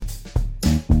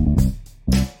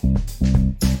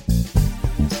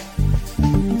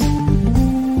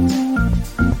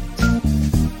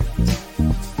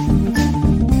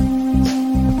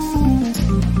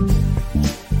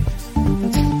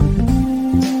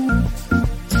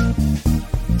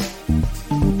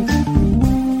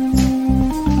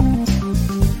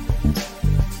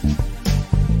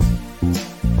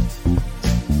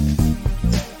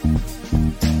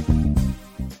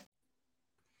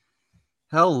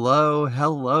Hello,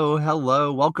 hello,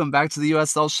 hello. Welcome back to the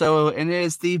USL show. And it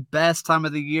is the best time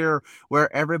of the year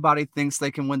where everybody thinks they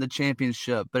can win the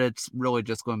championship, but it's really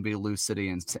just going to be Lou City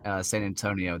and San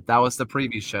Antonio. That was the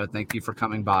preview show. Thank you for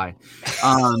coming by.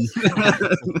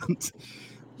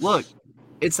 Look,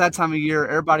 it's that time of year.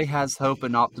 Everybody has hope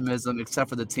and optimism, except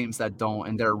for the teams that don't,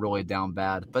 and they're really down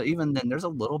bad. But even then, there's a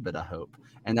little bit of hope,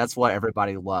 and that's what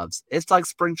everybody loves. It's like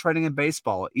spring training in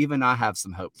baseball. Even I have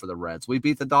some hope for the Reds. We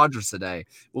beat the Dodgers today.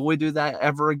 Will we do that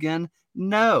ever again?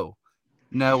 No,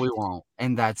 we won't,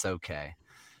 and that's okay.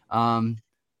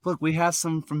 Look, we have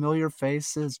some familiar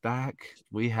faces back.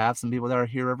 We have some people that are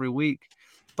here every week.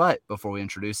 But before we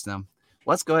introduce them,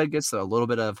 let's go ahead and get a little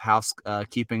bit of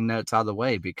housekeeping notes out of the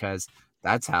way, because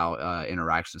that's how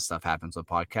interaction stuff happens with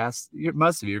podcasts.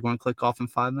 Most of you are going to click off in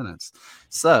 5 minutes.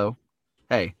 So,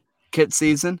 hey, Kit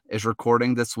Season is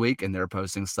recording this week, and they're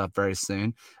posting stuff very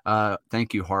soon.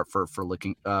 Thank you, Hart, for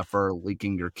leaking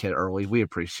your kit early. We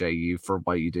appreciate you for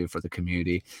what you do for the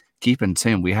community. Keep in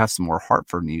tune. We have some more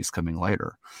Hartford news coming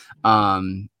later.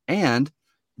 And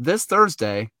this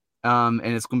Thursday, and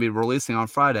it's going to be releasing on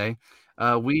Friday,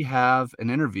 we have an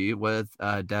interview with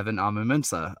Devin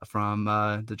Amumensa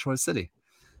from Detroit City.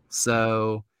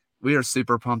 So we are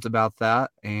super pumped about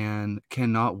that and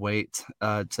cannot wait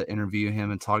to interview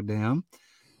him and talk to him.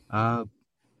 But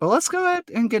let's go ahead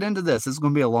and get into this. This is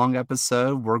going to be a long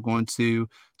episode. We're going to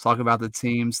talk about the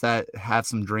teams that have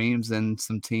some dreams and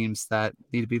some teams that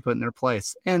need to be put in their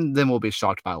place. And then we'll be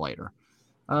shocked by later.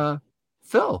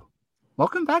 Phil,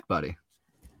 welcome back, buddy.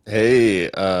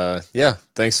 Hey, yeah,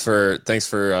 thanks for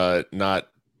not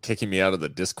kicking me out of the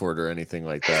Discord or anything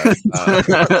like that.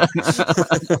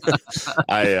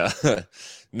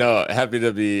 No, happy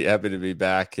to be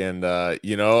back. And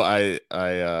I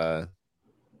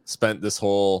spent this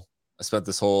whole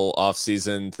off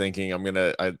season thinking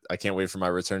I can't wait for my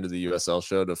return to the USL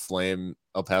show to flame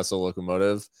El Paso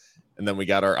Locomotive. And then we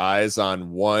got our eyes on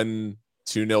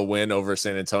 2-0 win over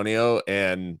San Antonio,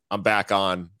 and I'm back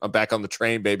on the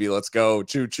train, baby. Let's go.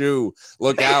 Choo choo.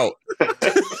 Look out.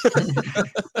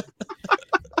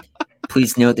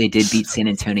 Please note they did beat San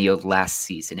Antonio last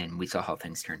season, and we saw how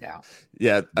things turned out.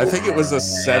 Yeah, I think it was a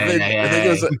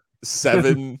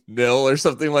 7-0 or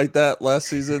something like that last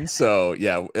season. So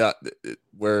yeah,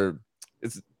 we'll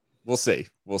see.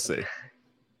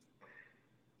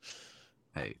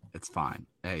 Hey, it's fine.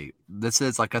 Hey, this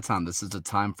is like a time. This is a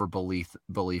time for belief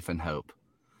and hope.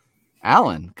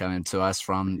 Alan coming to us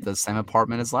from the same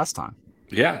apartment as last time.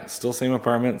 Yeah, still same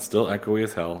apartment, still echoey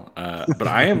as hell. But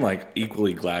I am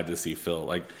equally glad to see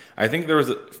Phil. I think there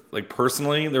was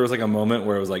personally, there was a moment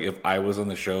where it was if I was on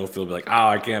the show, Phil would be like, "Oh,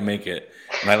 I can't make it,"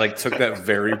 and I took that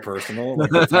very personal. The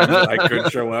times that I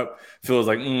could show up, Phil was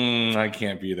like, "I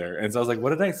can't be there," and so I was like, "What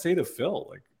did I say to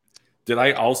Phil?" Am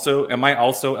I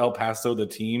also El Paso, the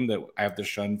team that I have to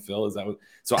shun Phil? Is that what?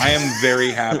 So I am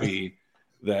very happy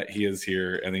that he is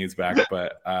here and he's back.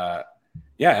 But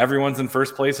yeah, everyone's in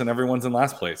first place and everyone's in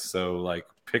last place. So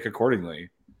pick accordingly.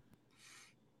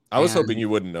 I was hoping you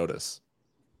wouldn't notice.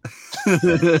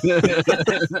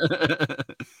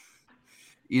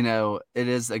 It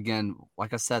is, again,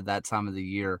 like I said, that time of the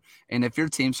year. And if your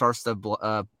team starts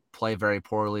to play very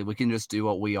poorly, we can just do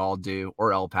what we all do,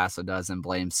 or El Paso does, and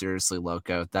blame Seriously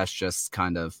Loco. That's just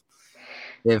kind of,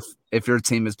 if your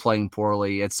team is playing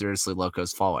poorly, it's Seriously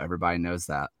Loco's fault. Everybody knows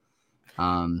that.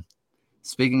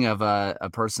 Speaking of a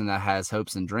person that has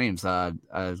hopes and dreams, a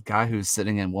guy who's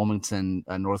sitting in Wilmington,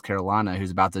 North Carolina,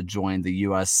 who's about to join the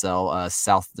USL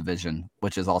South Division,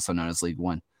 which is also known as League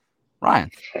One.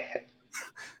 Ryan.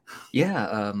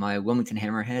 Yeah, my Wilmington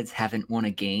Hammerheads haven't won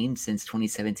a game since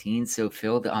 2017. So,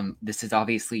 Phil, this is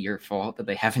obviously your fault that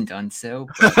they haven't done so.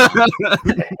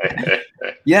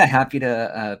 Yeah, happy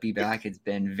to be back. It's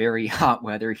been very hot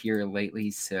weather here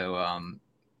lately, so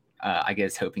I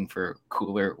guess hoping for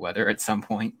cooler weather at some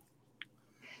point.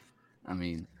 I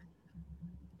mean,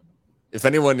 if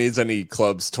anyone needs any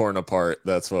clubs torn apart,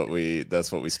 that's what we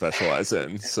specialize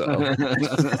in. So.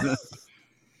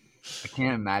 I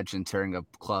can't imagine tearing a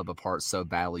club apart so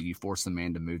badly you force a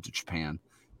man to move to Japan.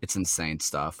 It's insane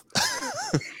stuff.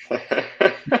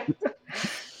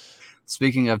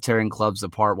 Speaking of tearing clubs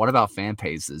apart, what about fan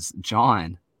paces?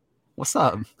 John, what's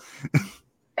up?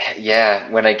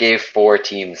 Yeah, when I gave 4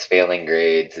 teams failing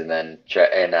grades and then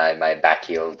my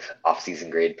backheeled off-season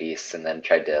grade piece and then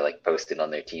tried to post it on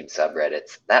their team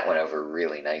subreddits, that went over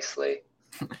really nicely.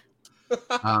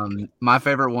 My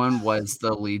favorite one was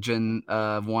the Legion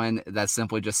one that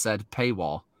simply just said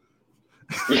paywall.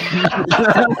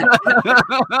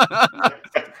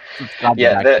 Subscribe to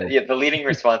Yeah, Backfield. the leading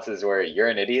responses were, "You're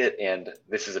an idiot," and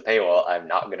 "This is a paywall. I'm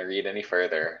not going to read any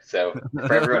further." So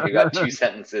for everyone who got 2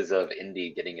 sentences of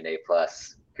Indy getting an A+,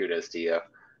 kudos to you.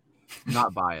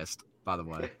 Not biased, by the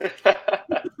way.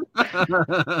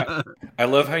 I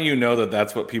love how you know that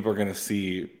that's what people are going to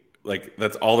see. Like,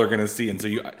 that's all they're going to see. And so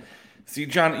you see,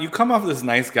 John, you come off this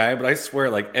nice guy, but I swear,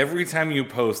 like, every time you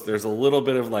post, there's a little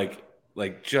bit of like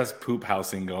just poop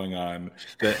housing going on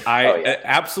that it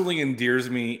absolutely endears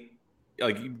me,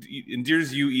 like,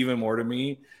 endears you even more to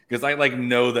me, because I like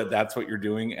know that that's what you're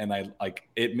doing, and I like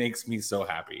it makes me so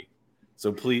happy.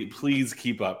 So please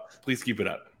keep up. Please keep it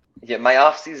up. Yeah, my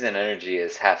off-season energy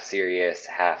is half serious,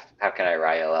 half how can I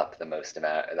rile up the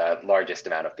largest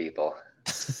amount of people.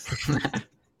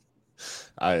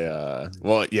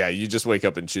 Well, yeah, you just wake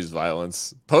up and choose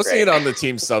violence. Posting it on the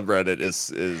team subreddit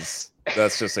is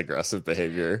that's just aggressive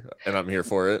behavior, and I'm here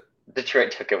for it.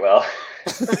 Detroit took it well.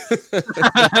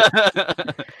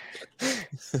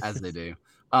 As they do.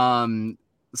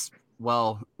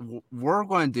 Well, we're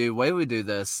going to do the way we do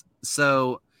this.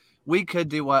 So we could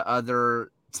do what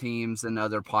other teams and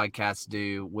other podcasts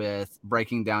do with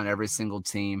breaking down every single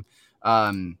team.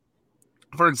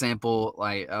 For example,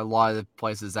 like a lot of the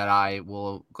places that I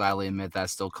will gladly admit that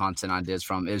still content ideas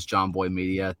from is John Boy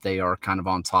Media. They are kind of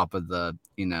on top of the,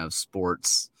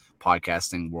 sports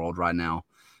podcasting world right now.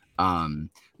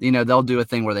 They'll do a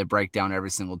thing where they break down every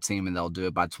single team and they'll do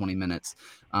it by 20 minutes.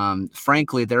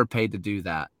 Frankly, they're paid to do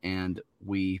that, and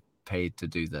we paid to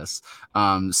do this.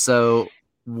 So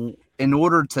in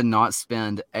order to not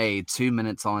spend 2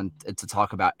 minutes on to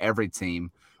talk about every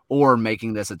team, or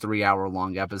making this a 3-hour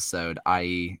long episode,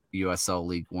 i.e. USL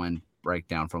League One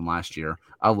breakdown from last year.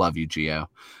 I love you, Gio.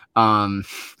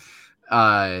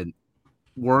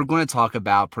 We're going to talk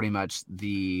about pretty much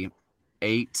the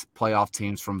 8 playoff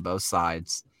teams from both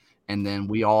sides. And then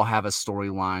we all have a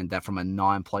storyline that from a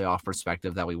non-playoff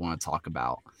perspective that we want to talk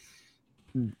about.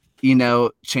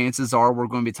 Chances are we're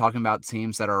going to be talking about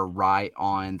teams that are right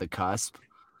on the cusp.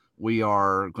 We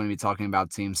are going to be talking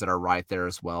about teams that are right there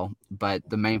as well. But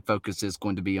the main focus is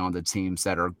going to be on the teams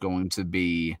that are going to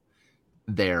be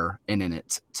there and in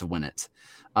it to win it.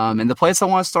 And the place I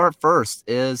want to start first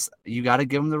is you got to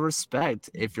give them the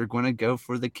respect if you're going to go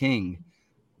for the king.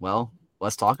 Well,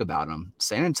 let's talk about them.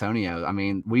 San Antonio, I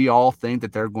mean, we all think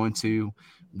that they're going to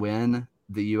win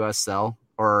the USL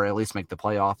or at least make the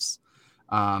playoffs.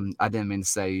 I didn't mean to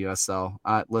say USL.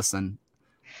 Listen,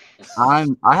 I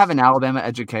have an Alabama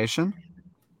education.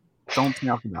 Don't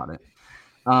talk about it.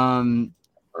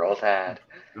 Roll Tide.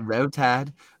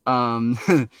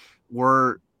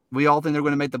 We all think they're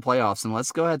going to make the playoffs, and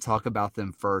let's go ahead and talk about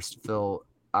them first. Phil,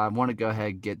 I want to go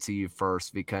ahead and get to you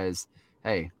first because,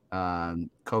 hey,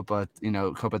 Copa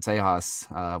Tejas.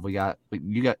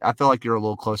 You got. I feel like you're a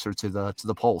little closer to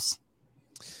the pulse.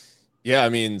 Yeah, I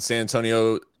mean, San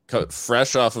Antonio,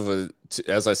 fresh off of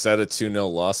as I said, a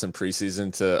 2-0 loss in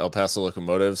preseason to El Paso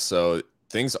Locomotive. So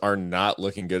things are not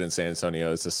looking good in San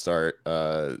Antonio to start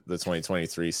the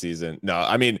 2023 season. No,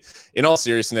 I mean, in all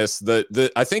seriousness,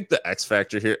 I think the X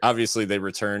factor here, obviously they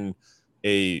return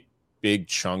a big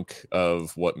chunk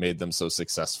of what made them so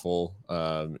successful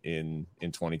in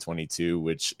 2022,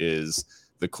 which is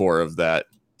the core of that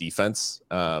defense,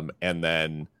 and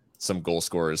then some goal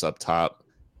scorers up top.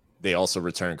 They also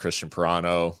return Christian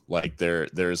Pirano. Like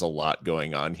there's a lot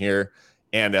going on here.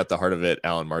 And at the heart of it,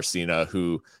 Alan Marcina,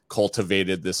 who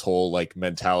cultivated this whole like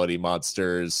mentality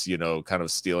monsters, kind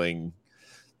of stealing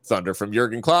thunder from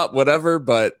Jurgen Klopp, whatever,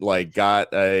 but like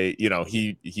got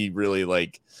he really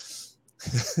like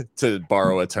to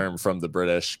borrow a term from the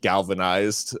British,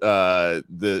 galvanized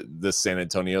the San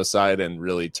Antonio side and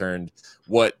really turned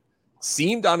what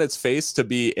seemed on its face to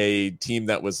be a team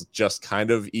that was just kind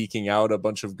of eking out a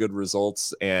bunch of good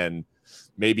results and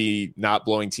maybe not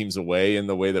blowing teams away in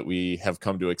the way that we have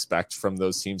come to expect from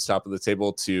those teams top of the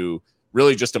table to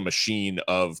really just a machine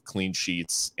of clean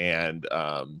sheets and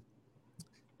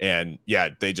yeah,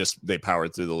 they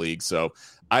powered through the league. So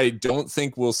I don't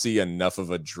think we'll see enough of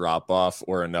a drop off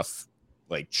or enough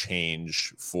like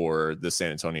change for the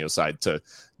San Antonio side to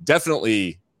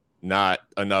definitely not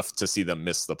enough to see them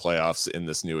miss the playoffs in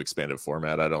this new expanded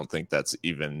format. I don't think that's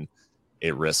even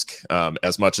a risk.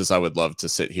 As much as I would love to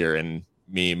sit here and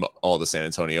meme all the San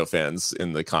Antonio fans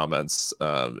in the comments,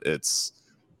 it's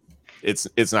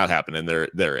not happening.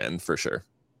 They're in for sure.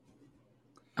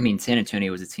 I mean, San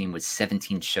Antonio was a team with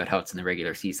 17 shutouts in the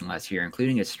regular season last year,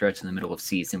 including a stretch in the middle of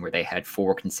season where they had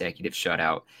 4 consecutive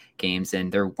shutout games.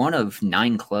 And they're one of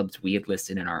 9 clubs we had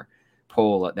listed in our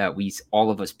poll that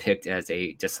all of us picked as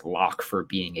a just lock for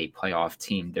being a playoff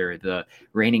team. They're the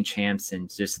reigning champs and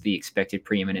just the expected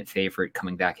preeminent favorite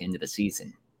coming back into the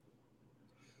season.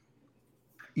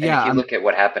 And if you look at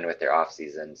what happened with their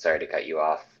offseason, sorry to cut you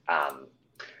off,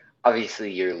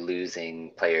 obviously you're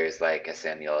losing players like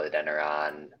Samuel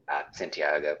Adeniran,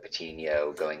 Santiago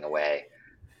Patino going away,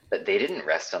 but they didn't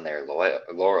rest on their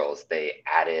laurels. They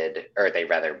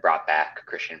brought back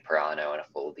Christian Pirano on a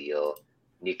full deal.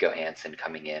 Nico Hansen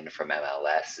coming in from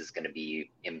MLS is going to be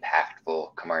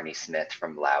impactful. Kamarni Smith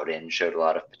from Loudoun showed a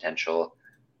lot of potential.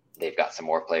 They've got some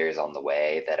more players on the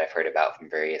way that I've heard about from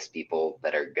various people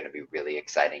that are going to be really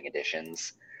exciting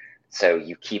additions. So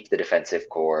you keep the defensive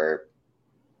core,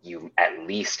 you at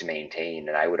least maintain,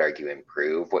 and I would argue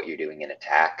improve what you're doing in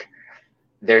attack.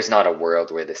 There's not a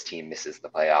world where this team misses the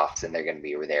playoffs, and they're going to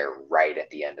be there right at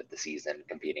the end of the season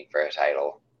competing for a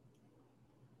title.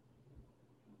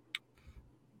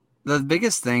 The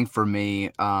biggest thing for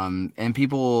me, and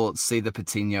people see the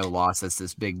Patino loss as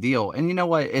this big deal, and you know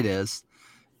what, it is.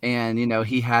 And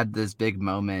he had this big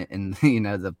moment in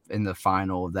in the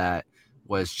final that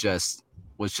was just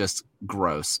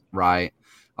gross, right?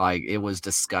 Like, it was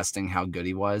disgusting how good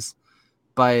he was.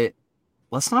 But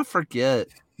let's not forget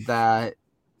that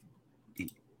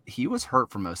he was hurt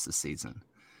for most of the season.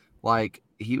 Like,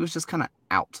 he was just kind of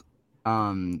out.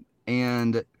 And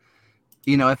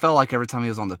it felt like every time he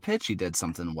was on the pitch, he did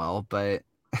something well, but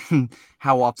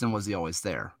how often was he always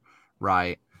there,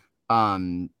 right?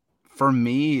 For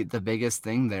me, the biggest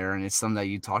thing there, and it's something that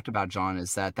you talked about, John,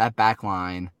 is that back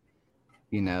line,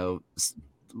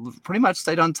 pretty much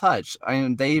stayed untouched. I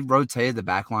mean, they rotated the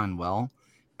back line well,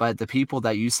 but the people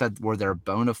that you said were their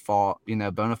bona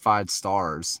fide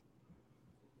stars,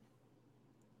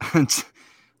 they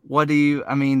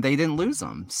didn't lose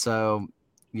them. So,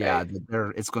 yeah,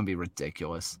 it's going to be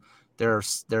ridiculous. They're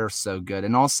so good.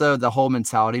 And also the whole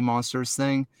mentality monsters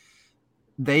thing,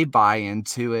 they buy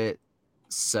into it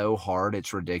so hard,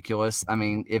 it's ridiculous. I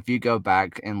mean, if you go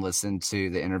back and listen to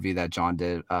the interview that John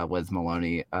did with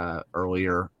Maloney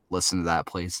earlier, listen to that,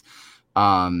 please.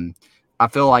 I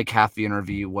feel like half the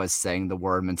interview was saying the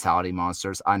word mentality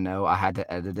monsters. I know I had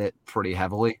to edit it pretty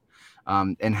heavily,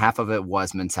 and half of it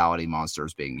was mentality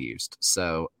monsters being used.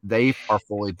 So they are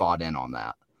fully bought in on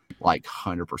that, like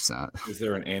 100%. Is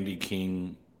there an Andy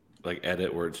King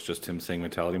edit where it's just him saying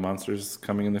mentality monsters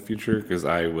coming in the future? Because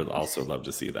I would also love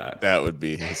to see that. That would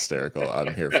be hysterical.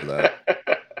 I'm here for that.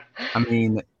 I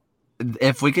mean,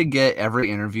 if we could get every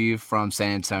interview from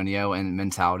San Antonio and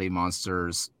mentality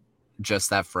monsters, just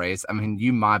that phrase, I mean,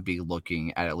 you might be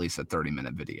looking at least a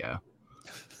 30-minute video.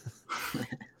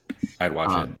 I'd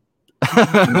watch it.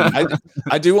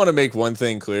 I do want to make one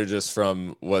thing clear just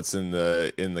from what's in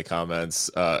the comments.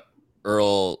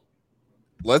 Earl,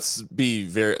 let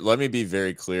me be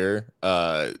very clear.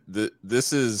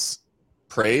 This is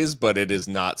praise, but it is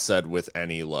not said with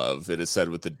any love. It is said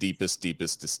with the deepest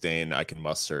disdain I can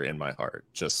muster in my heart,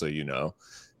 just so you know.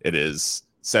 It is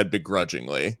said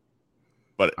begrudgingly,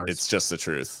 but it's just the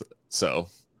truth. So,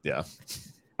 yeah.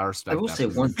 I will say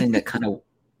one thing that kind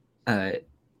of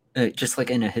just like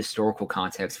in a historical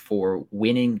context for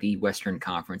winning the Western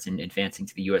Conference and advancing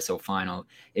to the USL final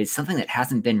is something that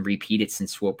hasn't been repeated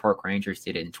since Swope Park Rangers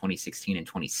did it in 2016 and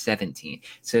 2017.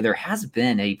 So there has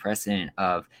been a precedent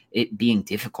of it being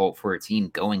difficult for a team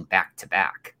going back to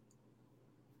back.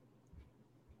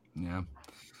 Yeah.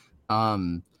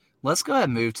 Let's go ahead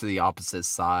and move to the opposite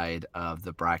side of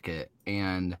the bracket,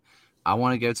 and I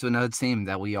want to go to another team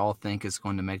that we all think is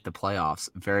going to make the playoffs.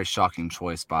 Very shocking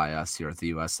choice by us here at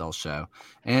the USL show.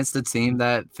 And it's the team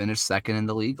that finished second in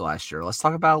the league last year. Let's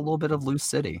talk about a little bit of Lou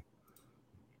City.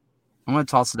 I'm going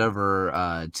to toss it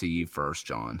over to you first,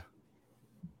 John.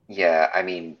 Yeah, I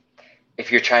mean,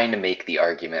 if you're trying to make the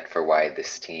argument for why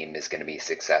this team is going to be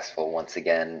successful once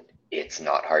again, it's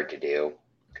not hard to do.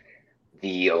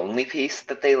 The only piece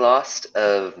that they lost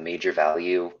of major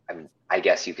value, I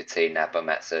guess you could say Napo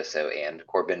Matsoso and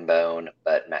Corbin Bone,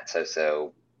 but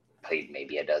Matsoso played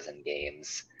maybe a dozen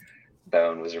games.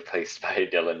 Bone was replaced by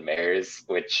Dylan Mayers,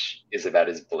 which is about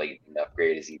as blatant an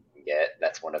upgrade as you can get.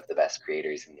 That's one of the best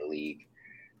creators in the league.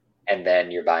 And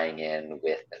then you're buying in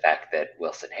with the fact that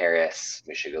Wilson Harris,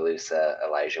 Misha Galusa,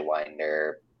 Elijah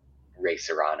Winder, Ray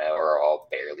Serrano are all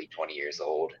barely 20 years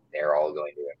old. They're all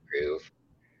going to improve.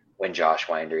 When Josh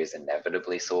Winder is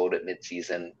inevitably sold at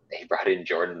midseason, they brought in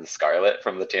Jordan Scarlett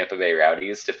from the Tampa Bay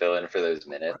Rowdies to fill in for those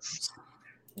minutes.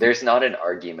 There's not an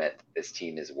argument that this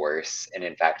team is worse. And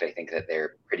in fact, I think that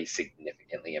they're pretty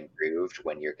significantly improved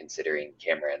when you're considering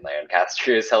Cameron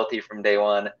Lancaster is healthy from day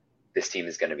one. This team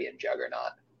is going to be a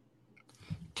juggernaut.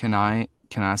 Can I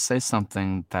Can I say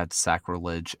something that's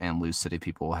sacrilege and Lou City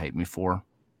people will hate me for?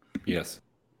 Yes.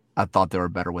 I thought they were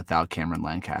better without Cameron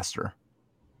Lancaster.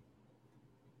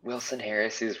 Wilson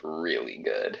Harris is really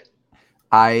good.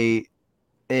 The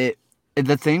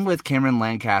thing with Cameron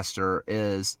Lancaster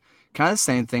is kind of the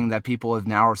same thing that people have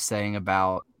now are saying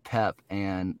about Pep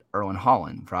and Erwin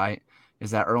Holland, right?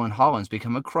 Is that Erwin Holland's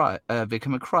become a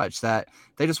crutch that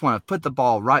they just want to put the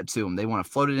ball right to him. They want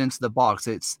to float it into the box.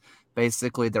 It's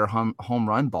basically their home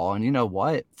run ball. And you know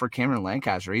what? For Cameron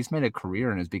Lancaster, he's made a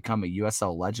career and has become a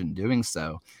USL legend doing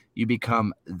so. You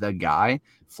become the guy,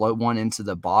 float one into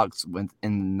the box in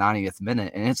the 90th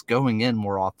minute, and it's going in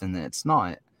more often than it's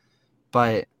not.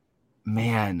 But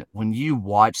man, when you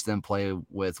watch them play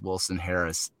with Wilson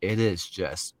Harris, it is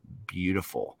just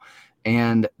beautiful.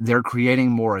 And they're creating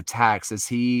more attacks. Is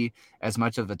he as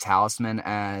much of a talisman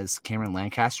as Cameron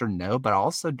Lancaster? No, but I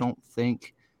also don't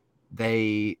think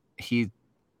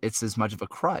it's as much of a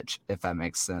crutch, if that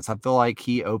makes sense. I feel like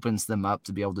he opens them up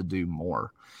to be able to do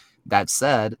more. That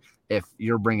said, if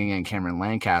you're bringing in Cameron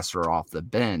Lancaster off the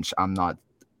bench, I'm not,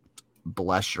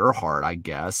 bless your heart, I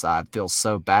guess. I feel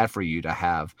so bad for you to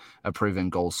have a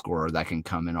proven goal scorer that can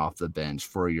come in off the bench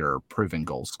for your proven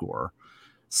goal scorer.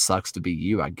 Sucks to be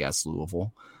you, I guess,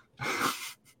 Louisville.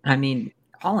 I mean,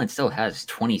 Holland still has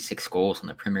 26 goals in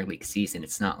the Premier League season.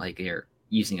 It's not like they're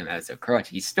using him as a crutch.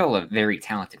 He's still a very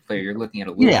talented player. You're looking at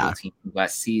a Louisville team who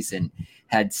last season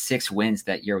had 6 wins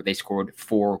that year. They scored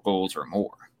 4 goals or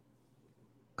more.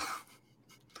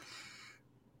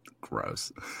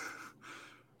 Gross.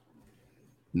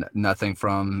 Nothing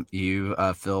from you,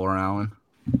 Phil or Alan?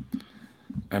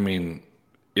 I mean,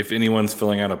 if anyone's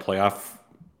filling out a playoff,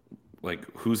 like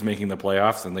who's making the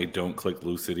playoffs and they don't click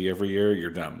Lou City every year, you're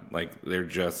dumb. Like they're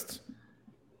just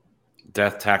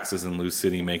death taxes and Lou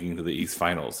City making to the East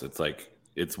Finals. It's like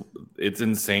it's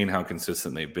insane how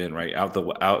consistent they've been. Right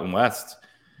out in West,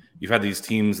 you've had these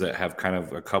teams that have kind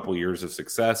of a couple years of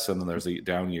success and then there's a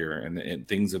down year and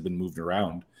things have been moved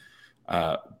around.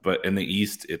 But in the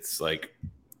East, it's like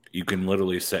you can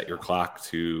literally set your clock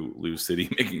to Lou City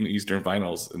making the Eastern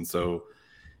Finals, and so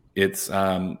it's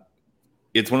one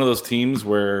of those teams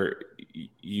where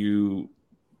you're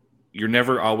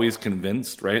never always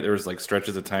convinced, right? There's like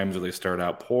stretches of times where they start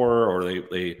out poor, or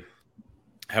they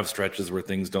have stretches where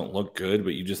things don't look good,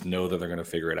 but you just know that they're going to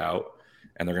figure it out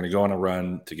and they're going to go on a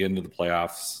run to get into the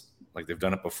playoffs, like they've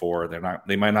done it before.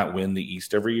 They might not win the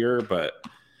East every year, but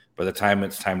by the time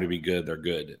it's time to be good, they're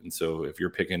good. And so if you're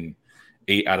picking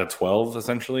 8 out of 12,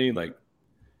 essentially, like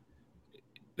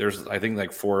there's, I think,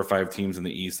 like 4 or 5 teams in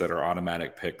the East that are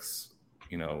automatic picks,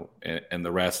 you know, and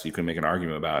the rest you can make an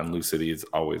argument about. And Lou City is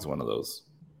always one of those.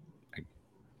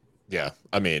 Yeah.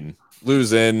 I mean,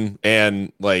 Lou's in,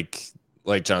 and like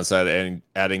John said, and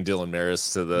adding Dylan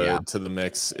Maris to the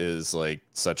mix is like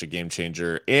such a game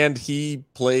changer. And he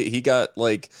got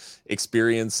like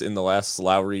experience in the last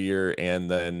Lowry year, and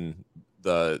then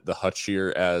the Hutch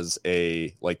year as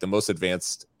a like the most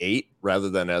advanced 8 rather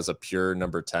than as a pure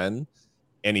number 10.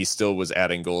 And he still was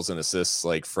adding goals and assists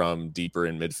like from deeper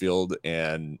in midfield.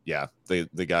 And yeah, the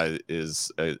guy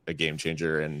is a game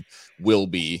changer and will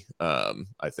be, I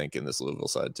think, in this Louisville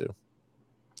side too.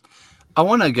 I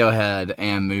want to go ahead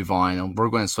and move on, and we're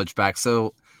going to switch back.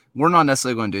 So we're not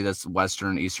necessarily going to do this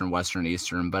Western,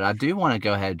 Eastern, but I do want to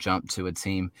go ahead and jump to a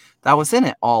team that was in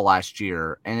it all last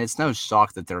year, and it's no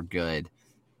shock that they're good.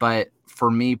 But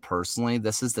for me personally,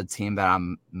 this is the team that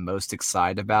I'm most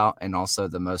excited about and also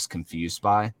the most confused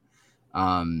by,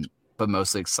 but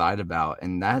mostly excited about.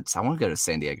 And I want to go to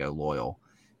San Diego Loyal,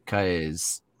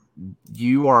 because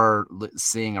you are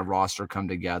seeing a roster come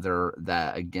together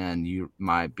that, again, you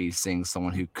might be seeing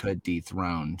someone who could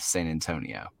dethrone San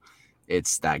Antonio.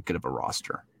 It's that good of a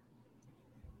roster.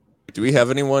 Do we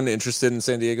have anyone interested in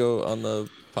San Diego on the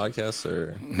podcast?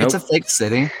 Or nope. It's a fake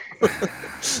city.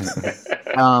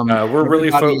 We're really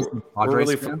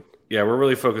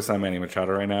focused on Manny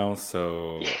Machado right now.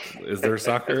 So is there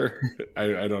soccer?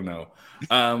 I don't know.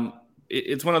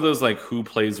 It's one of those like who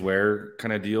plays where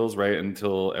kind of deals, right?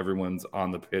 Until everyone's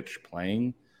on the pitch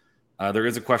playing. There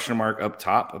is a question mark up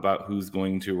top about who's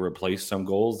going to replace some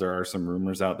goals. There are some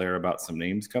rumors out there about some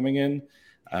names coming in,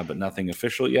 but nothing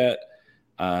official yet.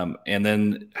 And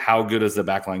then how good is the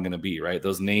backline going to be, right?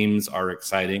 Those names are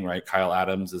exciting, right? Kyle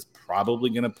Adams is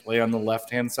probably going to play on the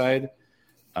left-hand side.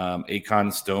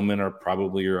 Akon, Stoneman are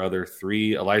probably your other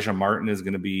 3. Elijah Martin is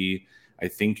going to be, I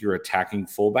think, your attacking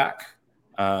fullback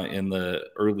in the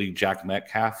early Jack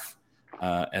Metcalf,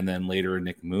 and then later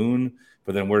Nick Moon.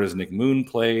 But then where does Nick Moon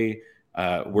play?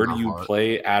 Where do you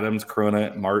play Adams,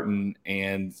 Corona, Martin,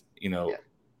 and,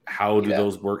 How do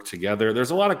those work together?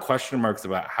 There's a lot of question marks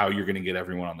about how you're going to get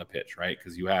everyone on the pitch, right?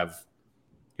 Because you have,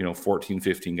 14,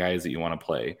 15 guys that you want to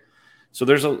play. So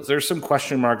there's some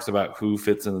question marks about who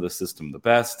fits into the system the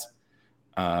best.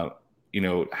 How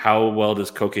well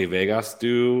does Koke Vegas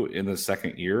do in the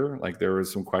second year? Like there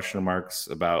was some question marks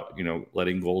about,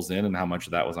 letting goals in and how much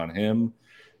of that was on him.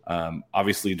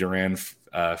 Obviously Duran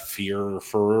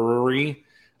Ferrari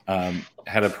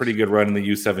had a pretty good run in the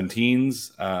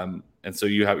U17s. And so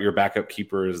you have your backup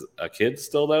keeper is a kid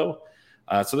still though.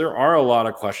 So there are a lot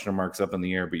of question marks up in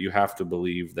the air, but you have to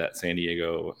believe that San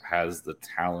Diego has the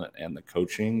talent and the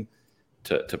coaching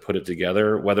to put it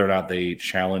together. Whether or not they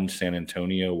challenge San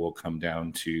Antonio will come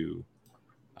down to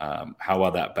how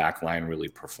well that back line really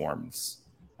performs.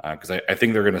 Because I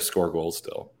think they're going to score goals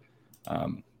still.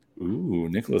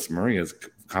 Nicholas Murray has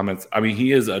comments. I mean,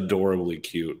 he is adorably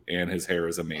cute, and his hair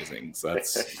is amazing. So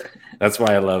that's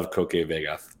why I love Koke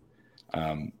Vegas.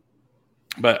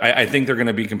 But I think they're going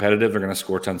to be competitive. They're going to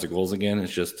score tons of goals again.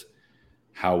 It's just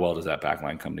how well does that back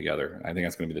line come together? I think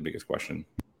that's going to be the biggest question.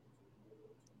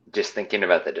 Just thinking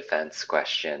about the defense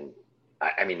question,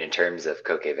 I mean, in terms of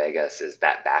Koke Vegas, is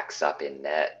that backs up in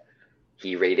net.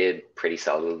 He rated pretty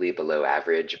solidly below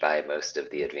average by most of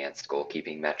the advanced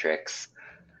goalkeeping metrics.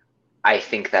 I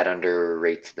think that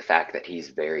underrates the fact that he's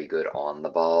very good on the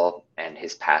ball and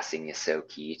his passing is so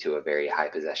key to a very high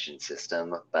possession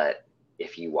system. But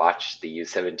if you watch the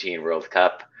U17 World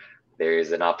Cup, there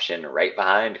is an option right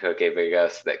behind Koke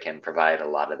Vegas that can provide a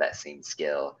lot of that same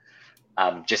skill.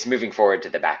 Just moving forward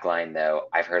to the back line, though,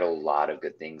 I've heard a lot of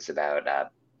good things about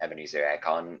Ebenezer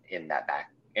Akon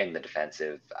in the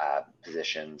defensive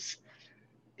positions.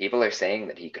 People are saying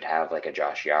that he could have like a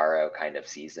Josh Yarrow kind of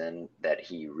season, that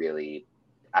he really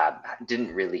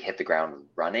didn't really hit the ground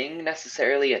running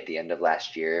necessarily at the end of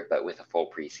last year, but with a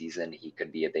full preseason, he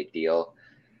could be a big deal.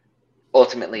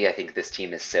 Ultimately, I think this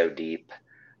team is so deep.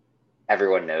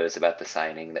 Everyone knows about the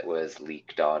signing that was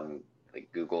leaked on like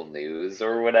Google News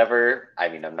or whatever. I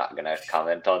mean, I'm not going to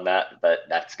comment on that, but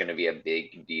that's going to be a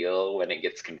big deal when it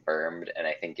gets confirmed. And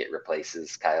I think it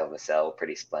replaces Kyle Vassell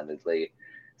pretty splendidly.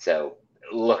 So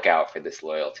look out for this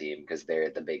loyal team because they're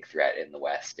the big threat in the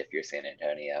West if you're San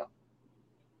Antonio.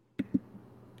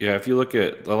 Yeah, if you look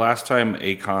at the last time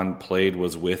Akon played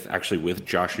was with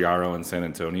Josh Yarrow in San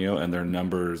Antonio, and their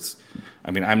numbers,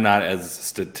 I mean, I'm not as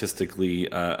statistically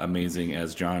amazing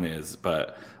as John is,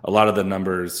 but a lot of the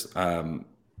numbers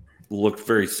look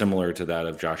very similar to that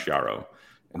of Josh Yarrow.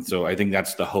 And so I think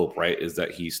that's the hope, right, is that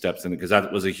he steps in because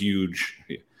that was a huge –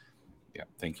 yeah,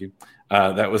 thank you.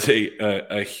 That was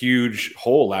a huge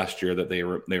hole last year that they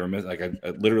were missing, like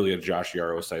literally a Josh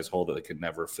Yarrow size hole that they could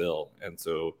never fill. And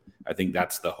so I think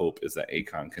that's the hope is that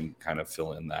Akon can kind of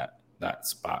fill in that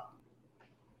spot.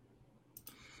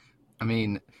 I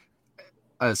mean,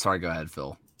 sorry, go ahead,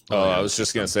 Phil. I was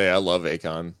just gonna say I love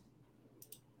Akon.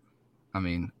 I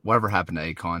mean, whatever happened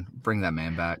to Akon? Bring that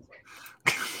man back.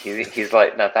 He's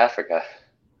like North Africa.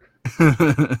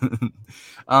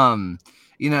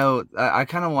 I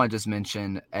kind of want to just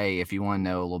mention, if you want to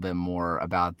know a little bit more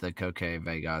about the Koke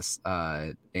Vegas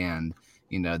and,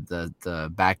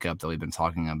 the backup that we've been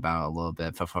talking about a little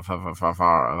bit,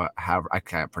 however, I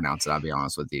can't pronounce it, I'll be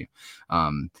honest with you.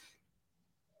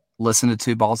 Listen to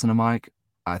Two Balls in a Mic.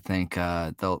 I think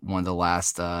one of the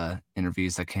last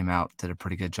interviews that came out did a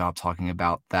pretty good job talking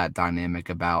about that dynamic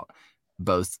about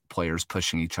both players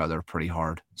pushing each other pretty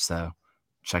hard. So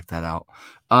check that out.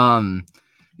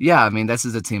 Yeah, I mean, this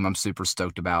is a team I'm super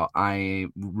stoked about. I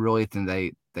really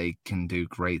think they can do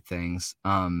great things.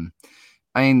 I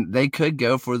mean, they could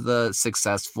go for the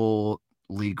successful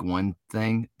League One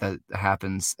thing that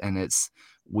happens, and it's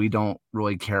we don't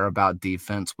really care about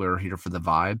defense. We're here for the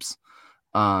vibes.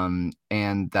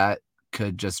 And that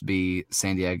could just be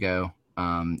San Diego.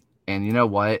 And you know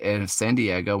what? If San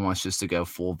Diego wants just to go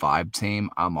full vibe team,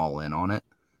 I'm all in on it.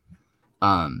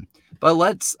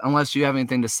 But unless you have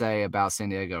anything to say about San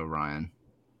Diego, Ryan.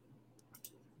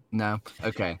 No?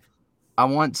 Okay. I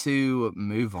want to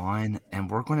move on, and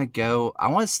we're going to go – I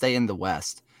want to stay in the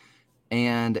West.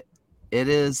 And it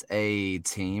is a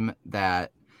team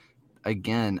that,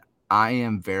 again, I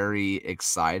am very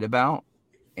excited about.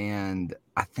 And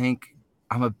I think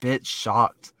I'm a bit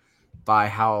shocked by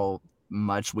how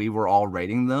much we were all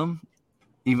rating them,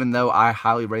 even though I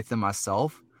highly rate them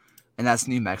myself. And that's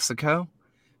New Mexico.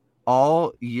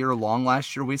 All year long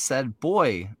last year, we said,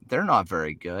 boy, they're not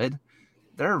very good.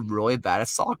 They're really bad at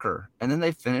soccer. And then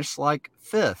they finished like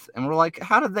 5th. And we're like,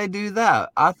 how did they do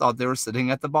that? I thought they were sitting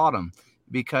at the bottom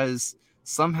because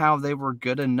somehow they were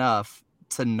good enough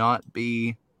to not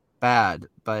be bad,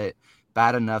 but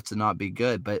bad enough to not be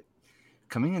good. But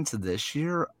coming into this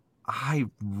year, I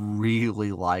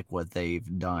really like what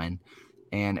they've done.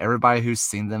 And everybody who's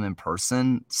seen them in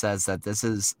person says that this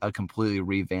is a completely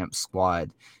revamped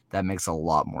squad that makes a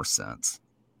lot more sense.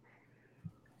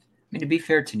 I mean, to be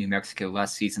fair to New Mexico,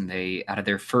 last season, out of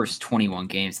their first 21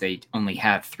 games, they only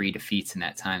had 3 defeats in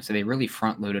that time. So they really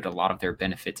front-loaded a lot of their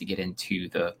benefit to get into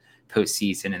the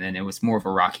postseason. And then it was more of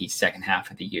a rocky second half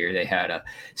of the year. They had a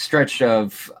stretch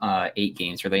of 8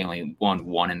 games where they only won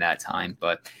 1 in that time.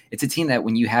 But it's a team that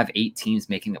when you have 8 teams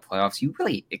making the playoffs, you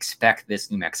really expect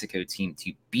this New Mexico team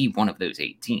to be one of those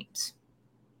 8 teams.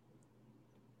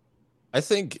 I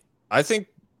think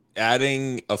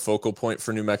adding a focal point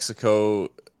for New Mexico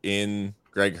in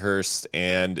Greg Hurst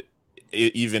and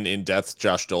even in depth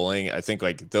Josh Doling, I think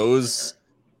like those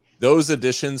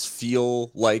additions feel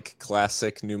like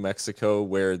classic New Mexico,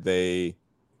 where they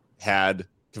had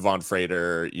Kevon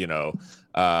Frater,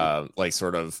 like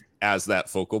sort of as that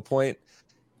focal point.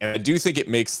 And I do think it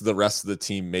makes the rest of the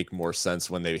team make more sense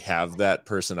when they have that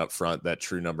person up front, that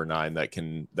true number 9 that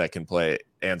can play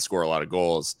and score a lot of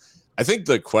goals. I think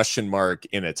the question mark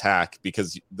in attack,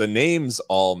 because the names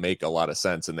all make a lot of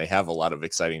sense and they have a lot of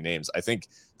exciting names. I think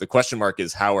the question mark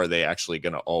is, how are they actually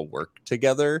going to all work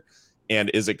together?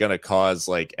 And is it going to cause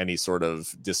like any sort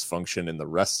of dysfunction in the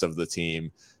rest of the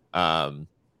team?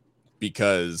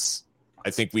 Because I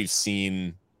think we've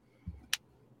seen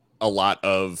a lot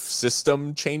of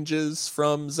system changes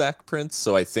from Zach Prince.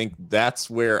 So I think that's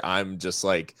where I'm just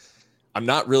like, I'm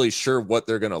not really sure what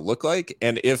they're going to look like.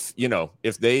 And if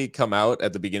they come out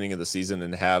at the beginning of the season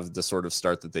and have the sort of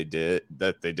start that they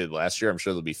did last year, I'm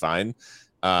sure they'll be fine.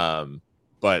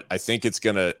 But I think it's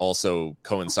going to also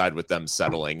coincide with them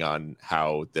settling on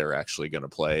how they're actually going to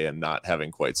play and not having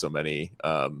quite so many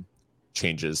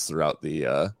changes throughout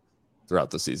the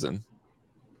season.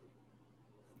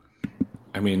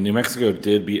 I mean, New Mexico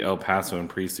did beat El Paso in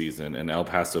preseason, and El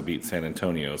Paso beat San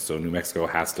Antonio, so New Mexico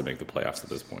has to make the playoffs at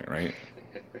this point, right?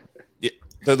 Yeah,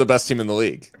 they're the best team in the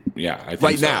league. Yeah, I think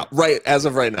right so. now, right as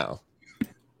of right now.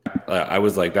 I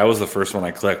was like, that was the first one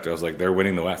I clicked. I was like, they're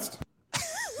winning the West.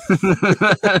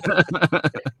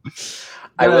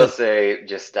 I will say,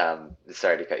 just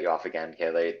sorry to cut you off again,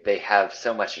 Kayla. They have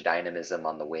so much dynamism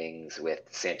on the wings with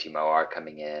Santi Moar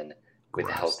coming in with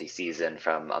a healthy season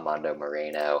from Armando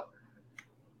Moreno.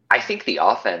 I think the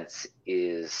offense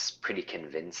is pretty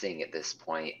convincing at this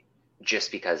point, just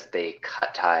because they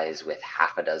cut ties with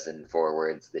half a dozen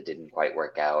forwards that didn't quite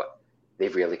work out.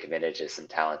 They've really committed to some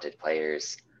talented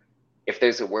players. If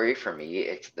there's a worry for me,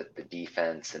 it's that the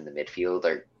defense and the midfield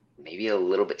are maybe a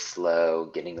little bit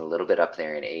slow, getting a little bit up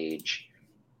there in age.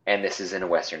 And this is in a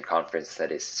Western Conference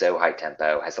that is so high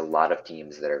tempo, has a lot of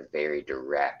teams that are very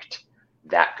direct.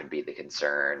 That could be the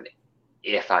concern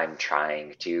if I'm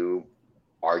trying to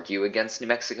argue against New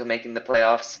Mexico making the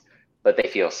playoffs, but they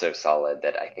feel so solid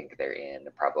that I think they're in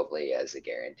probably as a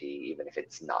guarantee, even if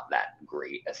it's not that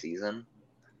great a season.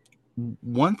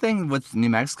 One thing with New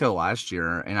Mexico last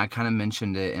year, and I kind of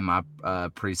mentioned it in my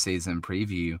preseason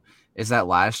preview, is that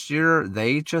last year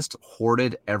they just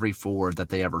hoarded every forward that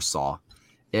they ever saw.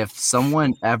 If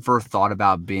someone ever thought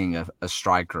about being a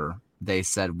striker, they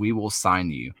said, we will sign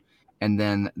you. And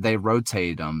then they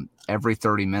rotated them every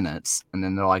 30 minutes. And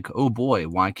then they're like, oh boy,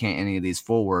 why can't any of these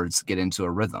forwards get into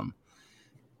a rhythm?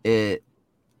 That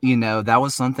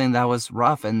was something that was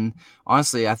rough. And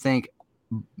honestly, I think,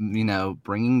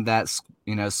 bringing that,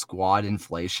 squad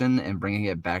inflation and bringing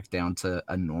it back down to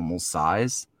a normal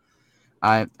size,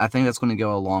 I think that's going to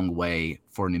go a long way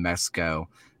for New Mexico.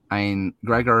 I mean,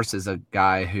 Greg Hurst is a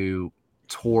guy who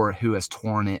has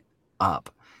torn it up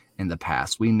in the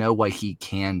past. We know what he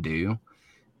can do.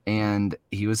 And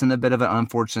he was in a bit of an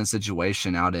unfortunate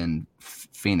situation out in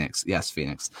Phoenix. Yes,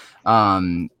 Phoenix.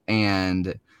 And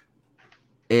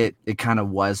it kind of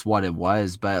was what it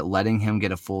was, but letting him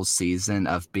get a full season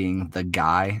of being the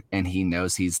guy, and he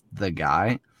knows he's the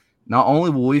guy, not only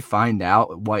will we find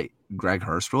out what Greg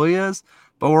Hurst really is,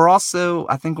 but we're also,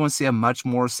 I think, going to see a much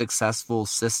more successful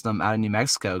system out of New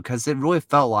Mexico, because it really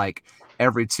felt like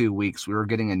every 2 weeks we were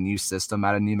getting a new system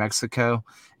out of New Mexico,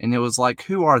 and it was like,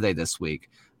 who are they this week?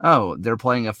 Oh, they're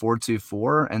playing a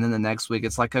 4-2-4, and then the next week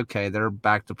it's like, okay, they're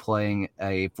back to playing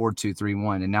a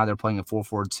 4-2-3-1, and now they're playing a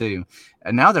 4-4-2,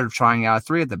 and now they're trying out a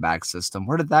 3 at the back system.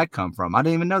 Where did that come from? I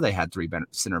didn't even know they had 3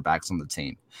 center backs on the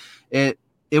team.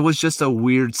 It was just a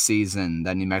weird season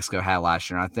that New Mexico had last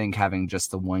year, and I think having just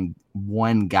the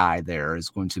one guy there is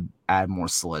going to add more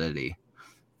solidity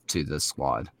to the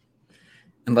squad.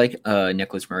 And like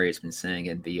Nicholas Murray has been saying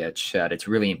in the chat, it's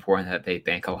really important that they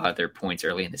bank a lot of their points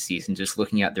early in the season. Just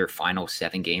looking at their final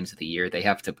 7 games of the year, they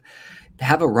have to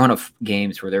have a run of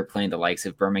games where they're playing the likes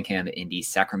of Birmingham, Indy,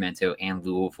 Sacramento, and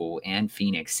Louisville and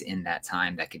Phoenix in that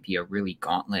time. That could be a really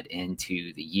gauntlet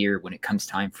into the year when it comes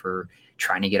time for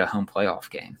trying to get a home playoff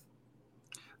game.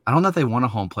 I don't know if they want a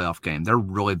home playoff game. They're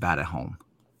really bad at home.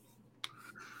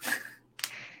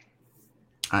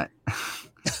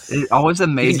 It always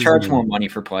amazes me. You can charge more money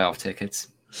for playoff tickets.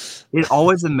 It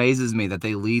always amazes me that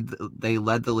they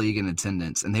led the league in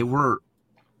attendance, and they were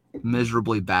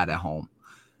miserably bad at home.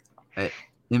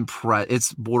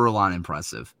 It's borderline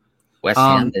impressive. West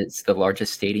Ham is the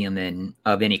largest stadium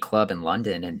of any club in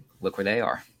London, and look where they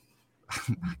are.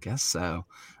 I guess so.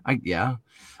 I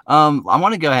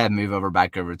want to go ahead and move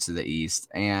back over to the East,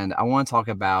 and I want to talk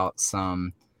about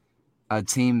a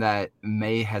team that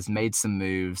has made some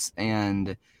moves,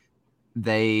 and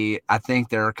I think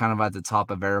they're kind of at the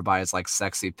top of everybody's like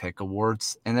sexy pick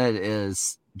awards, and that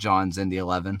is John's Indy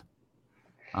 11.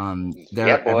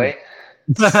 Yeah, boy.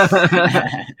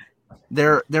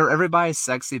 They're everybody's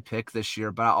sexy pick this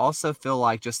year, but I also feel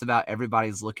like just about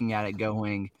everybody's looking at it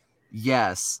going,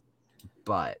 yes,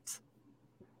 but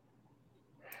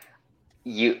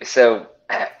So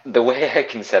the way I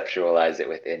conceptualize it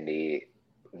with Indy,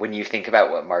 when you think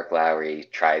about what Mark Lowry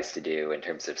tries to do in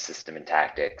terms of system and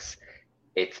tactics,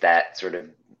 it's that sort of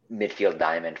midfield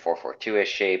diamond 4-4-2-ish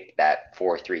shape, that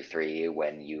 4-3-3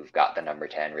 when you've got the number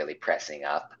 10 really pressing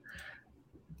up.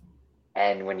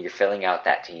 And when you're filling out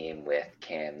that team with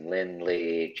Cam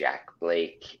Lindley, Jack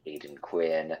Blake, Aiden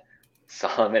Quinn,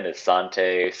 Solomon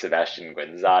Asante, Sebastian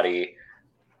Guenzati,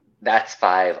 that's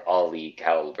 5 all-league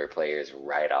caliber players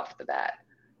right off the bat.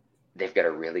 They've got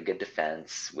a really good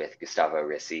defense with Gustavo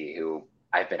Ricci, who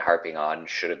I've been harping on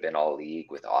should have been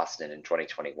all-league with Austin in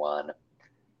 2021.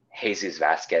 Jesus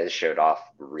Vasquez showed off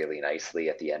really nicely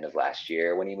at the end of last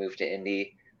year when he moved to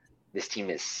Indy. This team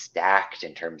is stacked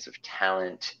in terms of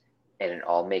talent, and it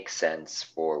all makes sense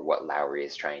for what Lowry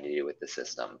is trying to do with the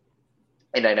system.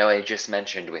 And I know I just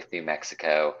mentioned with New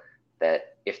Mexico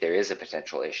that if there is a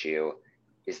potential issue,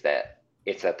 it's that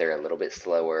they're a little bit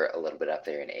slower, a little bit up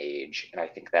there in age. And I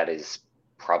think that is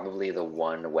probably the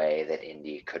one way that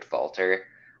Indy could falter.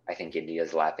 I think Indy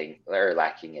is lacking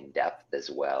in depth as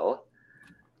well.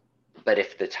 But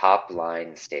if the top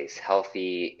line stays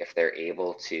healthy, if they're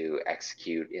able to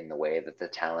execute in the way that the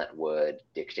talent would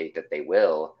dictate that they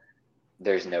will,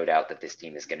 there's no doubt that this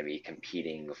team is going to be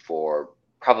competing for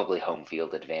probably home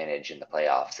field advantage in the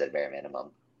playoffs at bare minimum.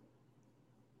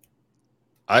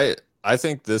 I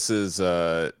think this is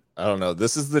I don't know.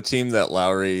 This is the team that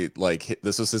Lowry,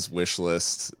 this was his wish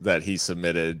list that he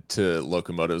submitted to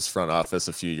Locomotive's front office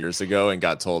a few years ago and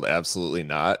got told absolutely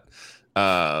not.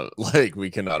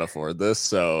 We cannot afford this.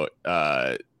 So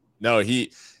no,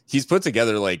 he's put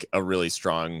together like a really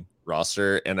strong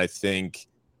roster, and I think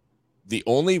the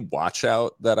only watch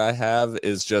out that I have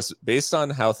is just based on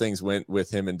how things went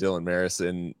with him and Dylan Maris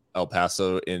in El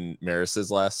Paso in Maris's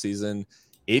last season.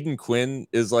 Aiden Quinn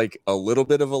is like a little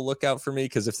bit of a lookout for me,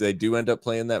 because if they do end up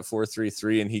playing that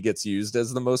 4-3-3 and he gets used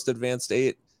as the most advanced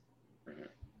 8,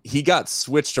 he got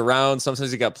switched around.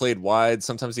 Sometimes he got played wide,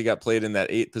 sometimes he got played in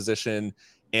that 8 position,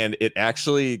 and it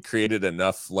actually created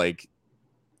enough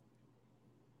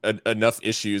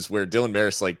issues where Dylan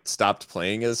Maris stopped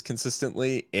playing as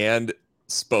consistently and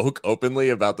spoke openly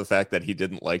about the fact that he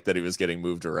didn't like that he was getting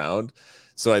moved around.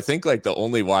 So I think the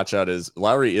only watch out is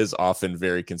Lowry is often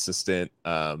very consistent,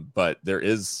 but there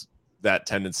is that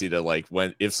tendency to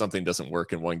if something doesn't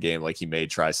work in one game, he may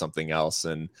try something else,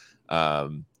 and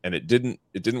it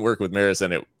didn't work with Maris,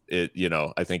 and it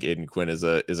I think Aiden Quinn is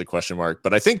a question mark.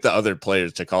 But I think the other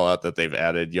players to call out that they've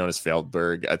added, Jonas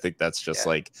Feldberg, I think that's just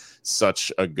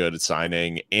such a good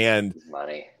signing, and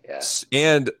money, yeah,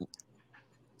 and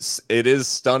it is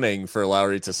stunning for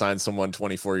Lowry to sign someone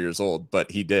 24 years old, but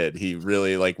he did. He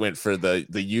really went for the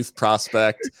youth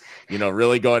prospect,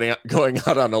 really going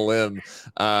out on a limb.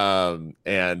 So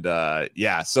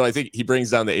I think he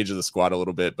brings down the age of the squad a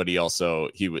little bit, but he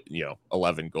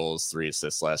 11 goals, 3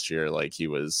 assists last year. He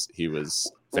was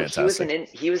fantastic.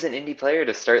 He was an Indy player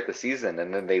to start the season,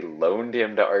 and then they loaned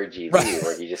him to RGV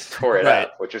where he just tore it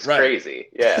up, which was crazy.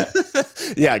 Yeah.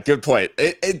 Yeah. Good point.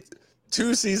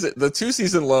 The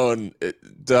 2-season loan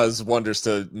does wonders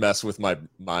to mess with my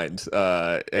mind,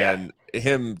 and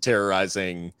him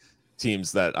terrorizing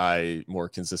teams that I more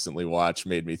consistently watch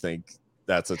made me think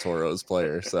that's a Toros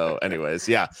player. So anyways,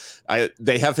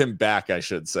 they have him back, I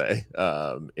should say,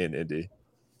 in Indy.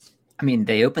 I mean,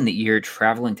 they opened the year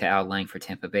traveling to Al Lang for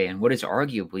Tampa Bay, and what is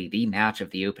arguably the match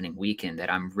of the opening weekend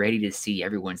that I'm ready to see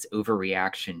everyone's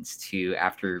overreactions to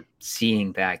after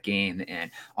seeing that game.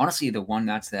 And honestly, the one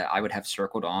match that I would have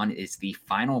circled on is the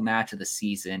final match of the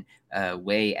season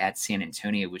away at San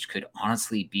Antonio, which could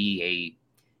honestly be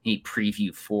a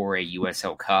preview for a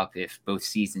USL Cup if both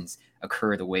seasons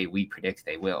occur the way we predict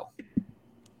they will.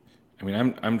 I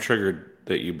mean, I'm triggered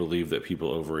that you believe that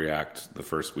people overreact the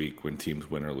first week when teams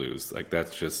win or lose. Like,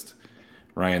 that's just,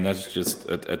 Ryan, that's just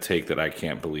a take that I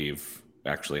can't believe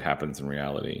actually happens in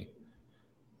reality.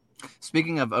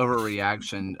 Speaking of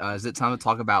overreaction, is it time to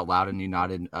talk about Loudoun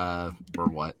United or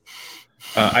what?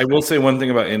 I will say one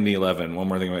thing about Indy 11. One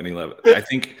more thing about Indy 11. I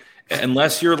think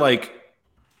unless you're like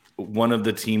one of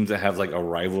the teams that have like a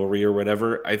rivalry or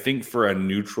whatever, I think for a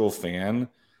neutral fan,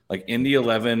 like Indy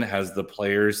 11 has the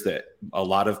players that a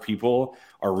lot of people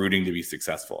are rooting to be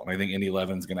successful. And I think Indy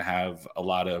 11 is going to have a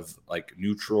lot of like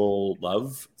neutral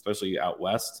love, especially out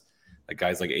west. Like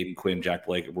guys like Aiden Quinn, Jack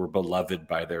Blake were beloved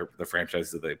by the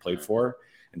franchises that they played for.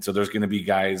 And so there's going to be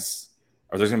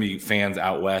fans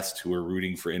out west who are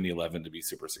rooting for Indy 11 to be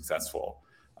super successful.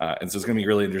 And so it's going to be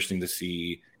really interesting to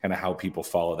see kind of how people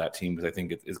follow that team, because I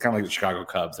think it's kind of like the Chicago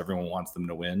Cubs. Everyone wants them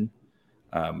to win.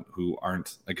 Who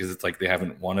aren't, because it's like they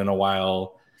haven't won in a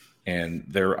while, and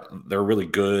they're really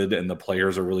good, and the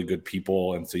players are really good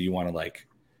people, and so you want to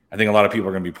I think a lot of people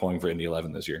are going to be pulling for Indy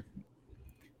 11 this year.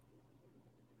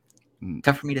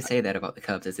 Tough for me to say that about the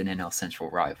Cubs as an NL Central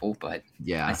rival, but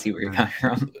yeah, I see where you're coming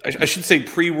from. I should say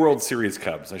pre-World Series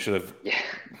Cubs. I should have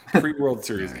pre-World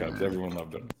Series Cubs. Everyone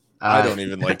loved them. I don't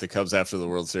even like the Cubs after the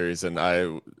World Series, and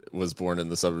I was born in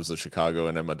the suburbs of Chicago,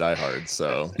 and I'm a diehard,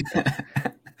 so.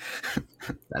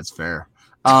 That's fair.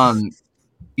 I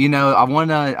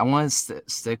want to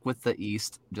stick with the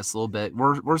East just a little bit.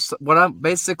 I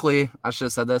should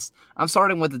have said this. I'm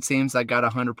starting with the teams that got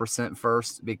 100%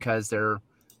 first, because they're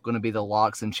going to be the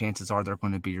locks, and chances are they're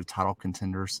going to be your title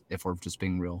contenders if we're just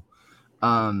being real.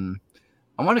 I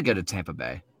want to go to Tampa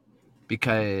Bay,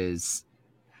 because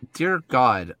dear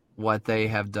God, what they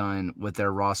have done with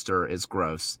their roster is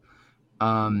gross.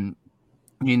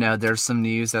 There's some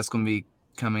news that's going to be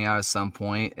coming out at some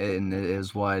point, and it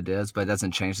is what it is, but it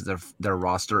doesn't change that their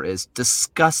roster is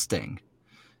disgusting.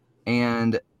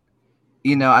 And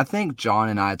I think John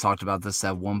and I talked about this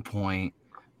at one point,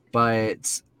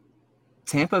 but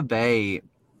Tampa Bay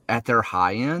at their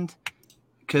high end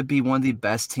could be one of the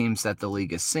best teams that the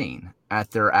league has seen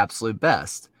at their absolute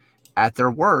best. At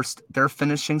their worst, they're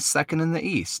finishing second in the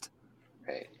East.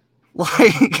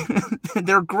 Like,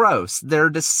 they're gross. They're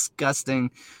disgusting.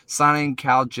 Signing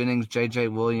Cal Jennings, J.J.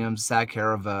 Williams, Zach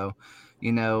Haribo,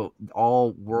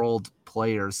 all world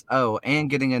players. Oh, and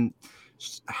getting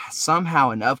somehow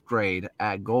an upgrade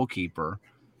at goalkeeper.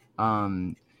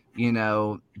 Debate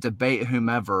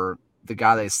whomever. The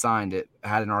guy they signed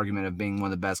had an argument of being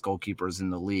one of the best goalkeepers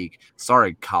in the league.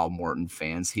 Sorry, Kyle Morton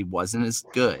fans. He wasn't as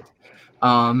good.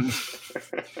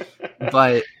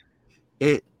 But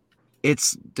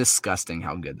it's disgusting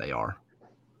how good they are.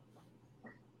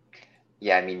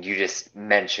 Yeah, I mean, you just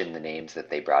mentioned the names that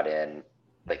they brought in.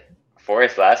 Like,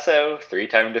 Forrest Lasso,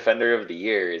 3-time Defender of the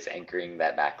Year, is anchoring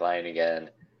that back line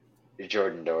again.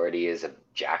 Jordan Doherty is a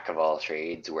jack of all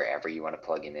trades wherever you want to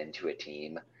plug him into a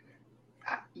team.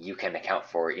 You can account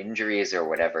for injuries or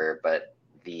whatever, but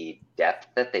the depth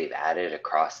that they've added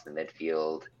across the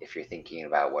midfield, if you're thinking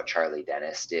about what Charlie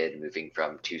Dennis did, moving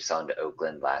from Tucson to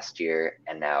Oakland last year,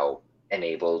 and now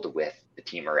enabled with the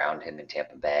team around him in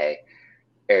Tampa Bay,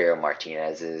 Ariel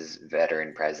Martinez's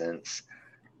veteran presence,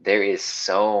 there is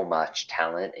so much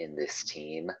talent in this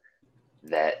team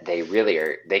that they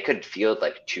could field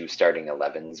like 2 starting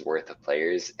 11s worth of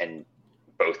players, and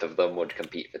both of them would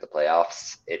compete for the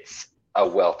playoffs. It's a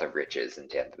wealth of riches in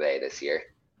Tampa Bay this year.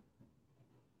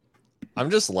 I'm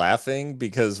just laughing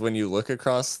because when you look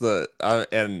across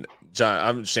and John,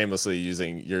 I'm shamelessly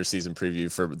using your season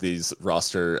preview for these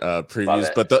roster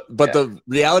previews, but the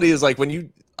reality is, like, when you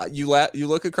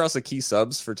look across the key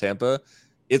subs for Tampa,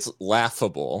 it's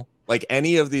laughable. Like,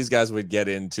 any of these guys would get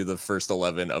into the first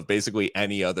 11 of basically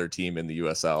any other team in the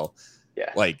USL.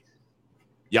 Yeah. Like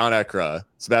Jan Ekra,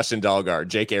 Sebastian Dalgard,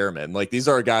 Jake Ehrman. Like, these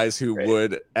are guys who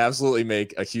would absolutely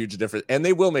make a huge difference, and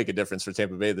they will make a difference for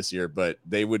Tampa Bay this year, but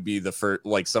they would be the first,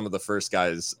 like, some of the first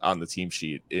guys on the team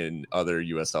sheet in other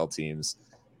USL teams,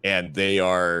 and they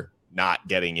are not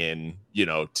getting in,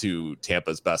 to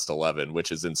Tampa's best 11,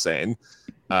 which is insane.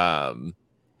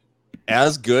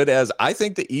 As good as I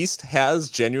think the East has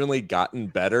genuinely gotten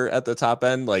better at the top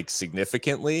end, like,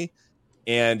 significantly,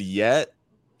 and yet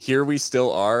here we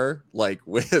still are, like,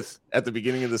 with at the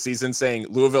beginning of the season saying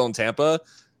Louisville and Tampa,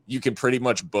 you can pretty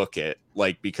much book it.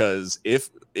 Like, because if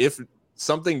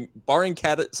something, barring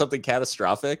something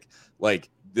catastrophic, like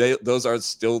those are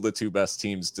still the two best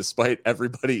teams, despite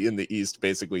everybody in the East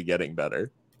basically getting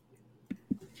better.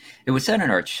 It was said in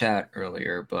our chat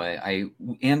earlier, but I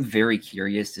am very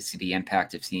curious to see the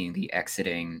impact of seeing the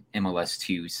exiting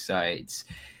MLS2 sides.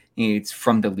 It's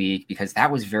from the league, because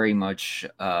that was very much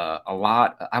a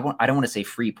lot. I don't want to say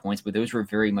free points, but those were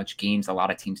very much games a lot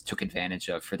of teams took advantage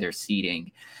of for their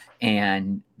seeding,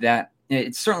 and that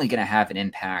it's certainly going to have an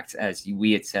impact, as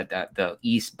we had said, that the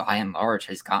East by and large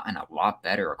has gotten a lot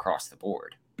better across the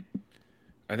board.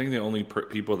 I think the only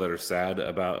people that are sad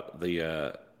about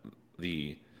the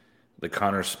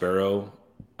Connor Sparrow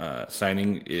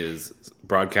signing is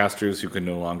broadcasters who can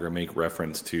no longer make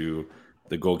reference to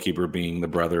the goalkeeper being the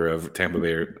brother of Tampa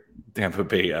Bay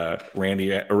Randy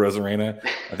Arozarena.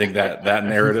 I think that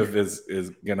narrative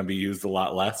is going to be used a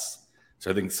lot less. So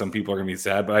I think some people are going to be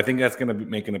sad, but I think that's going to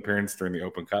make an appearance during the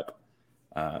Open Cup.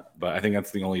 But I think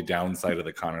that's the only downside of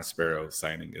the Connor Sparrow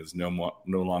signing, is no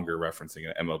longer referencing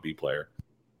an MLB player.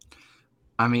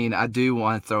 I mean, I do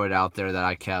want to throw it out there that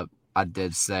I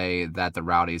did say that the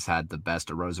Rowdies had the best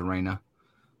of Rosarena.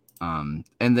 And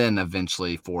then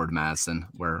eventually Ford Madison,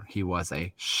 where he was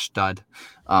a stud.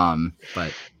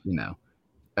 But, you know,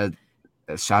 a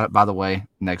shout out, by the way,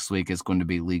 next week is going to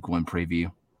be League One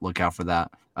preview. Look out for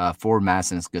that. Ford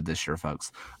Madison is good this year,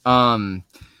 folks.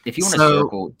 If you want to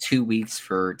circle 2 weeks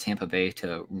for Tampa Bay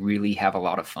to really have a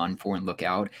lot of fun for and look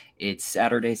out, it's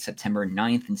Saturday, September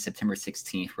 9th and September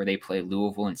 16th, where they play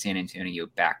Louisville and San Antonio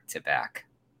back to back.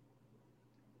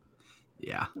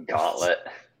 Yeah. Gauntlet.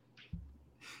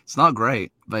 It's not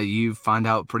great, but you find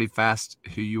out pretty fast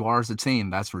who you are as a team.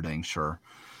 That's for dang sure.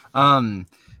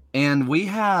 And we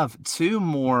have two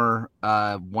more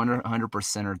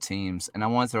 100%er teams, and I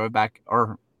want to throw it back,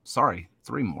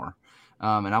 three more.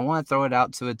 And I want to throw it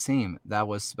out to a team that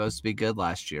was supposed to be good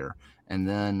last year, and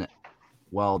then,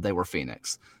 well, they were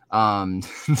Phoenix.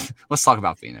 Let's talk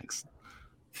about Phoenix.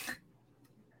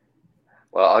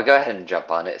 Well, I'll go ahead and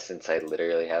jump on it, since I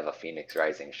literally have a Phoenix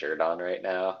Rising shirt on right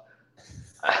now.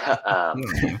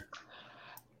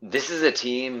 This is a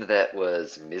team that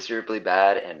was miserably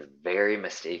bad and very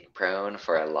mistake prone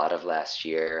for a lot of last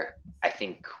year. I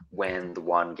think when the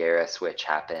Juan Guerra switch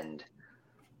happened,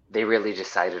 they really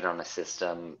decided on a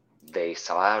system. They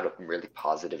saw out a really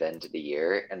positive end to the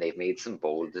year, and they've made some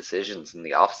bold decisions in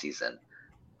the offseason.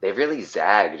 They've really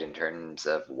zagged in terms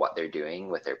of what they're doing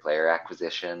with their player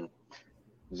acquisition.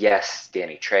 Yes,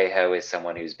 Danny Trejo is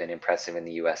someone who's been impressive in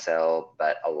the USL,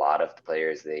 but a lot of the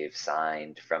players they've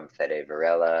signed, from Fede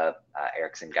Varela,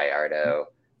 Erickson Gallardo,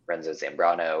 Renzo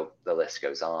Zambrano, the list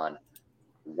goes on,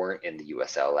 weren't in the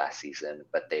USL last season,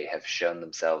 but they have shown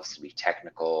themselves to be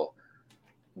technical.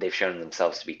 They've shown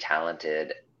themselves to be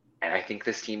talented. And I think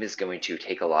this team is going to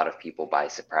take a lot of people by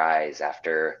surprise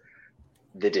after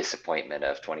the disappointment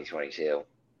of 2022.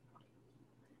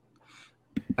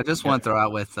 I just want to throw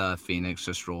out with Phoenix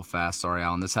just real fast. Sorry,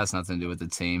 Alan. This has nothing to do with the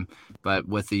team, but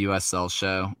with the USL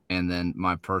show and then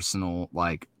my personal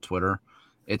Twitter,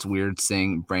 it's weird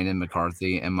seeing Brandon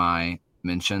McCarthy in my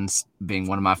mentions being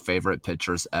one of my favorite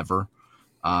pitchers ever,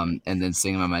 and then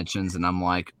seeing my mentions, and I'm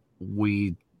like,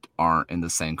 we aren't in the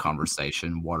same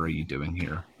conversation. What are you doing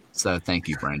here? So thank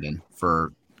you, Brandon,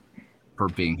 for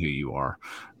being who you are.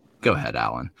 Go ahead,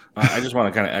 Alan. I just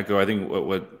want to kind of echo. I think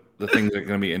what the things that are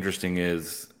going to be interesting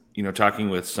is, talking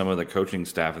with some of the coaching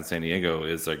staff in San Diego,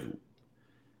 is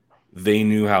they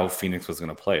knew how Phoenix was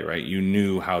going to play, right? You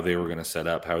knew how they were going to set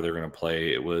up, how they were going to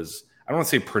play. It was, I don't want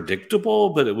to say predictable,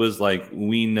 but it was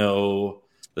we know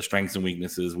the strengths and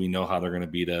weaknesses. We know how they're going to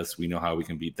beat us. We know how we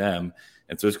can beat them.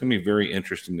 And so it's going to be very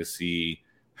interesting to see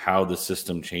how the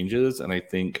system changes. And I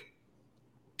think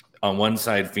on one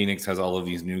side, Phoenix has all of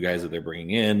these new guys that they're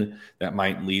bringing in that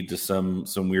might lead to some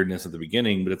weirdness at the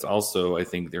beginning, but it's also, I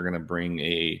think they're going to bring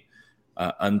a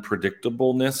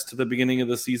unpredictableness to the beginning of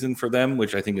the season for them,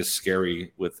 which I think is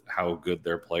scary with how good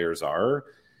their players are.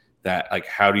 That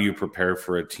how do you prepare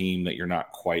for a team that you're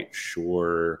not quite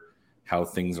sure how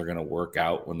things are going to work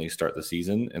out when they start the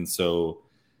season? And so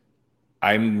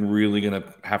you're really going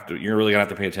to have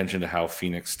to pay attention to how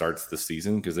Phoenix starts the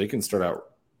season, because they can start out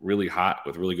really hot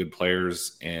with really good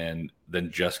players and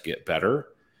then just get better.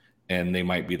 And they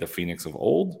might be the Phoenix of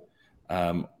old,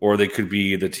 or they could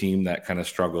be the team that kind of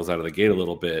struggles out of the gate a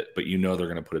little bit, but they're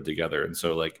going to put it together. And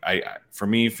so for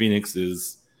me, Phoenix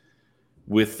is,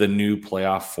 with the new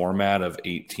playoff format of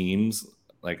 8 teams,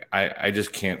 I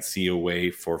just can't see a way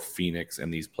for Phoenix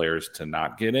and these players to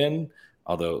not get in.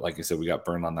 Although, like I said, we got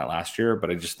burned on that last year,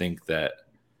 but I just think that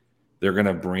they're going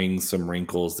to bring some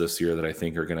wrinkles this year that I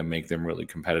think are going to make them really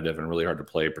competitive and really hard to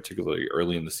play, particularly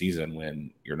early in the season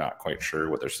when you're not quite sure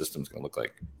what their system's going to look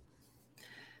like.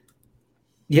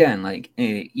 Yeah, and like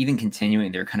even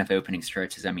continuing their kind of opening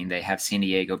stretches, I mean, they have San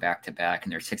Diego back to back in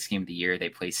their 6th game of the year. They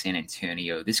play San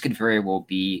Antonio. This could very well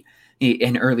be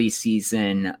an early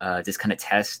season just kind of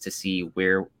test to see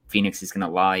where Phoenix is going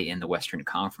to lie in the Western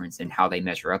Conference and how they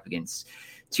measure up against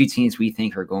two teams we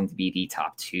think are going to be the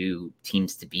top 2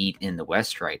 teams to beat in the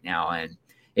West right now. And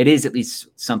it is at least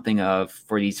something of,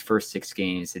 for these first 6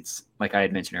 games, it's like I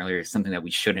had mentioned earlier, something that we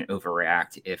shouldn't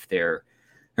overreact if they're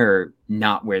or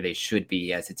not where they should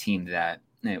be as a team that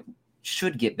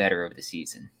should get better over the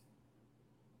season.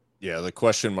 Yeah, the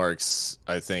question marks,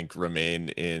 I think, remain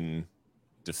in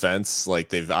defense. Like,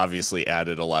 they've obviously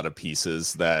added a lot of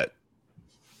pieces that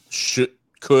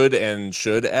could and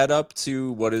should add up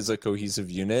to what is a cohesive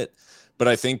unit. But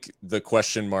I think the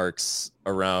question marks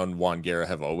around Juan Guerra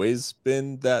have always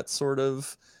been that sort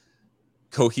of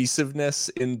cohesiveness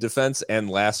in defense. And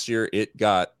last year it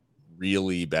got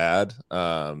really bad.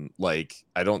 Like,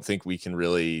 I don't think we can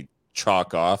really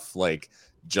chalk off like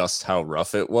just how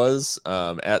rough it was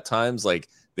at times. Like,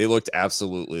 they looked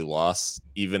absolutely lost,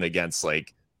 even against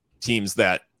like teams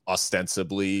that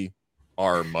ostensibly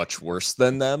are much worse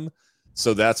than them.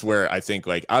 So that's where I think,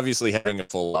 like, obviously having a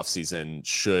full off season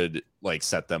should like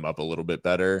set them up a little bit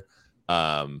better.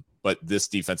 But this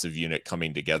defensive unit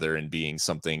coming together and being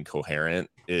something coherent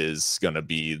is going to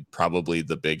be probably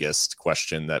the biggest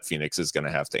question that Phoenix is going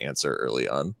to have to answer early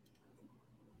on.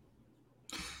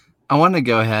 I want to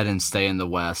go ahead and stay in the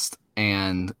West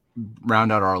and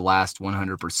round out our last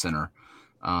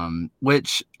 100%er,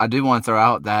 which I do want to throw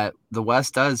out that the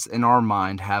West does, in our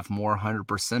mind, have more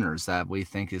 100%ers that we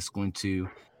think is going to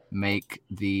make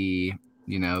the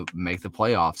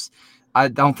playoffs. I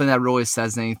don't think that really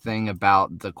says anything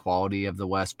about the quality of the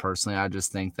West personally. I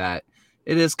just think that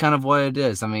it is kind of what it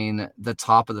is. I mean, the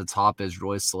top of the top is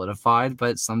really solidified,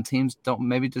 but some teams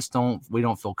we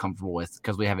don't feel comfortable with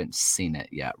because we haven't seen it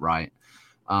yet, right?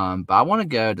 But I want to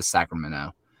go to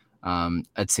Sacramento,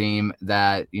 a team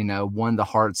that, won the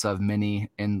hearts of many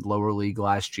in lower league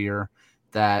last year,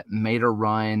 that made a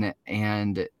run,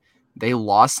 and they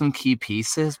lost some key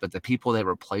pieces, but the people they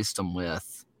replaced them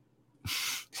with,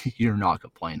 you're not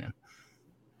complaining.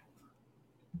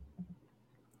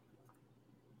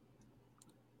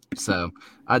 So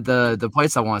the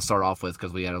place I want to start off with,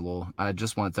 because we had I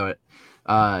just want to throw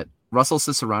it. Russell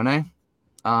Cicerone,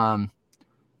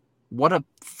 what a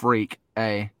freak,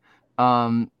 I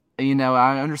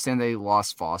understand they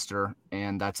lost Foster,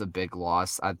 and that's a big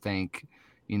loss. I think,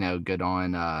 good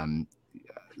on,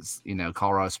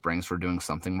 Colorado Springs for doing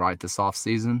something right this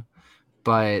offseason.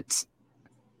 But,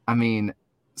 I mean,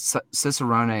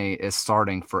 Cicerone is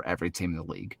starting for every team in the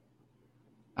league.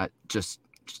 Just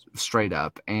straight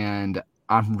up. And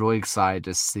I'm really excited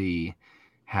to see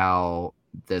how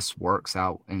this works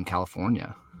out in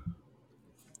California.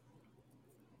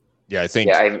 Yeah, I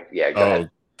think.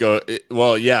 Go ahead.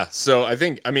 Well, yeah. So I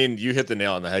think, you hit the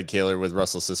nail on the head, Kaylor, with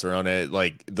Russell Cicerone.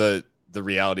 Like, the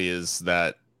reality is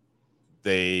that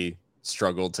they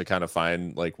struggled to kind of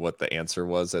find like what the answer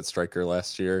was at striker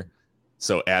last year.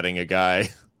 So adding a guy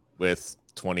with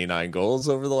 29 goals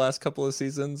over the last couple of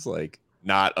seasons, like,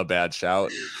 not a bad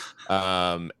shout.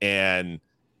 And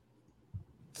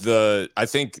I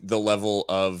think the level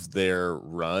of their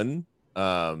run,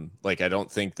 like, I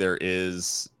don't think there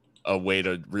is a way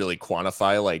to really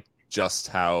quantify like just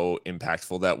how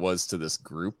impactful that was to this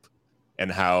group,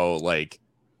 and how like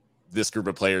this group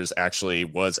of players actually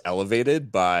was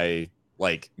elevated by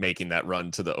like making that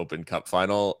run to the Open Cup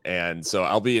final. And so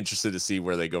I'll be interested to see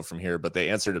where they go from here, but they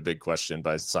answered a big question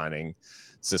by signing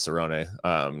Cicerone,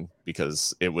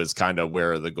 because it was kind of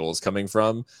where the goals coming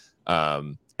from.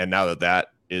 And now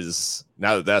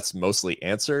that's mostly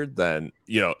answered, then,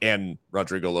 and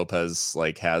Rodrigo Lopez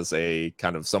like has a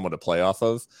kind of someone to play off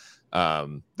of,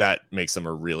 that makes them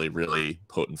a really, really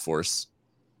potent force.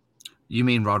 You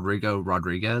mean Rodrigo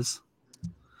Rodriguez?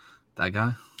 That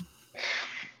guy?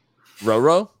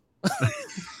 Roro?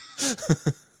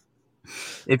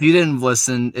 If you didn't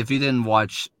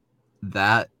watch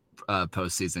that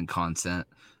postseason content,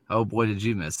 oh boy, did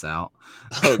you miss out.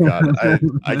 Oh God,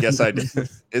 I guess I did.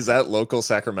 Is that local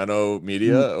Sacramento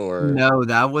media or no?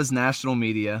 That was national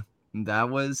media. That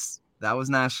was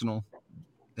national.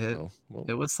 It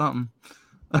was something.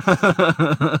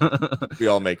 We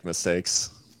all make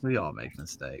mistakes.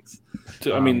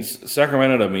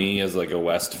 Sacramento to me as like a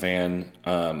West fan,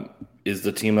 is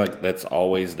the team like that's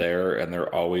always there, and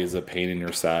they're always a pain in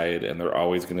your side, and they're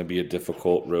always going to be a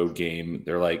difficult road game.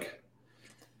 They're like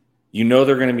you know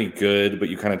they're going to be good, but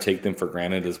you kind of take them for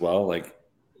granted as well. Like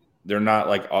they're not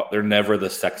like they're never the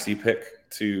sexy pick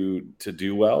to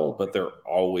do well, but they're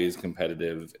always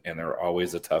competitive and they're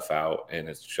always a tough out, and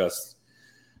it's just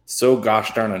so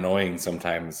gosh darn annoying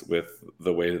sometimes with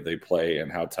the way that they play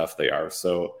and how tough they are.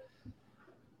 So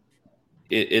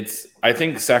it's I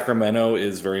think Sacramento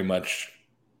is very much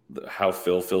how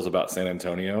Phil feels about San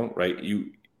Antonio, right?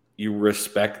 You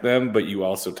respect them, but you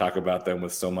also talk about them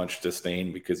with so much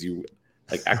disdain because you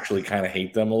like actually kind of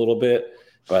hate them a little bit.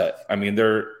 But I mean,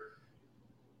 they're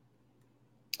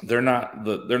not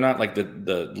like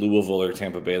the Louisville or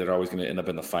Tampa Bay that are always going to end up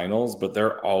in the finals, but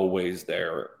they're always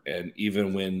there. And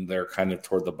even when they're kind of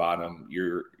toward the bottom,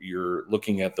 you're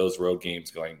looking at those road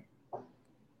games going,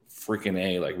 freaking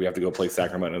A, like we have to go play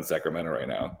Sacramento and Sacramento right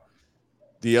now.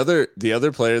 The other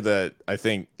player that I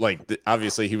think, like,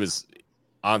 obviously he was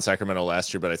on Sacramento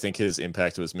last year, but I think his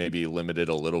impact was maybe limited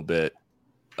a little bit.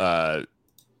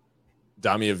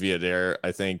 Damia Viader,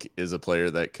 I think, is a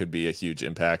player that could be a huge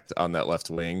impact on that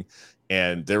left wing.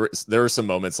 And there were some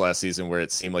moments last season where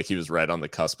it seemed like he was right on the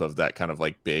cusp of that kind of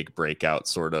like big breakout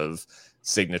sort of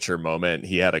signature moment.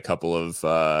 He had a couple of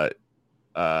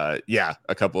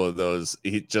those.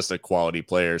 He's just a quality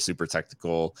player, super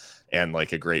technical, and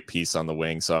like a great piece on the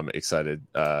wing. So I'm excited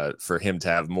for him to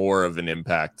have more of an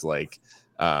impact, like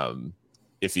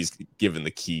if he's given the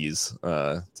keys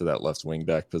to that left wing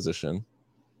back position.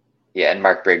 Yeah, and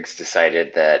Mark Briggs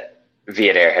decided that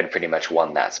Viader had pretty much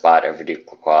won that spot over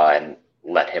Duke Lacroix and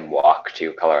let him walk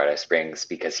to Colorado Springs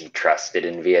because he trusted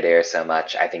in Viader so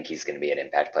much. I think he's going to be an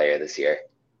impact player this year.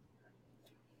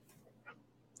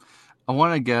 I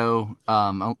want to go,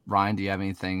 Ryan, do you have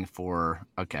anything for,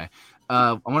 okay.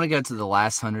 I want to go to the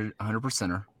last 100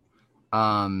 percenter.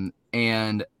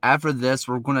 And after this,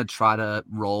 we're going to try to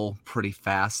roll pretty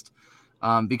fast.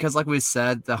 Because like we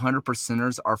said, the 100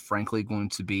 percenters are frankly going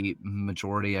to be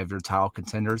majority of your title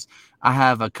contenders. I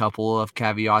have a couple of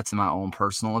caveats in my own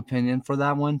personal opinion for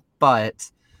that one, but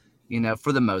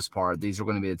for the most part, these are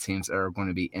going to be the teams that are going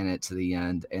to be in it to the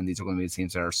end, and these are going to be the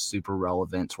teams that are super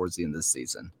relevant towards the end of the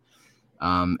season.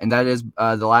 And that is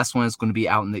the last one is going to be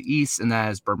out in the East, and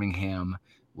that is Birmingham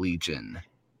Legion.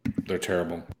 They're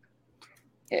terrible.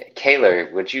 Yeah,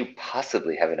 Kaylor, would you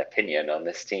possibly have an opinion on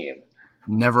this team?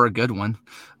 Never a good one.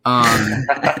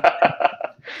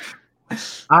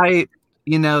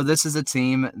 This is a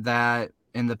team that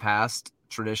in the past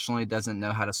traditionally doesn't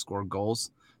know how to score goals.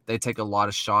 They take a lot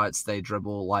of shots, they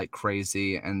dribble like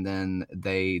crazy, and then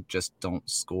they just don't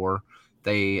score.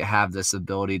 They have this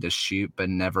ability to shoot but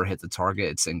never hit the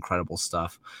target. It's incredible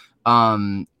stuff.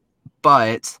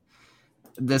 But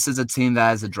this is a team that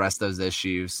has addressed those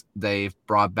issues. They've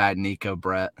brought back Nico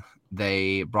Brett.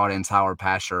 They brought in Tyler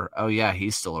Pasher. Oh yeah,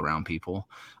 he's still around, people.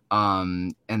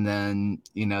 And then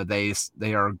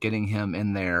they are getting him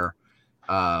in there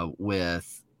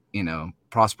with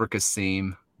Prosper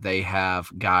Kasim. They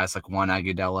have guys like Juan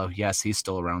Agudelo. Yes, he's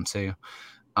still around too.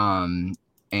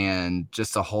 And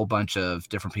just a whole bunch of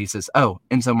different pieces. Oh,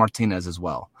 Enzo Martinez as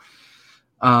well.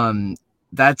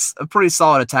 That's a pretty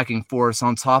solid attacking force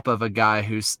on top of a guy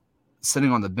who's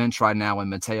sitting on the bench right now in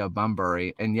Mateo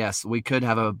Bunbury. And yes, we could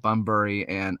have a Bunbury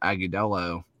and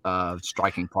Agudelo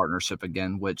striking partnership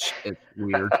again, which is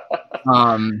weird.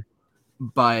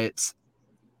 But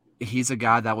he's a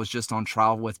guy that was just on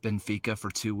trial with Benfica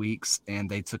for 2 weeks, and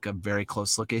they took a very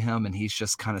close look at him, and he's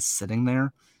just kind of sitting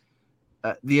there.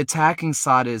 The attacking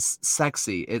side is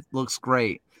sexy. It looks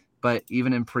great. But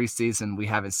even in preseason, we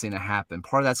haven't seen it happen.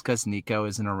 Part of that's because Nico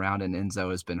isn't around and Enzo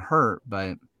has been hurt.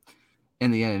 But in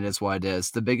the end, it is what it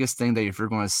is. The biggest thing that if you're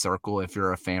going to circle, if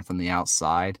you're a fan from the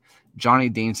outside, Johnny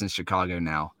Dean's in Chicago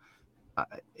now.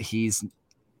 He's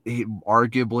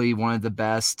arguably one of the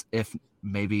best, if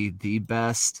maybe the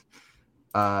best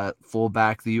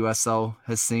fullback the USL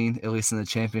has seen, at least in the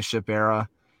championship era.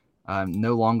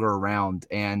 No longer around,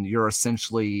 and your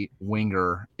essentially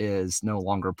winger is no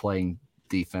longer playing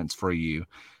defense for you,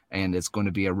 and it's going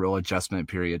to be a real adjustment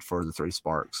period for the Three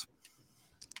Sparks.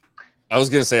 I was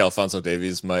going to say Alphonso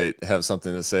Davies might have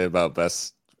something to say about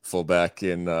best fullback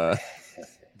in the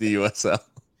USL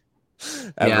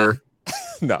ever. Yeah.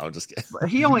 No, I'm just kidding.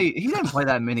 He didn't play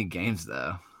that many games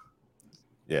though.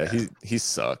 Yeah, he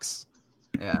sucks.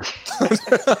 Yeah.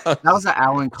 That was an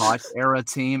Alan Koch era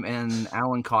team, and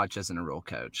Alan Koch isn't a real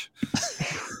coach.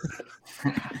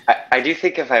 I do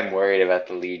think if I'm worried about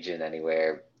the Legion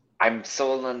anywhere, I'm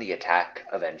sold on the attack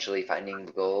eventually finding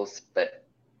the goals, but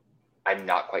I'm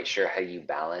not quite sure how you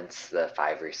balance the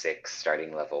 5 or 6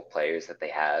 starting level players that they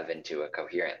have into a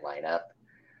coherent lineup.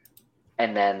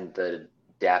 And then the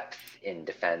depth in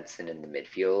defense and in the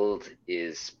midfield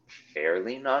is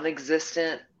fairly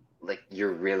non-existent. Like,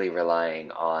 you're really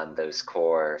relying on those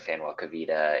core Fanuel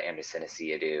Kavita, Anderson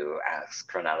Asiadu, Alex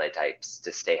Cronale types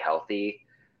to stay healthy.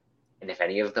 And if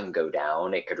any of them go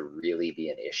down, it could really be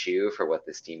an issue for what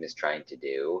this team is trying to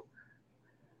do.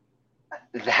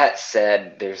 That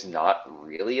said, there's not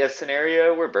really a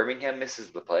scenario where Birmingham misses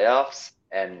the playoffs,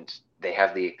 and they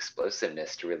have the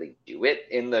explosiveness to really do it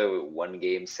in the one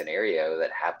game scenario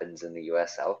that happens in the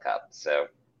USL Cup. So,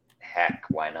 heck,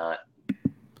 why not?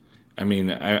 I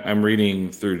mean, I'm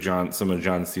reading through some of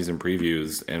John's season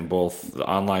previews, and both the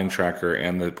online tracker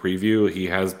and the preview, he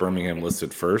has Birmingham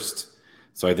listed first.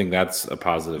 So I think that's a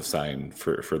positive sign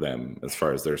for them as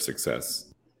far as their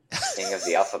success. King of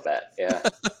the alphabet, yeah.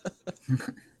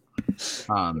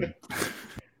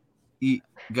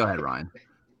 Go ahead, Ryan.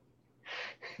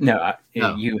 No,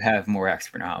 you have more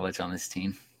expert knowledge on this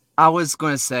team. I was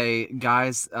going to say,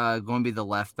 guys, going to be the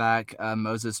left back,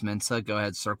 Moses Mensah. Go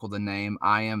ahead, circle the name.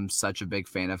 I am such a big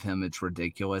fan of him. It's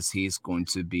ridiculous. He's going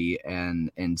to be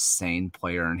an insane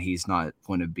player, and he's not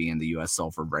going to be in the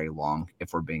USL for very long,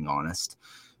 if we're being honest.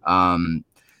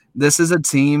 This is a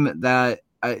team that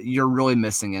you're really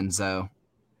missing Enzo.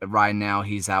 Right now,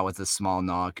 he's out with a small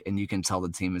knock, and you can tell the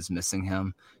team is missing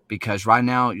him because right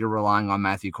now you're relying on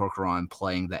Matthew Corcoran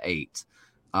playing the 8.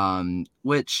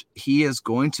 Which he is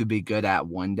going to be good at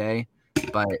one day,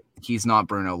 but he's not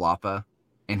Bruno Lapa,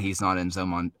 and he's not Enzo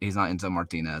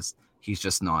Martinez. He's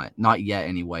just not yet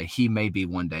anyway. He may be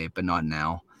one day, but not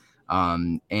now.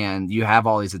 And you have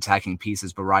all these attacking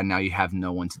pieces, but right now you have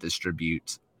no one to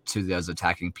distribute to those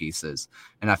attacking pieces,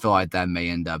 and I feel like that may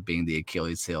end up being the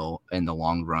Achilles heel in the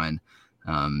long run.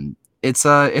 It's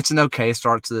an okay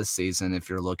start to the season if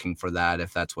you're looking for that,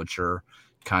 if that's what you're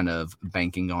kind of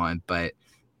banking on, but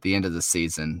the end of the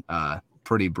season,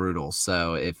 pretty brutal.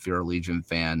 So if you're a Legion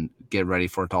fan, get ready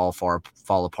for it to all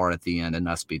fall apart at the end and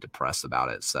us be depressed about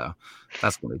it. So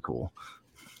that's really cool.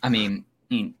 I mean,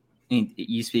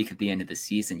 you speak at the end of the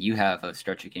season. You have a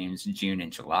stretch of games in June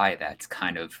and July that's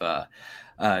kind of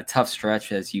a tough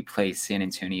stretch as you play San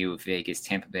Antonio, Vegas,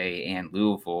 Tampa Bay, and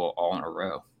Louisville all in a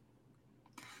row.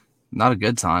 Not a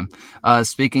good time.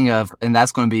 Speaking of, and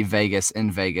that's going to be Vegas in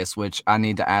Vegas, which I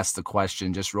need to ask the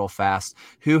question just real fast.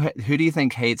 Who do you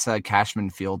think hates Cashman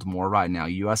Field more right now,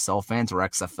 USL fans or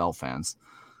XFL fans?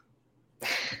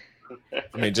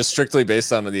 I mean, just strictly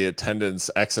based on the attendance,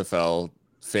 XFL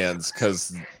fans,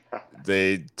 because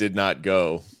they did not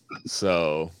go.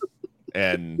 So,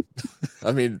 and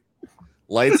I mean,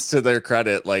 Lights to their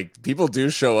credit, like people do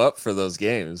show up for those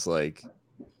games. Like,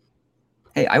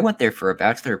 hey, I went there for a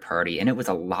bachelor party and it was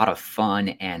a lot of fun,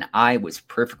 and I was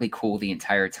perfectly cool the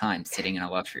entire time sitting in a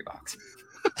luxury box.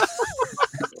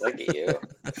 Look at you.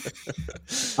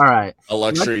 All right. A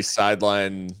luxury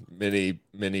sideline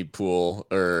mini pool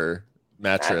or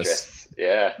mattress.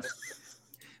 Yeah.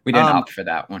 We didn't opt for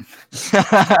that one.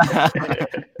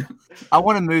 I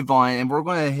want to move on, and we're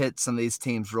going to hit some of these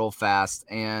teams real fast,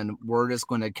 and we're just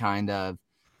going to kind of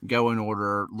go in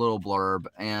order, little blurb.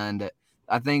 And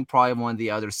I think probably one of the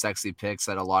other sexy picks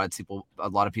that a lot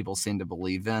of people seem to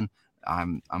believe in.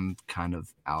 I'm kind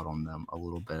of out on them a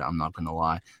little bit. I'm not going to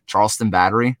lie. Charleston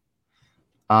Battery.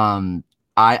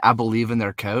 I believe in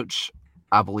their coach.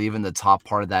 I believe in the top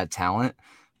part of that talent,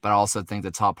 but I also think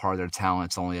the top part of their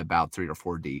talent is only about 3 or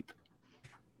 4 deep.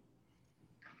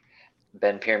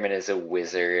 Ben Pierman is a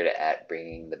wizard at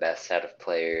bringing the best out of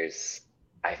players.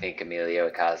 I think Emilio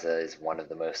Icaza is one of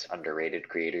the most underrated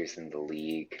creators in the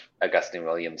league. Augustine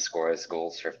Williams scores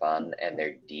goals for fun, and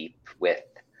they're deep with,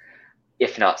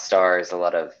 if not stars, a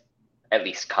lot of at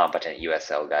least competent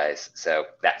USL guys. So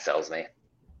that sells me.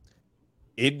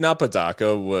 Aiden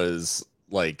Apodaca was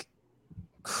like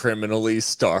criminally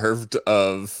starved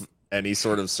of any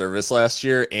sort of service last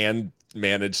year and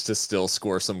managed to still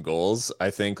score some goals. I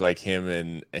think like him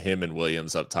and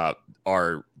Williams up top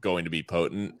are going to be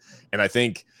potent. And I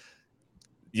think,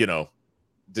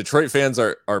 Detroit fans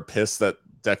are pissed that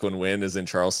Declan Wynn is in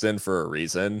Charleston for a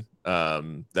reason.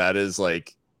 That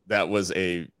was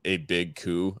a big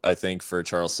coup, I think, for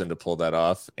Charleston to pull that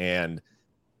off, and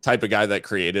type of guy that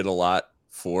created a lot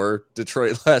for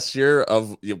Detroit last year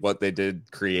of what they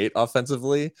did create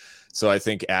offensively. So I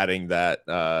think adding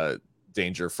that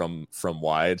danger from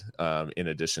wide, in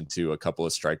addition to a couple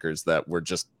of strikers that were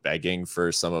just begging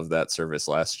for some of that service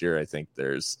last year, I think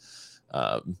there's,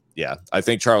 I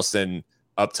think Charleston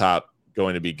up top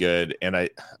going to be good. And I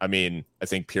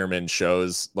think Pierman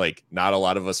shows like not a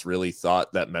lot of us really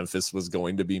thought that Memphis was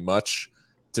going to be much,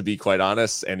 to be quite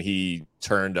honest. And he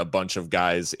turned a bunch of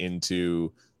guys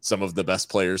into some of the best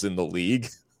players in the league.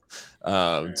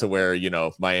 to where,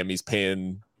 Miami's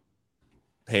paying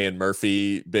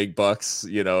Murphy big bucks,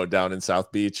 down in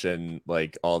South Beach and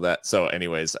like all that. So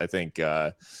anyways, I think,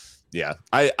 I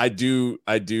do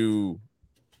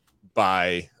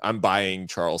I'm buying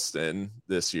Charleston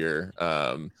this year,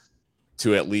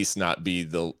 to at least not be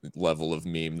the level of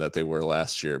meme that they were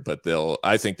last year, but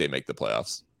I think they make the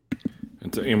playoffs.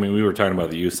 We were talking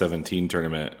about the U17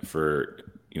 tournament for,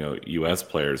 U.S.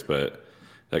 players, but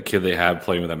that kid they have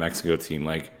playing with that Mexico team,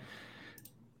 like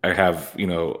I have,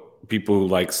 people who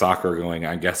like soccer going,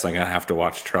 I guess I'm going to have to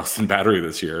watch Charleston Battery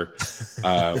this year.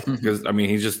 Because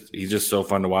he's just so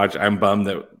fun to watch. I'm bummed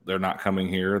that they're not coming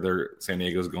here. San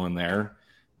Diego's going there,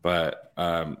 but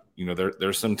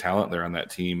there's some talent there on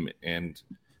that team. And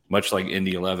much like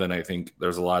Indy 11, I think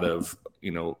there's a lot of,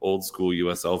 old school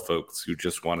USL folks who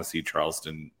just want to see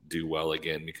Charleston do well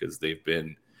again, because they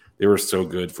were so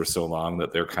good for so long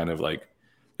that they're kind of like,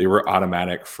 they were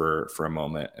automatic for a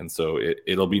moment. And so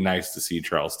it'll be nice to see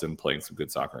Charleston playing some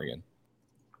good soccer again.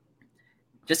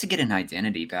 Just to get an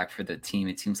identity back for the team,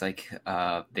 it seems like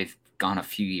they've gone a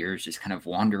few years just kind of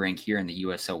wandering here in the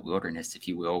USL wilderness, if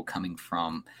you will, coming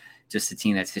from just a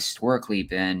team that's historically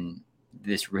been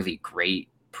this really great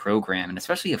program, and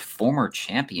especially a former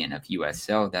champion of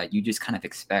USL, that you just kind of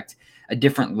expect a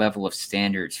different level of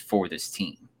standards for this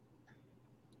team.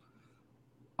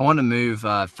 I want to move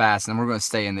fast, and we're going to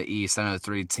stay in the East. I know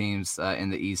 3 teams in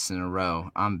the East in a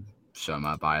row. I'm showing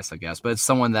my bias, I guess, but it's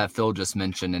someone that Phil just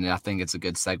mentioned, and I think it's a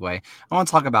good segue. I want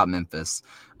to talk about Memphis.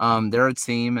 They're a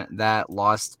team that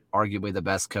lost arguably the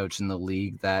best coach in the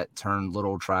league, that turned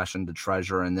little trash into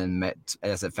treasure, and then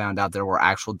as it found out, there were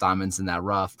actual diamonds in that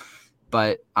rough.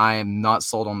 But I am not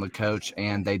sold on the coach,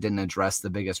 and they didn't address the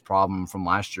biggest problem from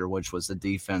last year, which was the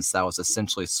defense that was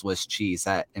essentially Swiss cheese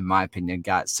that, in my opinion,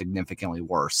 got significantly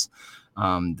worse.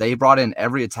 They brought in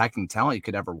every attacking talent you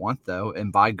could ever want, though,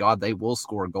 and by God, they will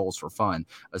score goals for fun,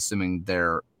 assuming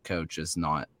their coach is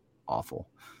not awful.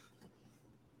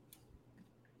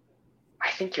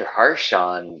 I think you're harsh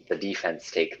on the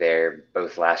defense take there,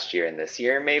 both last year and this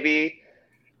year, maybe.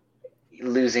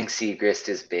 Losing Segrist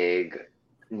is big.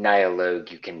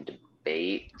 Nyalog you can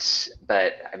debate,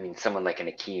 but I mean, someone like an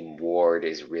Akeem Ward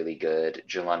is really good.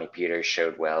 Jelani Peters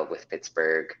showed well with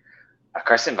Pittsburgh.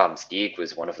 Carson Van Steeg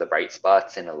was one of the bright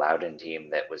spots in a Loudon team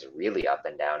that was really up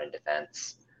and down in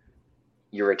defense.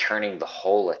 You're returning the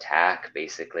whole attack,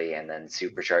 basically, and then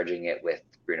supercharging it with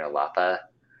Bruno Lapa.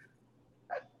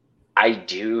 I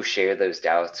do share those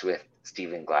doubts with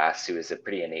Stephen Glass, who is a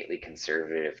pretty innately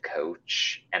conservative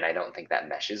coach, and I don't think that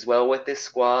meshes well with this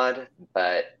squad,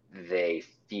 but they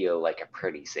feel like a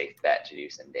pretty safe bet to do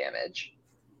some damage.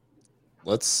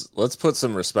 Let's put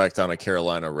some respect on a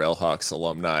Carolina Railhawks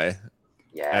alumni.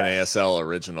 Yes. NASL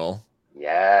original.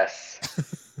 Yes.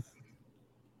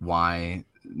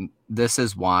 This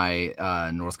is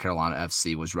why North Carolina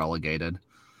FC was relegated.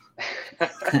 I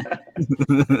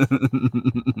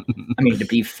mean, to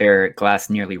be fair, Glass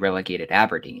nearly relegated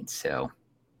Aberdeen, so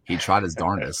he tried his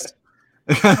darndest.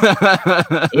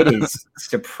 It is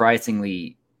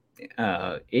surprisingly,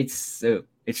 it's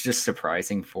just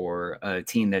surprising for a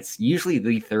team that's usually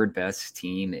the third best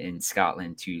team in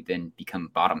Scotland to then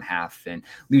become bottom half and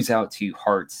lose out to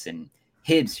Hearts and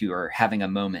Hibs, who are having a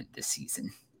moment this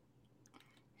season.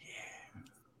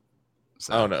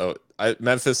 So. I don't know.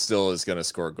 Memphis still is going to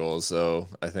score goals, though.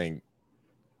 I think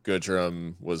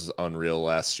Goodrum was unreal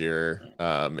last year.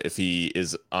 If he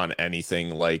is on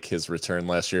anything like his return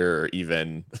last year, or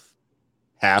even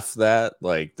half that,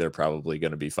 like, they're probably going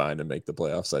to be fine to make the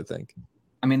playoffs, I think.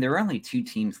 I mean, there were only 2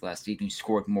 teams last season who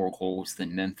scored more goals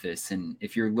than Memphis, and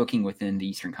if you're looking within the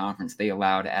Eastern Conference, they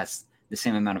allowed as the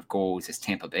same amount of goals as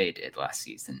Tampa Bay did last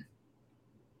season.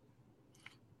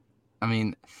 I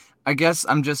mean, I guess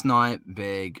I'm just not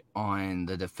big on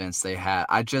the defense they had.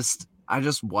 I just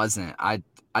wasn't. I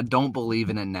don't believe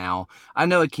in it now. I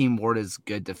know Akeem Ward is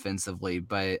good defensively,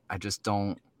 but I just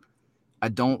don't. I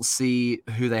don't see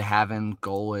who they have in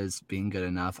goal as being good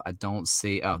enough. I don't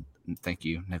see. Oh, thank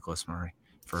you, Nicholas Murray,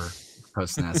 for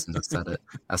posting that since I said it.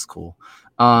 That's cool.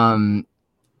 I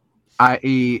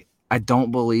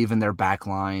don't believe in their back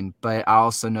line, but I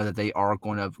also know that they are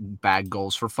going to bag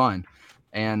goals for fun.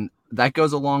 And that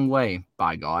goes a long way,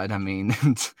 by God. I mean,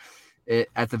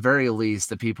 at the very least,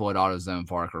 the people at AutoZone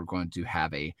Park are going to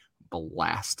have a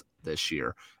blast this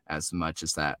year, as much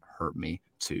as that hurt me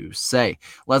to say.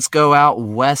 Let's go out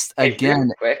west again.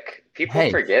 Real quick, people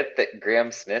forget that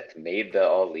Graham Smith made the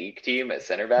all-league team at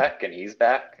center back, and he's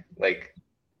back. Like,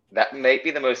 that might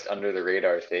be the most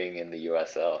under-the-radar thing in the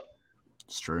USL.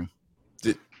 It's true.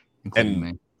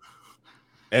 And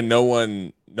And no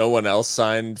one else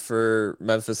signed for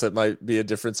Memphis that might be a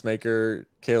difference maker,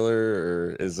 Kaler,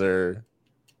 or is there?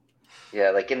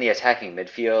 Yeah, like in the attacking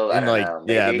midfield, I In don't like, know.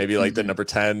 yeah, Maybe. maybe like the number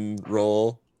 10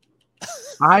 role.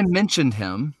 I mentioned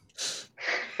him.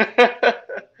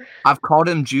 I've called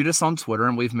him Judas on Twitter,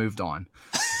 and we've moved on.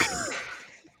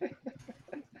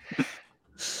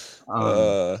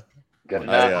 Good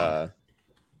enough.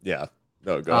 Yeah.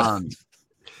 No, go ahead.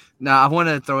 Now I want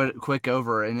to throw it quick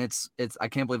over, and it's I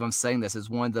can't believe I'm saying this. It's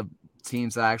one of the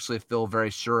teams I actually feel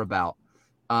very sure about.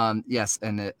 Yes,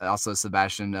 and also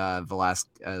Sebastian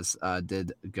Velasquez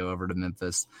did go over to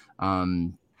Memphis.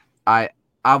 I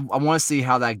want to see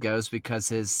how that goes because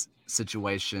his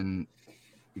situation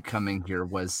coming here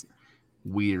was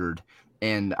weird,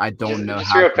 and I don't know.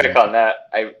 Just real quick on that,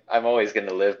 I'm always going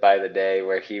to live by the day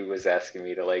where he was asking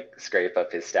me to like scrape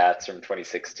up his stats from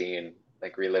 2016,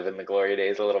 like reliving the glory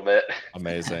days a little bit.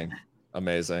 Amazing.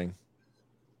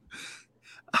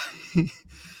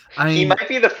 He might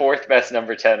be the fourth best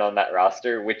number 10 on that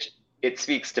roster, which it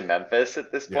speaks to Memphis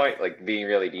at this point, like being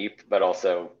really deep, but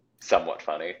also somewhat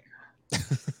funny.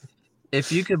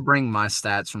 If you could bring my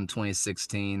stats from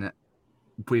 2016,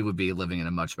 we would be living in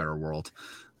a much better world.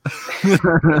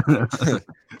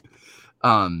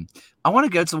 I want to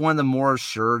go to one of the more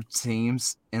assured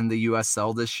teams in the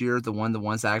USL this year, the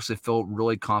ones I actually feel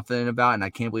really confident about, and I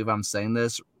can't believe I'm saying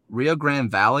this. Rio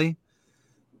Grande Valley.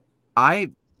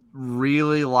 I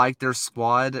really like their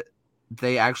squad.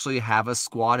 They actually have a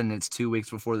squad, and it's 2 weeks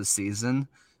before the season.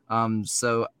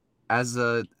 So as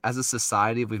a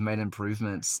society, we've made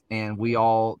improvements, and we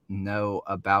all know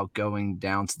about going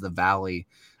down to the valley.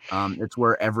 It's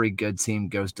where every good team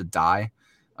goes to die.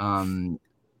 And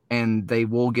they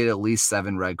will get at least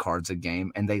 7 red cards a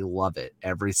game, and they love it,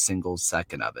 every single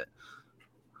second of it.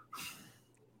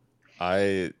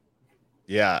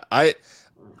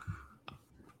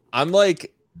 I'm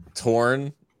like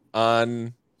torn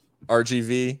on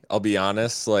RGV, I'll be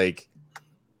honest. Like,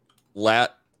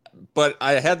 but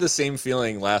I had the same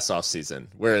feeling last offseason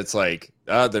where it's like,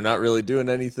 they're not really doing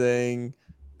anything.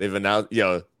 They've announced,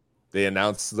 they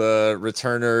announced the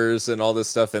returners and all this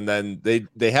stuff, and then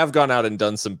they have gone out and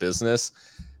done some business.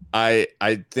 I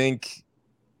think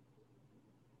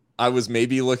I was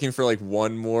maybe looking for like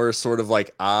one more sort of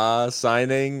like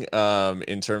signing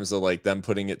in terms of like them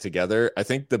putting it together. I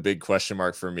think the big question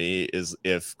mark for me is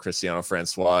if Cristiano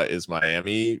Francois is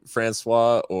Miami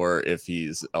Francois or if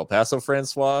he's El Paso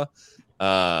Francois.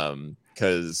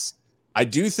 Because I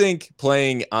do think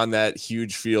playing on that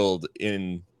huge field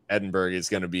in Edinburgh is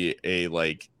going to be a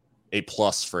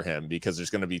plus for him because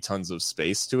there's going to be tons of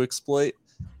space to exploit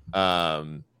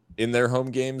in their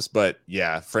home games. But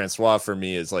yeah, Francois for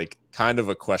me is like kind of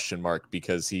a question mark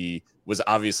because he was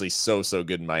obviously so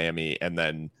good in Miami and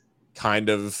then kind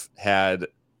of had,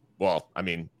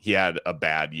 he had a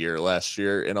bad year last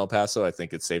year in El Paso. I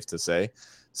think it's safe to say.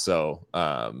 So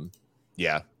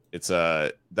yeah,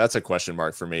 that's a question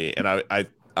mark for me. And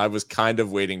I was kind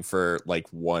of waiting for like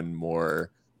one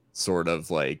more sort of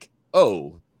like,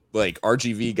 like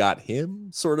RGV got him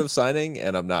sort of signing,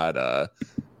 and I'm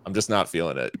just not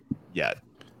feeling it yet.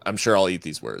 I'm sure I'll eat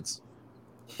these words.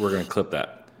 We're gonna clip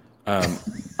that.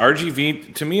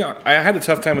 RGV, to me, I had a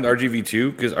tough time with RGV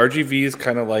too, because RGV is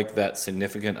kind of like that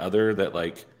significant other that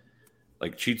like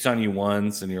cheats on you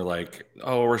once and you're like,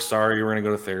 oh, we're sorry, we're gonna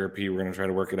go to therapy, we're gonna try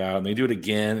to work it out, and they do it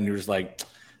again and you're just like,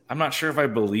 I'm not sure if I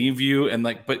believe you, and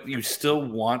like, but you still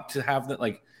want to have that,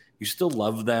 like, you still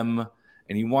love them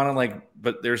and you want to like,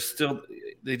 but they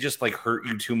just like hurt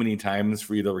you too many times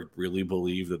for you to like really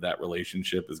believe that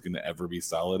relationship is going to ever be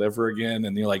solid ever again.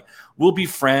 And you're like, we'll be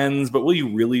friends, but will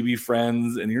you really be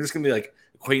friends? And you're just going to be like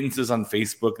acquaintances on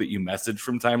Facebook that you message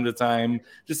from time to time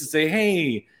just to say,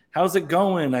 hey, how's it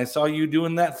going? I saw you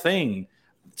doing that thing.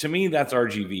 To me, that's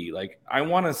RGV. Like, I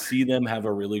want to see them have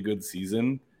a really good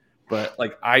season, but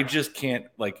like, I just can't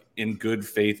like in good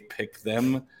faith pick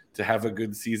them to have a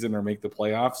good season or make the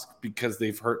playoffs because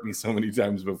they've hurt me so many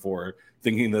times before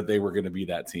thinking that they were going to be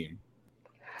that team.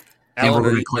 Alan,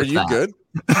 are you good?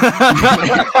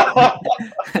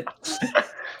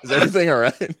 Is everything all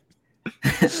right?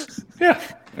 Yeah,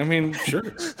 I mean,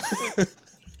 sure.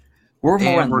 We're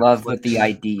more in love with the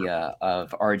idea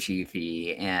of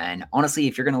RGV. And honestly,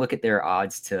 if you're going to look at their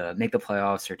odds to make the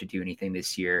playoffs or to do anything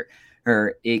this year,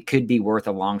 or it could be worth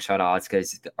a long shot odds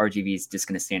because the RGV is just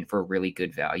going to stand for a really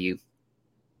good value.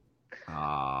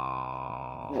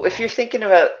 Well, if you're thinking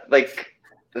about like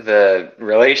the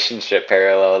relationship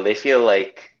parallel, they feel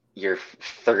like you're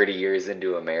 30 years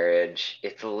into a marriage.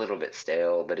 It's a little bit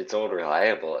stale, but it's old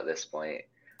reliable at this point.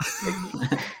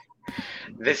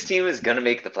 This team is going to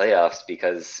make the playoffs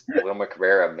because Wilmer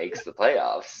Cabrera makes the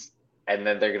playoffs. And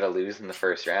then they're going to lose in the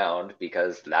first round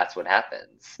because that's what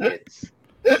happens. It's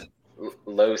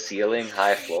low ceiling,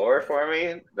 high floor for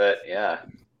me. But yeah.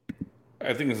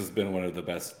 I think this has been one of the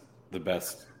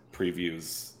best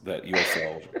previews that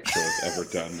USL show has ever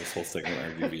done. This whole segment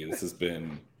on RGV. This has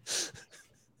been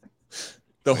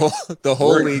the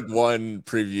whole League One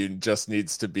preview just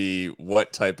needs to be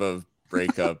what type of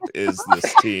breakup is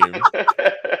this team?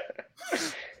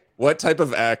 What type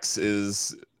of X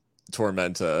is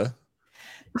Tormenta?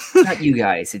 Not you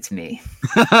guys, it's me.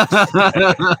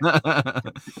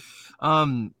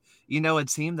 A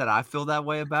team that I feel that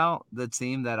way about, the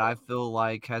team that I feel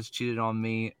like has cheated on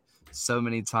me so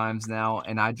many times now,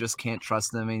 and I just can't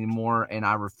trust them anymore, and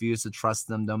I refuse to trust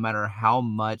them no matter how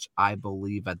much I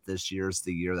believe that this year's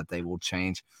the year that they will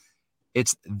change.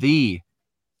 It's the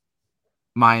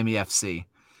Miami FC.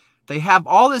 They have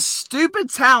all this stupid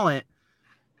talent,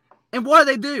 and what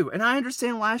do? And I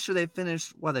understand last year they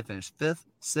finished fifth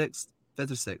or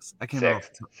sixth. I can't remember.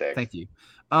 Sixth. Thank you.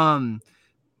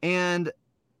 And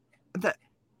that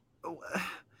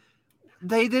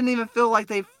they didn't even feel like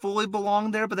they fully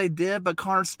belonged there, but they did. But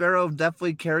Connor Sparrow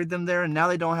definitely carried them there, and now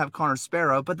they don't have Connor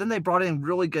Sparrow. But then they brought in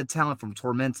really good talent from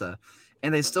Tormenta,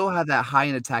 and they still have that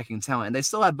high-end attacking talent. And they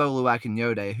still have Bolu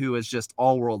Akinyode, who is just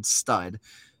all-world stud.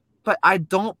 But I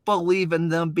don't believe in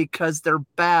them because they're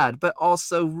bad, but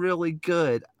also really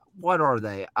good. What are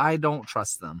they? I don't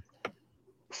trust them.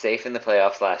 Safe in the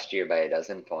playoffs last year by a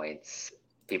dozen points.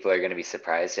 People are going to be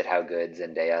surprised at how good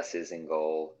Zendejas is in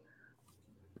goal.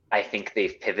 I think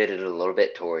they've pivoted a little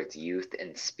bit towards youth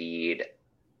and speed.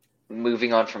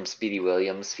 Moving on from Speedy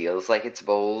Williams feels like it's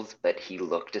bold, but he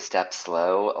looked a step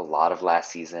slow a lot of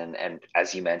last season. And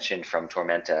as you mentioned from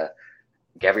Tormenta,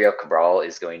 Gabriel Cabral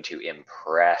is going to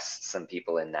impress some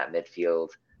people in that midfield.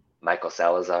 Michael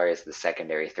Salazar is the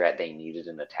secondary threat they needed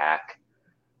in attack.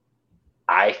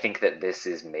 I think that this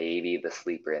is maybe the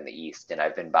sleeper in the East, and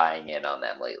I've been buying in on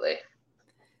them lately.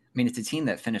 I mean, it's a team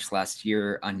that finished last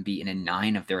year unbeaten in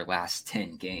 9 of their last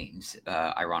 10 games.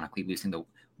 Ironically, losing the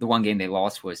one game they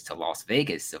lost was to Las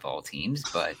Vegas, of all teams.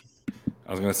 But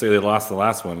I was going to say they lost the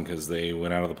last one because they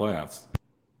went out of the playoffs.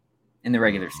 In the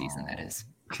regular season, that is.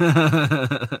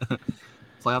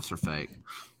 Playoffs are fake.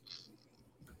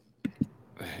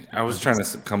 I was trying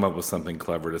to come up with something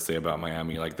clever to say about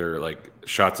Miami. Like they're like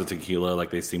shots of tequila. Like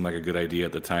they seem like a good idea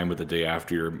at the time, but the day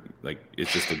after, you're like,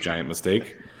 it's just a giant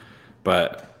mistake.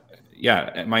 But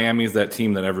yeah, Miami is that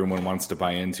team that everyone wants to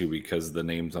buy into because the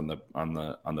names on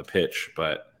the pitch,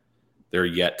 but they're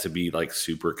yet to be like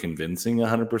super convincing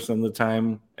 100% of the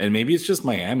time. And maybe it's just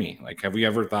Miami. Like, have we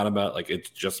ever thought about like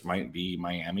it just might be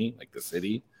Miami, like the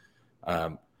city?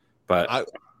 But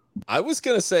I was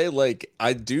gonna say, like,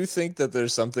 I do think that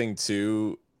there's something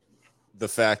to the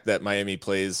fact that Miami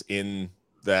plays in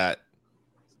that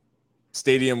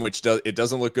stadium, which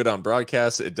doesn't look good on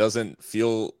broadcast. It doesn't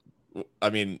feel. I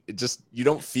mean, you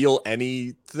don't feel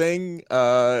anything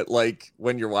like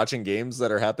when you're watching games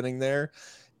that are happening there.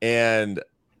 And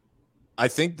I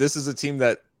think this is a team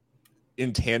that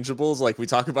intangibles, like we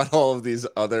talk about all of these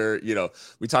other,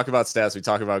 we talk about stats, we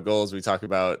talk about goals, we talk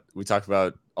about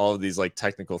all of these like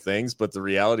technical things. But the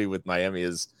reality with Miami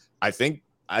is I think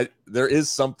there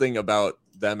is something about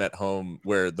them at home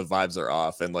where the vibes are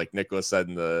off. And like Nicholas said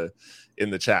in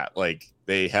the chat, like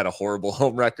they had a horrible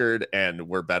home record and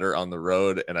we're better on the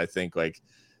road. And I think like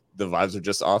the vibes are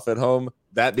just off at home.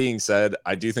 That being said,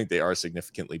 I do think they are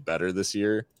significantly better this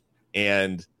year.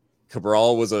 And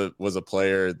Cabral was a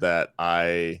player that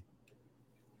I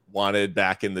wanted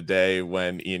back in the day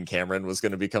when Ian Cameron was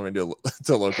going to be coming to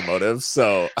Locomotive.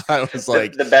 So I was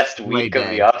like the best week of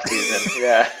the offseason.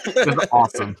 Yeah. It was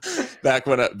awesome. Back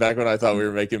when I thought we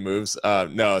were making moves.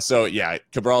 No. So yeah,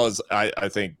 Cabral is, I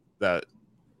think that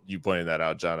you pointed that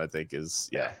out, John, I think is,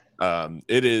 yeah.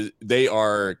 It is, they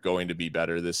are going to be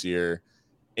better this year.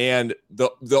 And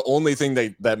the only thing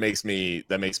that makes me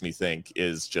think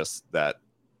is just that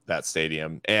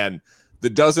stadium, and the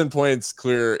dozen points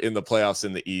clear in the playoffs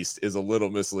in the East is a little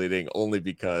misleading only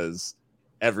because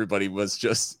everybody was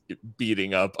just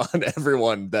beating up on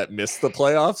everyone that missed the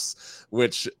playoffs,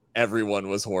 which everyone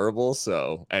was horrible.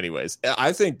 So anyways,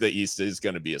 I think the East is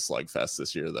going to be a slugfest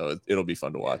this year, though. It'll be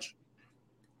fun to watch.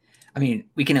 I mean,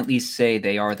 we can at least say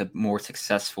they are the more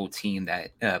successful team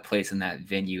that plays in that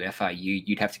venue, FIU.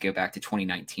 You'd have to go back to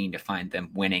 2019 to find them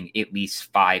winning at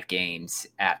least 5 games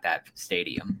at that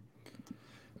stadium.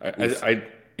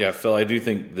 Yeah, Phil, I do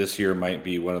think this year might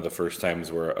be one of the first times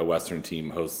where a Western team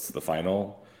hosts the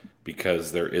final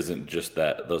because there isn't just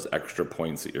those extra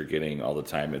points that you're getting all the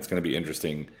time. It's going to be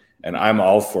interesting And I'm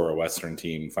all for a Western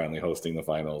team finally hosting the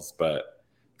finals, but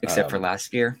except for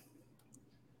last year.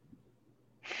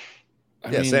 I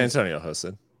mean, San Antonio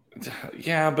hosted.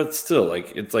 Yeah, but still,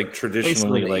 like it's like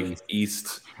traditionally Basically. like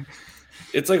East.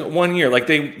 It's like 1 year. Like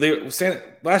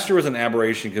last year was an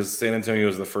aberration because San Antonio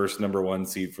was the first number 1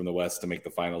 seed from the West to make the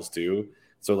finals too.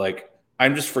 So like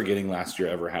I'm just forgetting last year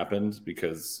ever happened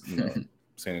because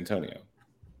San Antonio.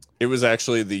 It was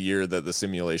actually the year that the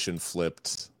simulation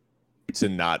flipped to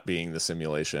not being the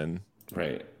simulation.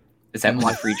 Right. Is that when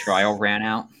the free trial ran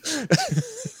out?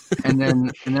 And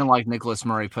then like Nicholas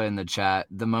Murray put in the chat,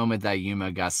 the moment that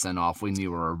Yuma got sent off, we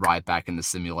knew we were right back in the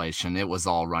simulation. It was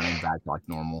all running back like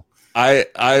normal. I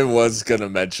was gonna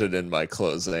mention in my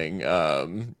closing,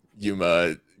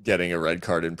 Yuma getting a red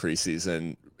card in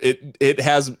preseason. It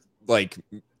has like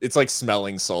it's like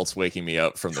smelling salts waking me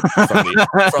up from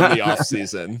the off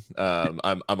season.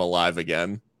 I'm alive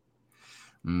again.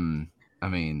 I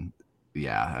mean,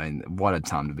 yeah, what a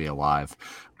time to be alive.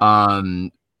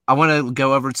 I want to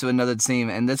go over to another team,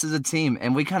 and this is a team,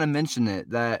 and we kind of mentioned it,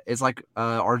 that it's like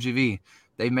RGV.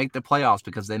 They make the playoffs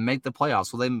because they make the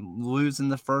playoffs. Will they lose in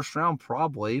the first round?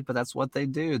 Probably, but that's what they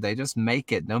do. They just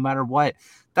make it no matter what.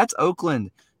 That's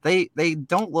Oakland. They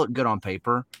don't look good on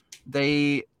paper.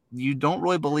 You don't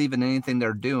really believe in anything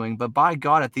they're doing, but by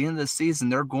God, at the end of the season,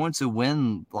 they're going to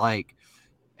win like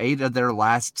 8 of their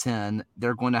last 10.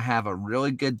 They're going to have a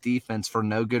really good defense for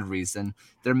no good reason.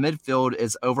 Their midfield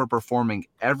is overperforming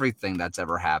everything that's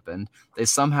ever happened. They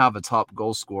somehow have a top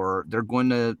goal scorer. They're going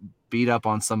to beat up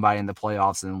on somebody in the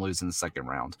playoffs and lose in the second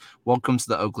round. Welcome to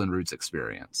the Oakland Roots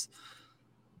experience.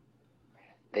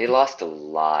 They lost a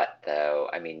lot, though.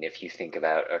 I mean, if you think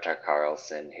about Otar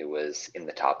Carlson, who was in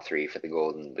the top 3 for the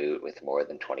Golden Boot with more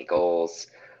than 20 goals,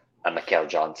 Mikel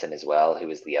Johnson as well, who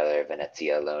was the other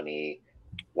Venezia loanee.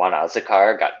 Juan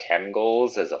Azakar got 10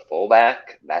 goals as a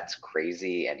fullback. That's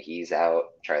crazy, and he's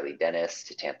out. Charlie Dennis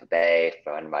to Tampa Bay,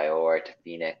 Juan Mayor to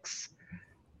Phoenix.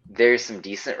 There's some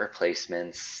decent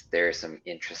replacements. There are some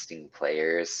interesting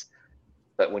players.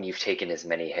 But when you've taken as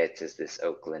many hits as this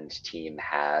Oakland team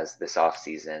has this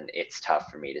offseason, it's tough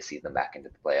for me to see them back into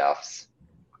the playoffs.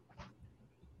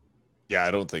 Yeah,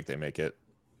 I don't think they make it.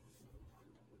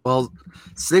 Well,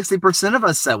 60% of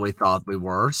us said we thought we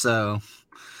were, so...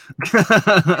 Phil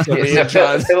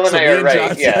and I are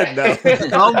right. Yeah, no.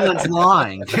 Someone's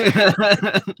lying.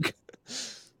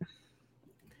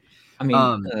 I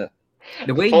mean,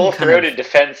 the way full-throated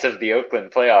defense of the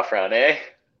Oakland playoff run, eh?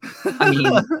 I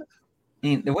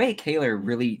mean, the way Kaler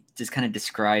really just kind of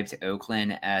describes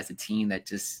Oakland as a team that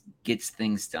just gets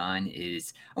things done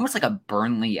is almost like a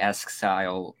Burnley-esque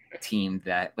style team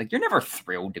that, like, you're never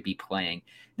thrilled to be playing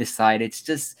this side. It's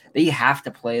just they have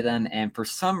to play them, and for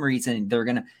some reason they're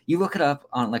gonna. You look it up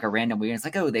on like a random weekend. It's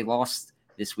like, oh, they lost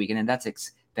this weekend, and that's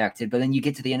expected. But then you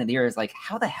get to the end of the year, it's like,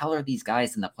 how the hell are these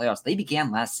guys in the playoffs? They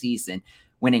began last season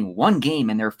winning 1 game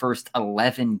in their first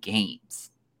 11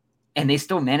 games, and they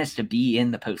still managed to be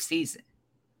in the postseason.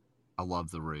 I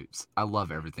love the Roots. I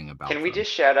love everything about them. Can we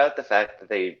just shout out the fact that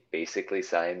they basically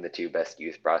signed the 2 best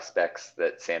youth prospects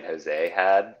that San Jose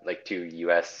had, like 2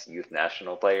 U.S. youth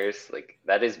national players? Like,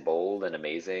 that is bold and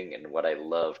amazing, and what I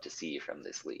love to see from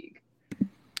this league.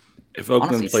 If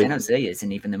Oakland Honestly, San Jose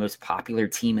isn't even the most popular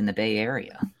team in the Bay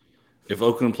Area. If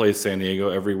Oakland plays San Diego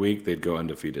every week, they'd go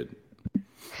undefeated.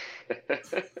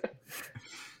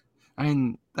 I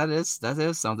mean, that is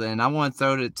something. And I want to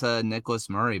throw it to Nicholas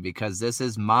Murray because this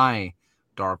is my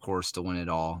dark horse to win it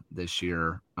all this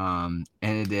year. And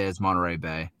it is Monterey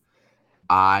Bay.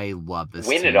 I love this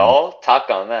Win team. it all? Talk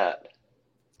on that.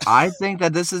 I think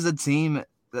that this is a team,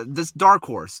 this dark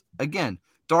horse. Again,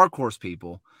 dark horse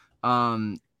people.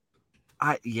 I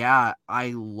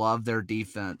love their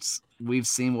defense. We've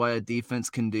seen what a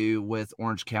defense can do with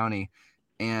Orange County.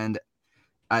 And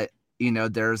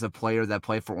there's a player that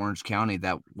played for Orange County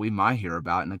that we might hear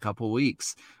about in a couple of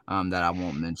weeks that I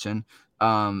won't mention.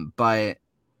 But,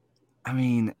 I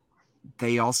mean,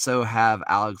 they also have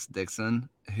Alex Dixon,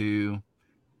 who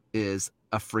is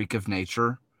a freak of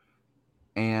nature.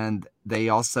 And they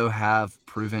also have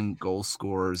proven goal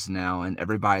scorers now, and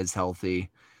everybody's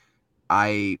healthy.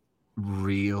 I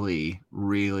really,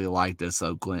 really like this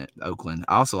Oakland. I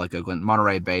also like Oakland.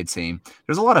 Monterey Bay team.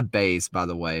 There's a lot of Bays, by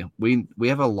the way. We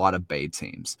have a lot of Bay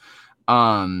teams.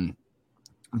 But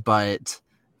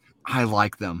I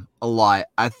like them a lot.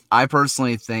 I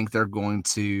personally think they're going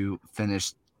to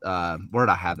finish where did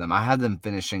I have them? I had them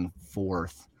finishing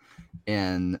 4th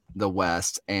in the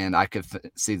West, and I could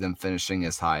see them finishing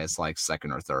as high as like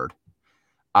 2nd or 3rd.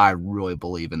 I really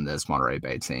believe in this Monterey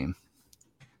Bay team.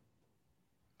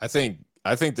 I think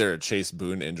I think they're a Chase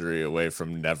Boone injury away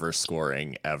from never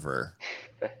scoring ever.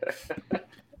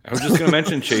 I was just going to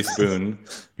mention Chase Boone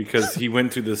because he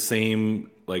went to the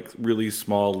same like really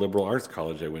small liberal arts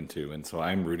college I went to, and so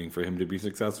I'm rooting for him to be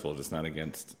successful, just not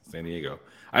against San Diego.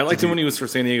 I liked him when he was for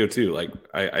San Diego too. Like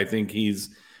I think he's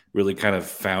really kind of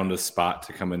found a spot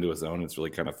to come into his own. It's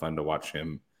really kind of fun to watch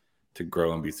him to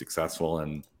grow and be successful,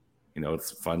 and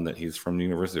it's fun that he's from the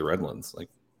University of Redlands, like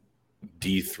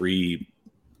D3,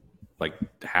 like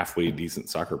halfway decent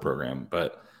soccer program.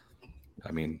 But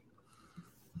I mean,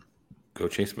 go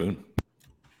Chase Boone.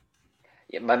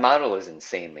 Yeah, my model is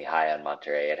insanely high on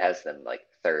Monterrey. It has them like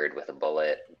third with a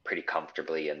bullet, pretty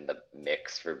comfortably in the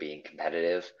mix for being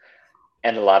competitive.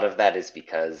 And a lot of that is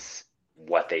because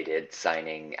what they did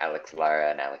signing Alex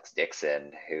Lara and Alex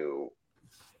Dixon, who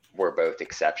were both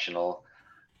exceptional.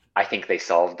 I think they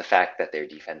solved the fact that their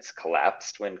defense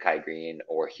collapsed when Kai Green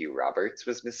or Hugh Roberts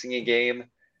was missing a game.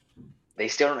 They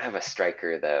still don't have a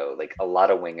striker though, like a lot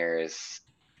of wingers.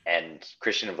 And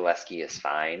Christian Valesky is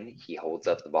fine. He holds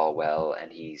up the ball well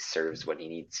and he serves what he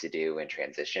needs to do in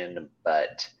transition,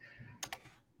 but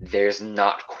there's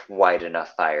not quite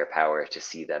enough firepower to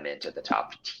see them into the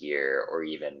top tier or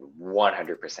even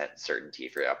 100% certainty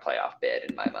for a playoff bid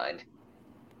in my mind.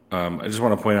 I just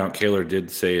want to point out, Kaylor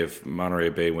did say if Monterey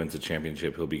Bay wins the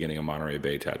championship, he'll be getting a Monterey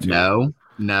Bay tattoo. No.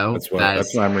 That's what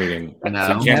I'm reading. No.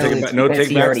 So you can't take it back. No take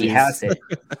he back. already has it.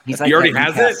 He's like he already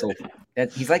has Newcastle,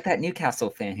 it. He's like that Newcastle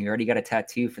fan who already got a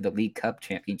tattoo for the League Cup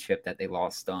championship that they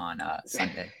lost on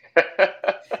Sunday.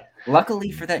 Luckily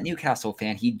for that Newcastle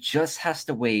fan, he just has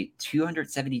to wait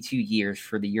 272 years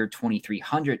for the year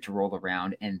 2300 to roll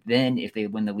around, and then if they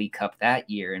win the League Cup that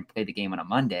year and play the game on a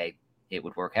Monday, it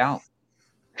would work out.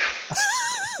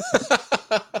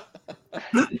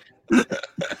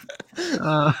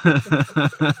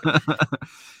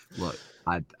 Look,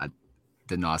 I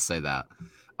did not say that.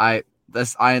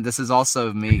 This is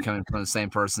also me coming from the same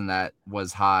person that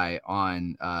was high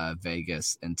on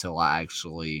Vegas until I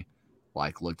actually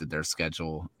looked at their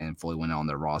schedule and fully went on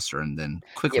their roster and then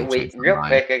quickly. Yeah, wait, real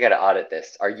quick, I gotta audit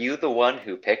this. Are you the one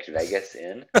who picked Vegas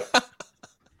in?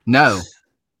 No,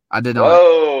 I did not.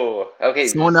 Whoa. Okay.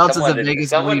 Someone else is a Vegas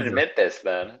Someone believer. admit this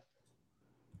then.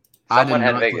 I Someone did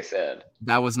had not Vegas in.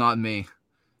 That was not me.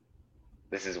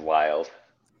 This is wild.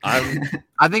 I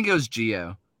think it was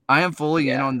Gio. I am fully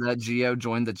in on that. Gio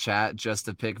joined the chat just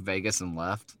to pick Vegas and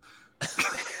left.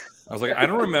 I was like, I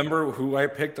don't remember who I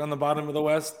picked on the bottom of the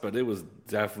West, but it was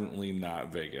definitely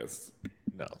not Vegas.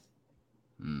 No.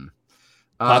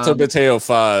 Pato Mateo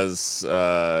Faz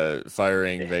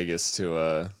firing Vegas to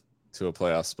a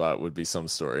playoff spot would be some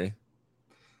story.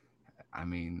 I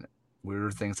mean,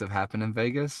 weirder things have happened in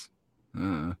Vegas.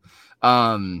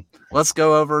 Let's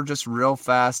go over just real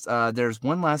fast. There's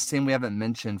one last team we haven't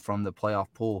mentioned from the playoff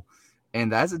pool, and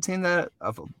that's a team that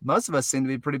most of us seem to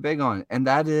be pretty big on, and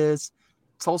that is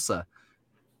Tulsa.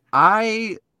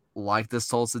 I like this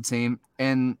Tulsa team,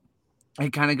 and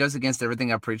it kind of goes against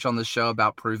everything I preach on the show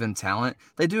about proven talent.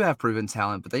 They do have proven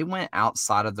talent, but they went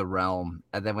outside of the realm,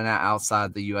 and they went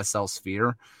outside the USL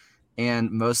sphere.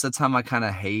 And most of the time I kind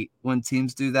of hate when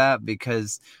teams do that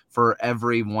because for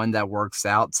every one that works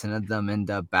out, 10 of them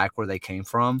end up back where they came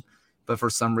from. But for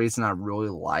some reason, I really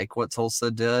like what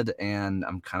Tulsa did, and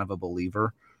I'm kind of a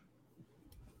believer.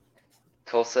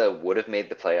 Tulsa would have made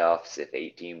the playoffs if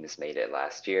 8 teams made it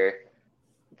last year.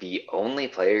 The only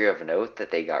player of note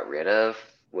that they got rid of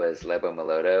was Lebo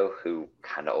Melodo, who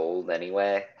kind of old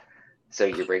anyway. So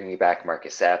you're bringing back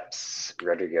Marcus Epps,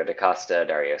 Rodrigo da Costa,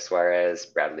 Dario Suarez,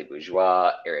 Bradley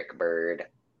Bourgeois, Eric Bird.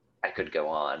 I could go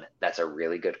on. That's a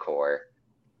really good core.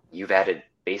 You've added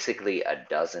basically a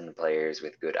dozen players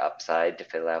with good upside to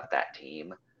fill out that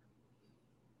team.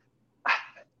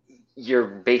 You're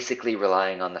basically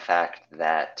relying on the fact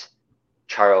that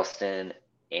Charleston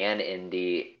and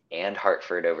Indy and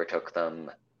Hartford overtook them,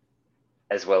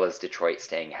 as well as Detroit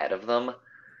staying ahead of them.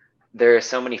 There are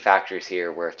so many factors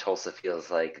here where Tulsa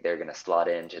feels like they're going to slot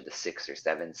into the 6 or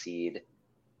 7 seed.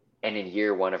 And in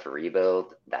year one of a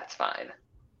rebuild, that's fine.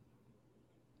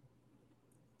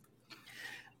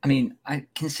 I mean,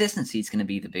 consistency is going to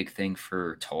be the big thing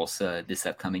for Tulsa this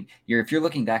upcoming year. If you're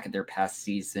looking back at their past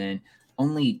season,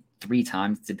 only 3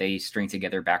 times did they string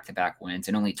together back-to-back wins,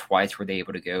 and only twice were they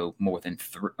able to go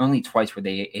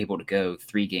able to go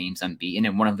 3 games unbeaten.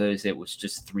 And one of those, it was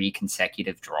just 3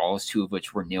 consecutive draws, 2 of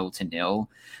which were 0-0.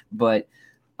 But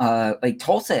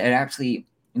Tulsa,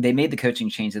 they made the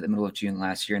coaching change at the middle of June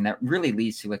last year, and that really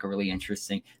leads to a really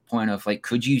interesting point of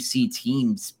could you see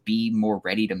teams be more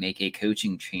ready to make a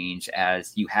coaching change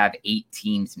as you have 8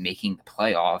 teams making the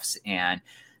playoffs, and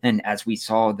And as we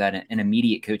saw that an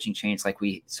immediate coaching change, like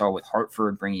we saw with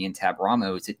Hartford bringing in Tab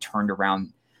Ramos, it turned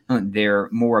around their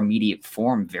more immediate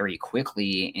form very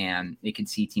quickly. And you can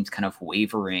see teams kind of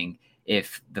wavering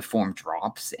if the form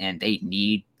drops and they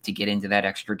need to get into that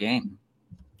extra game.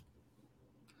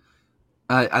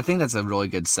 I think that's a really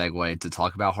good segue to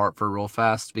talk about Hartford real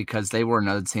fast, because they were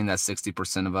another team that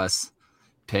 60% of us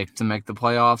picked to make the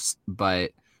playoffs,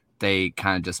 but they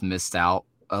kind of just missed out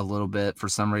a little bit for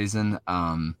some reason.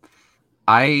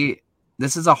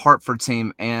 This is a Hartford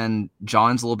team, and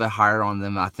John's a little bit higher on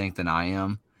them, I think, than I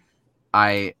am.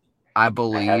 I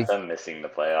believe I have them missing the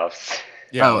playoffs.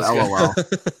 Yeah. LOL.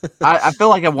 I feel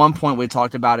like at one point we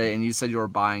talked about it, and you said you were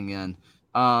buying in.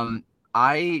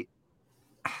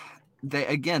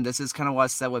 This is kind of what I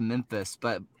said with Memphis,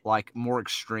 but like more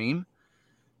extreme.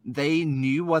 They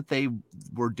knew what they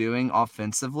were doing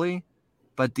offensively,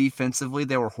 but defensively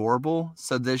they were horrible.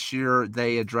 So this year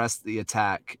they addressed the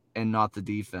attack and not the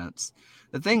defense.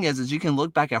 The thing is you can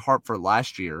look back at Hartford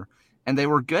last year, and they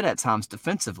were good at times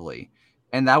defensively.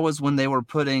 And that was when they were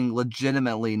putting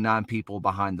legitimately 9 people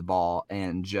behind the ball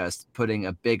and just putting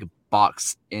a big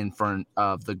box in front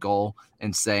of the goal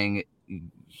and saying,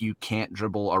 you can't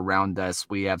dribble around us.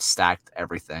 We have stacked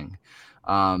everything.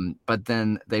 But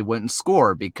then they wouldn't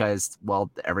score because,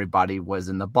 well, everybody was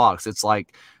in the box. It's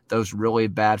like those really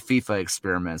bad FIFA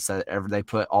experiments that they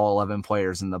put all 11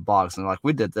 players in the box, and like,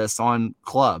 we did this on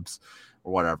clubs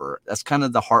or whatever. That's kind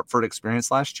of the Hartford experience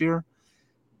last year.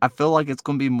 I feel like it's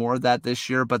going to be more of that this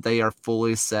year, but they are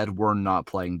fully said, we're not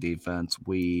playing defense.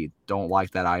 We don't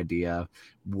like that idea.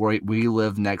 We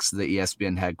live next to the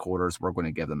ESPN headquarters. We're going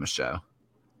to give them a show.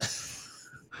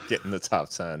 Get in the top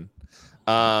 10.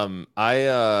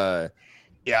 I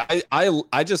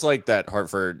just like that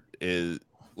Hartford is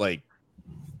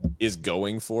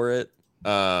going for it.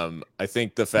 I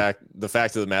think the fact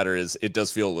of the matter is it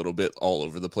does feel a little bit all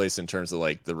over the place in terms of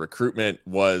like the recruitment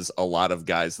was a lot of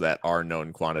guys that are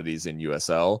known quantities in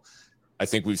USL. I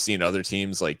think we've seen other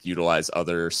teams like utilize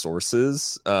other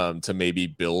sources to maybe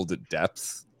build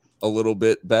depth a little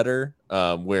bit better,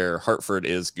 where Hartford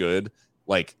is good,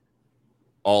 like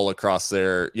all across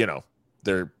their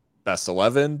best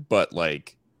 11, but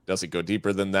like, does it go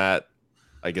deeper than that?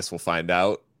 I guess we'll find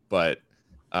out. But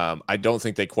I don't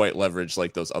think they quite leverage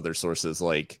like those other sources,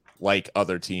 like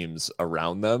other teams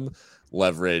around them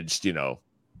leveraged,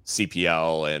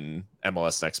 CPL and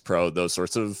MLS Next Pro, those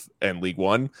sorts of, and League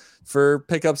One for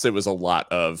pickups. It was a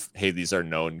lot of, hey, these are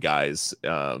known guys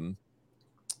in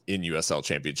USL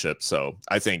Championship. So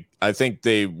I think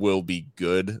they will be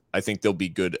good. I think they'll be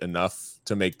good enough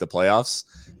to make the playoffs,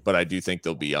 but I do think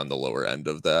they'll be on the lower end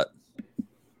of that.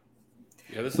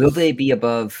 Yeah, will they be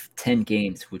above 10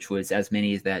 games, which was as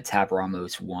many as that Tab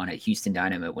Ramos won at Houston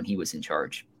Dynamo when he was in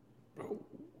charge?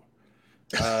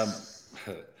 I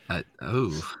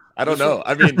don't know.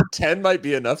 I mean, 10 might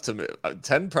be enough to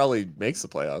 10 probably makes the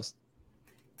playoffs.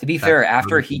 To be fair,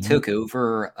 after he took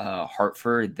over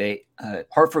Hartford,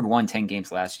 Hartford won 10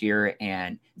 games last year,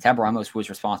 and Tab Ramos was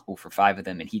responsible for 5 of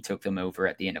them, and he took them over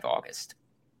at the end of August.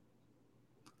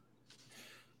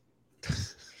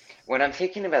 When I'm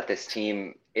thinking about this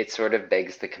team, it sort of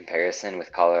begs the comparison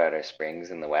with Colorado Springs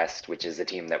in the West, which is a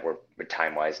team that we're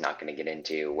time-wise not going to get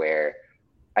into, where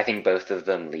I think both of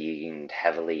them leaned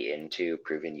heavily into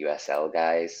proven USL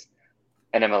guys.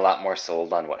 And I'm a lot more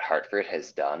sold on what Hartford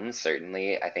has done.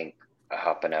 Certainly, I think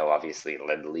Hopano obviously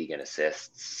led the league in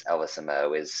assists.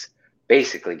 Elisimo is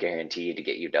basically guaranteed to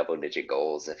get you double-digit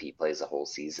goals if he plays a whole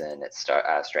season at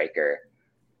striker.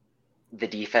 The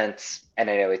defense, and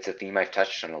I know it's a theme I've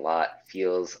touched on a lot,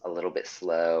 feels a little bit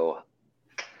slow.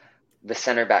 The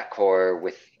center back core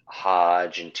with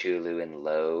Hodge and Tulu and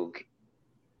Logue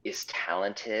is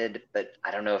talented, but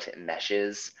I don't know if it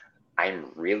meshes.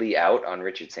 I'm really out on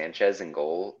Richard Sanchez in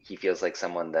goal. He feels like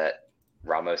someone that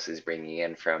Ramos is bringing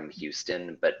in from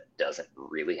Houston, but doesn't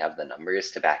really have the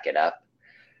numbers to back it up.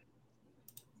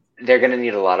 They're going to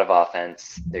need a lot of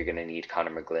offense. They're going to need Connor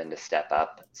McGlynn to step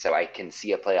up. So I can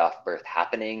see a playoff berth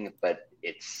happening, but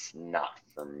it's not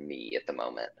for me at the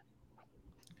moment.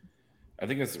 I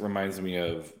think this reminds me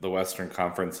of the Western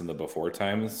Conference in the before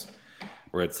times,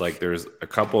 where it's like there's a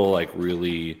couple like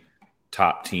really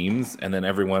top teams, and then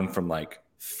everyone from like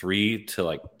 3 to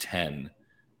like 10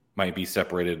 might be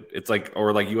separated. It's like,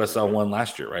 or like USL won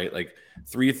last year, right? Like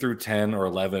 3 through 10 or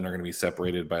 11 are going to be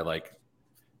separated by like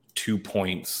 2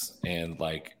 points, and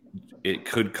like it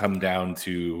could come down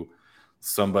to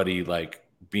somebody like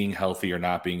being healthy or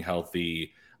not being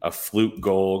healthy, a fluke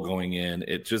goal going in.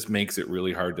 It just makes it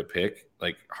really hard to pick.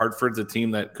 Like Hartford's a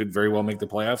team that could very well make the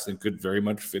playoffs and could very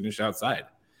much finish outside.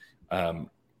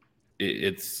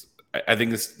 I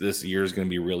think this year is going to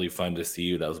be really fun to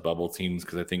see those bubble teams,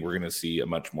 because I think we're going to see a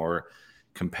much more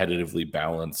competitively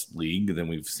balanced league than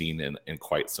we've seen in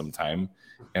quite some time.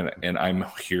 And I'm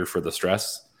here for the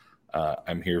stress.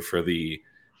 I'm here for the,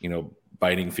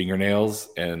 biting fingernails,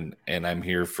 and I'm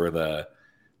here for the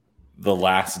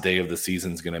last day of the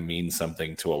season is going to mean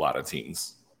something to a lot of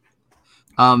teams.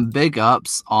 Big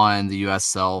ups on the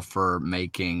USL for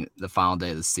making the final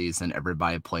day of the season.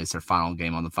 Everybody plays their final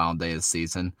game on the final day of the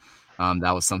season.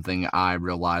 That was something I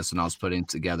realized when I was putting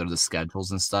together the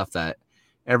schedules and stuff, that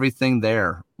everything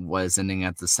there was ending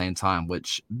at the same time,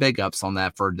 which big ups on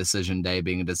that for decision day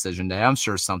being a decision day. I'm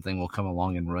sure something will come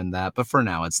along and ruin that, but for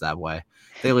now it's that way.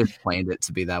 They at least planned it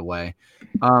to be that way.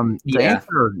 When we have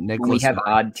Murray,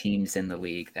 odd teams in the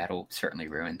league, that'll certainly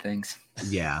ruin things.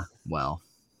 Yeah, well,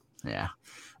 yeah.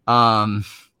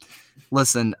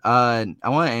 Listen, I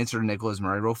want to answer Nicholas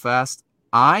Murray real fast.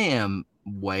 I am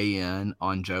way in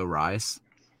on Joe Rice.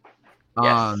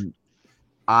 Yes.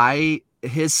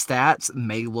 His stats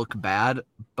may look bad,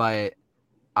 but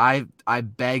I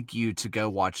beg you to go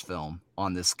watch film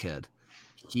on this kid.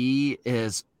 He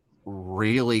is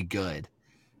really good.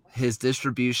 His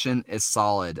distribution is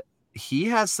solid. He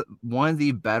has one of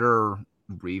the better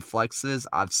reflexes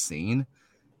I've seen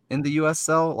in the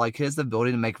USL. Like, his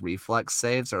ability to make reflex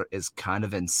saves is kind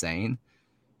of insane.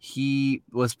 He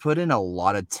was put in a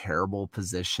lot of terrible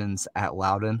positions at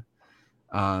Loudoun.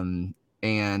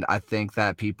 And I think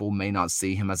that people may not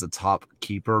see him as a top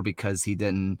keeper because he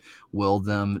didn't will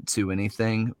them to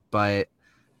anything. But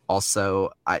also,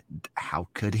 how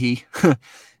could he?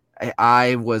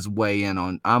 I'm way in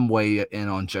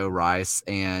on Joe Rice,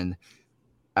 and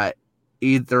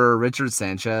either Richard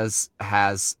Sanchez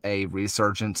has a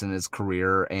resurgence in his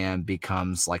career and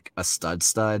becomes like a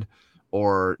stud,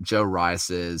 or Joe Rice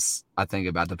is, I think,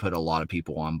 about to put a lot of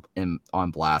people on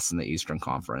blast in the Eastern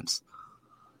Conference.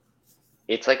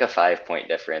 It's like a 5-point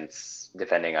difference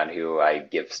depending on who I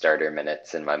give starter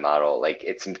minutes in my model. Like,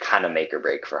 it's kind of make or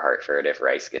break for Hartford if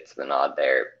Rice gets the nod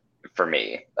there for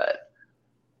me. But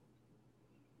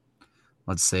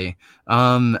let's see.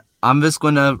 I'm just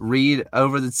going to read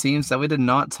over the teams that we did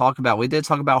not talk about. We did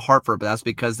talk about Hartford, but that's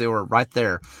because they were right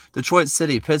there. Detroit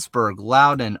City, Pittsburgh,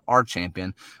 Loudoun, our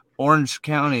champion. Orange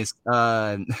Counties,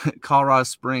 Colorado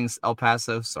Springs, El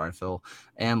Paso, sorry, Phil,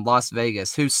 and Las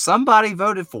Vegas, who somebody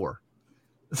voted for.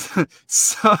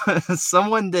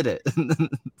 Someone did it.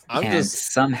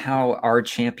 Somehow our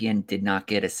champion did not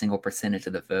get a single percentage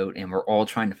of the vote, and we're all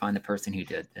trying to find the person who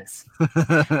did this.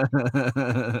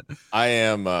 I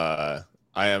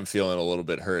am feeling a little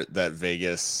bit hurt that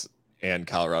Vegas and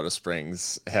Colorado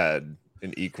Springs had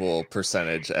an equal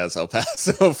percentage as El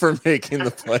Paso for making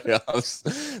the playoffs.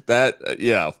 That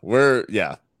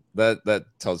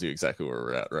tells you exactly where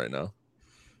we're at right now.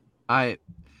 I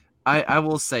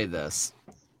will say this.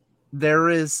 There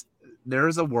is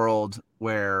a world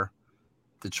where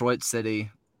Detroit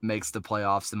City makes the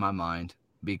playoffs in my mind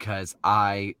because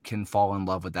I can fall in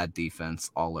love with that defense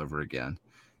all over again.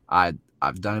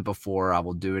 I've done it before. I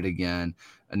will do it again.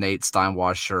 Nate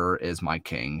Steinwasser is my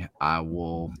king. I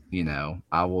will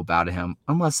bow to him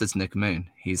unless it's Nick Moon.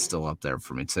 He's still up there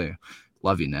for me too.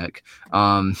 Love you, Nick.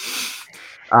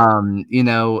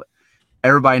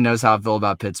 Everybody knows how I feel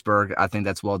about Pittsburgh. I think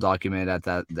that's well documented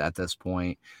at this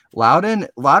point.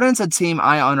 Loudoun's a team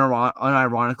I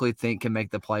unironically think can make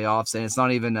the playoffs, and it's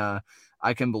not even I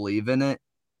can believe in it.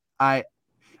 I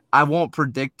won't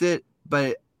predict it,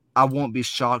 but I won't be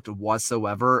shocked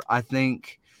whatsoever. I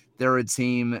think they're a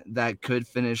team that could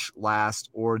finish last,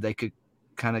 or they could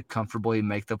kind of comfortably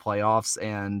make the playoffs,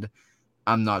 and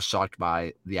I'm not shocked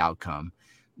by the outcome.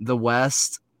 The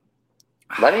West.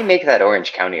 Let me make that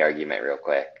Orange County argument real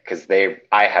quick, because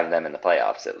I have them in the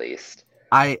playoffs at least.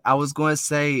 I was going to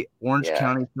say Orange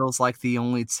County feels like the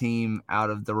only team out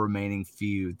of the remaining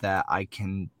few that I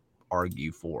can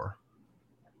argue for.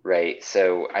 Right.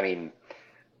 So, I mean,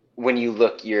 when you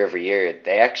look year over year,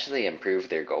 they actually improved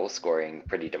their goal scoring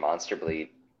pretty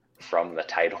demonstrably from the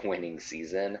title-winning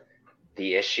season.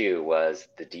 The issue was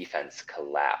the defense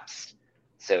collapsed.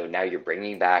 So now you're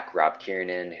bringing back Rob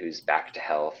Kiernan, who's back to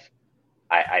health.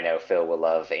 I know Phil will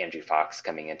love Andrew Fox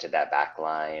coming into that back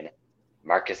line.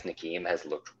 Marcus Nakeem has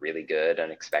looked really good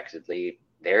unexpectedly.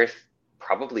 They're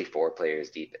probably 4 players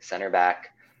deep at center back.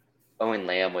 Owen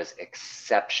Lamb was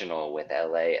exceptional with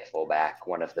LA at fullback,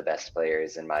 one of the best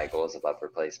players in my goals above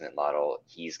replacement model.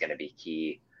 He's going to be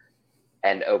key.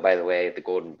 And oh, by the way, the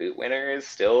Golden Boot winner is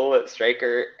still a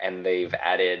striker, and they've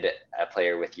added a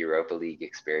player with Europa League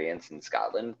experience in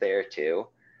Scotland there too.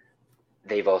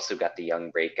 They've also got the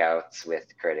young breakouts with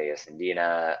Cordeas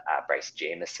Indina, Bryce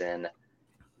Jamison.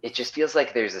 it just feels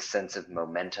like there's a sense of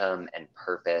momentum and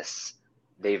purpose.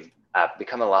 They've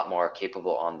become a lot more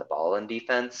capable on the ball in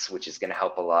defense, which is going to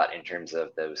help a lot in terms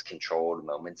of those controlled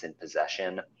moments in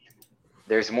possession.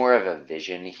 There's more of a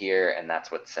vision here, and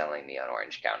that's what's selling me on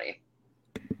Orange County.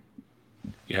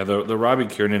 Yeah, the Robbie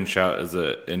Kiernan shout is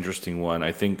an interesting one.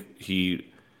 I think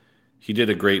he did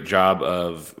a great job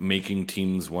of making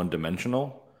teams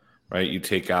one-dimensional, right? You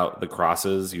take out the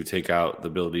crosses, you take out the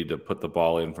ability to put the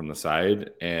ball in from the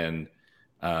side, and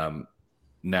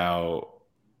now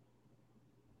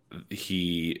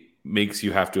he makes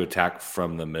you have to attack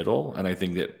from the middle. And I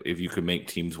think that if you could make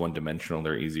teams one-dimensional,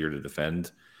 they're easier to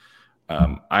defend.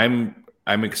 I'm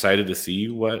excited to see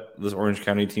what this Orange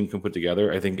County team can put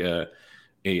together. I think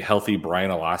a healthy Brian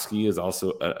Olaski is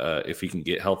also, if he can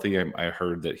get healthy, I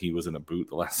heard that he was in a boot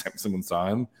the last time someone saw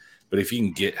him. But if he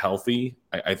can get healthy,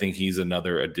 I think he's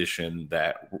another addition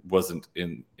that wasn't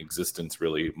in existence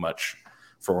really much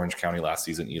for Orange County last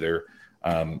season either.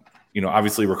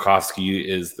 Obviously Rakowski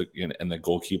is and the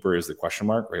goalkeeper is the question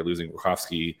mark, right? Losing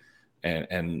Rakowski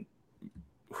and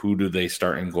who do they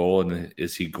start in goal, and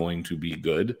is he going to be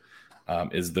good?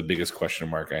 Is the biggest question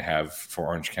mark I have for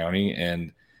Orange County.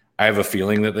 And I have a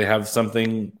feeling that they have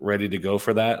something ready to go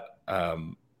for that.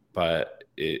 But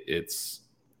it's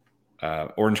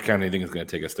Orange County, I think, is going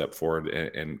to take a step forward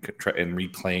and try and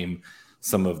reclaim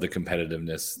some of the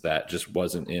competitiveness that just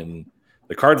wasn't in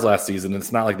the cards last season.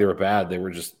 It's not like they were bad. They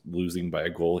were just losing by a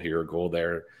goal here, a goal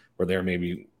there, where they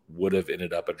maybe would have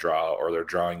ended up a draw, or they're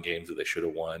drawing games that they should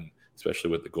have won, especially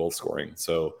with the goal scoring.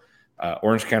 So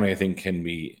Orange County, I think,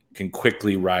 can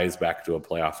quickly rise back to a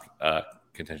playoff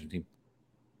contention team.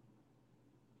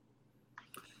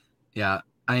 Yeah,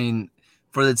 I mean,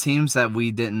 for the teams that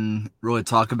we didn't really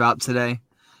talk about today,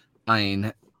 I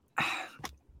mean,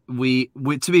 we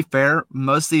to be fair,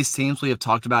 most of these teams we have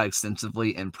talked about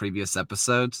extensively in previous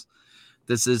episodes.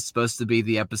 This is supposed to be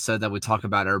the episode that we talk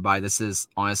about everybody. This is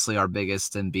honestly our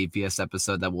biggest and beefiest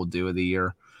episode that we'll do of the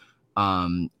year.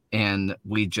 And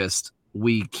we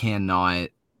cannot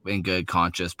in good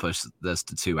conscience push this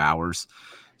to 2 hours.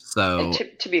 So and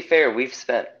to be fair, we've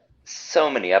spent so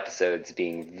many episodes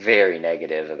being very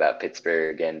negative about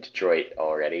Pittsburgh and Detroit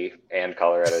already, and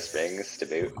Colorado Springs to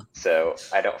boot. So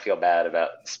I don't feel bad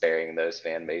about sparing those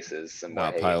fan bases some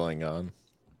not more piling on.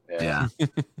 Yeah.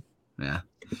 Yeah.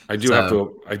 I do have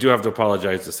to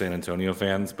apologize to San Antonio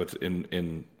fans, but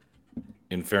in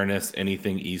fairness,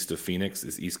 anything east of Phoenix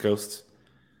is East Coast.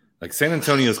 Like San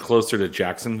Antonio is closer to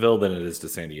Jacksonville than it is to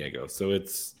San Diego, so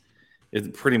it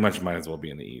pretty much might as well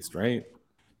be in the East, right?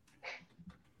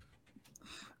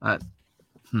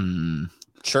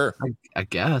 Sure. I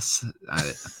guess.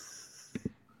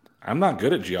 I'm not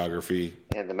good at geography.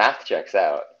 And the math checks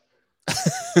out.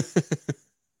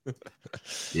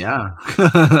 Yeah.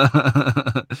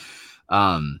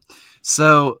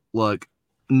 So look,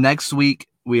 next week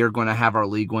we are going to have our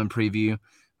League One preview.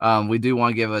 We do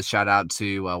want to give a shout out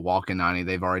to Walk-In 90.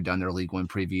 They've already done their League One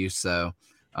preview, so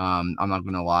I'm not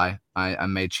going to lie. I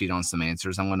may cheat on some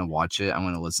answers. I'm going to watch it. I'm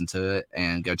going to listen to it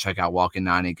and go check out Walk-In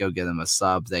 90. Go give them a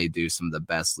sub. They do some of the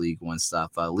best League One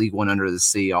stuff. League One Under the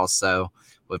Sea also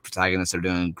with protagonists are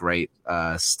doing great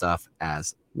stuff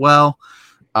as well.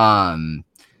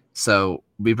 So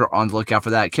be on the lookout for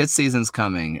that. Kids season's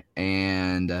coming,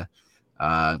 and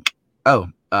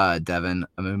Devin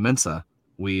Mensa.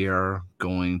 We are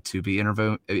going to be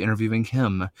interviewing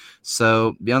him.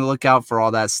 So be on the lookout for all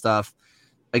that stuff.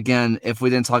 Again, if we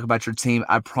didn't talk about your team,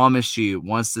 I promise you,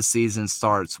 once the season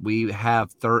starts, we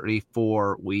have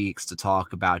 34 weeks to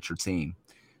talk about your team.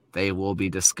 They will be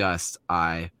discussed,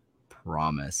 I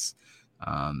promise.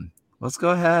 Let's go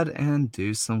ahead and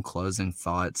do some closing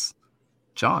thoughts.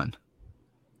 John.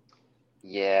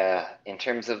 Yeah, in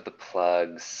terms of the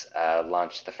plugs,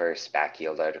 launched the first Back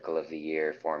Yield article of the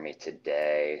year for me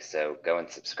today. So go and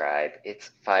subscribe.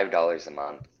 It's $5 a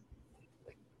month.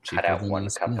 Cut out one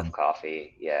cup of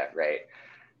coffee. Yeah, right.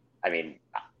 I mean,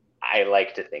 I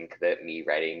like to think that me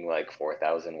writing like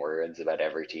 4,000 words about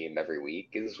every team every week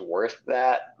is worth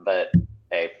that, but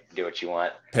hey, do what you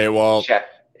want. Paywall.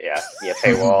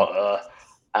 Paywall.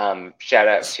 Shout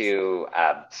out to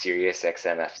Sirius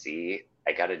XMFC.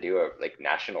 I got to do a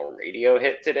national radio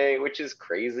hit today, which is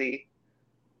crazy.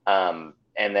 And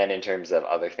then in terms of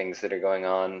other things that are going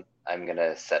on, I'm going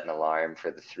to set an alarm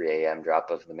for the 3 a.m. drop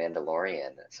of The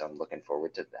Mandalorian. So I'm looking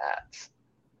forward to that.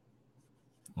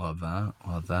 Love that.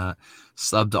 Love that.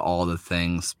 Sub to all the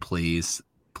things, please.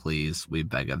 Please, we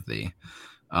beg of thee.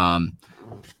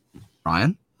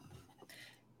 Ryan?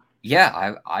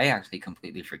 Yeah, I actually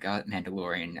completely forgot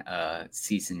Mandalorian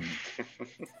season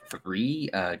 3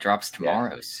 drops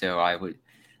tomorrow. Yeah. So I would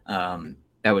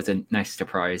that was a nice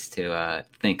surprise to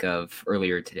think of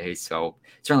earlier today. So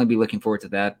certainly be looking forward to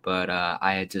that. But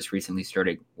I had just recently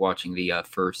started watching the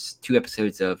first 2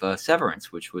 episodes of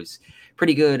Severance, which was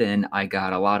pretty good. And I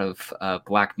got a lot of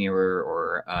Black Mirror,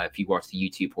 or if you watch the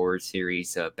YouTube horror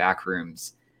series,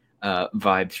 Backrooms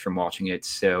vibes from watching it.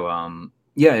 So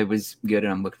yeah, it was good.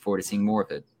 And I'm looking forward to seeing more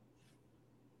of it.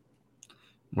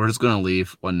 We're just going to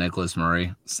leave what Nicholas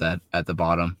Murray said at the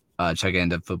bottom. Check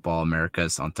into Football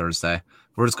Americas on Thursday.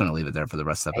 We're just going to leave it there for the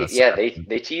rest of us. Yeah,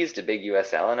 they teased a big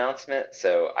USL announcement,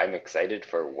 so I'm excited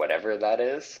for whatever that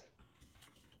is.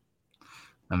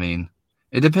 I mean,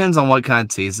 it depends on what kind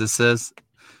of tease this is.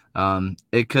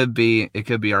 It could be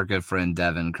our good friend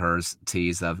Devin Kerr's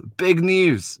tease of big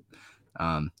news.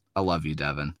 I love you,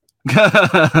 Devin.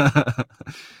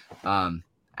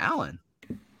 Alan.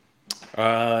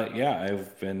 Yeah,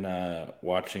 I've been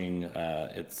watching.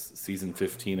 It's season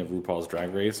 15 of RuPaul's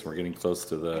Drag Race. We're getting close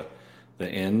to the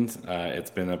end.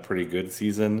 It's been a pretty good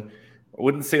season. I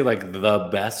wouldn't say like the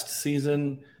best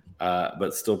season,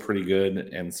 but still pretty good.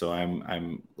 And so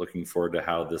I'm looking forward to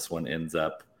how this one ends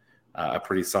up. A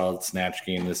pretty solid snatch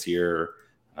game this year.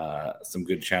 Some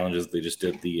good challenges. They just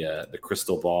did the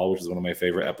crystal ball, which is one of my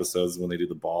favorite episodes when they do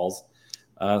the balls.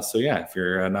 So yeah, if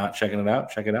you're not checking it out,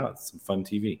 check it out. It's some fun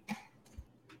TV.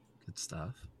 Good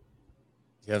stuff.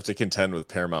 You have to contend with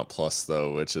Paramount Plus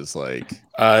though, which is like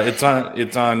it's on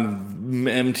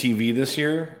MTV this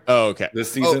year. Oh, okay.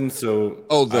 This season.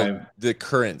 The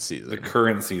current season. The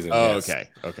current season. Oh, yes.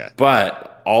 Okay.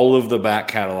 But all of the back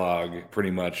catalog,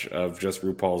 pretty much of just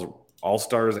RuPaul's All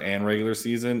Stars and regular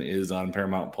season, is on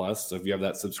Paramount Plus. So if you have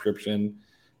that subscription,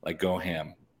 like, go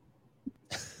ham.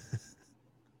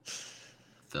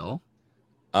 Phil?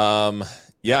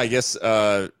 Yeah, I guess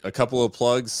a couple of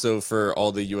plugs. So for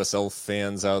all the USL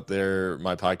fans out there,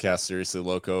 my podcast, Seriously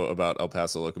Loco, about El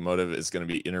Paso Locomotive, is going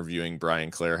to be interviewing Brian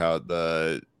Clarehout,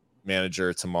 the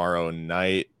manager, tomorrow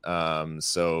night.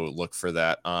 So look for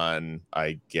that on,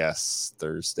 I guess,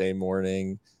 Thursday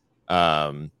morning.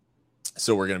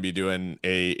 So we're going to be doing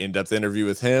a in-depth interview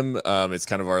with him. It's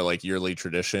kind of our like yearly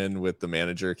tradition with the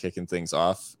manager kicking things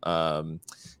off.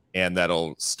 And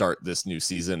that'll start this new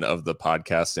season of the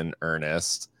podcast in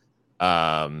earnest.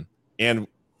 And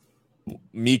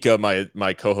Mika,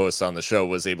 my co-host on the show,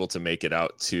 was able to make it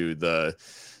out to the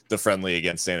friendly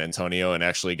against San Antonio and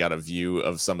actually got a view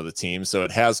of some of the teams. So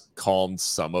it has calmed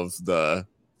some of the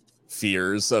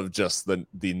fears of just the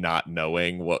not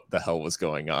knowing what the hell was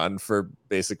going on for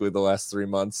basically the last 3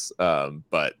 months.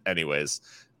 But anyways,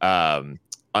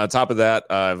 on top of that,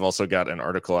 I've also got an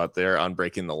article out there on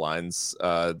Breaking the Lines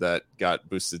that got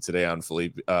boosted today on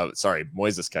Moises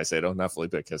Caicedo, not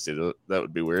Felipe Caicedo. That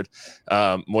would be weird.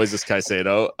 Moises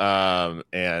Caicedo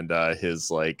and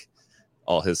his like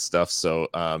all his stuff. So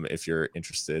if you're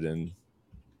interested in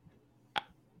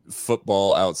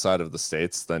football outside of the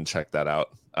States, then check that out.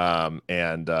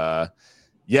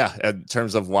 Yeah, in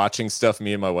terms of watching stuff,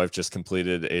 me and my wife just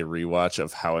completed a rewatch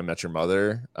of How I Met Your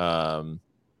Mother.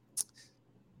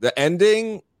 The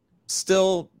ending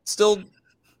still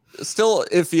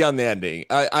iffy on the ending.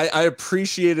 I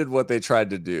appreciated what they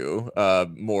tried to do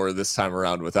more this time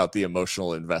around without the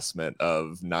emotional investment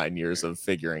of 9 years of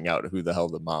figuring out who the hell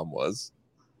the mom was.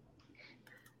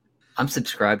 I'm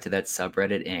subscribed to that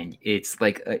subreddit, and it's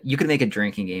like you could make a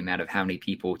drinking game out of how many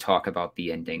people talk about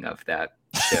the ending of that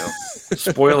show.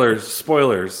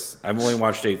 Spoilers. I've only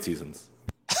watched 8 seasons.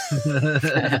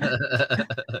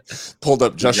 Pulled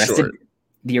up just short.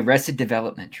 The Arrested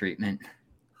Development treatment.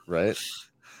 Right.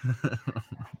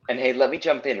 And hey, let me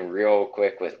jump in real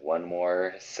quick with one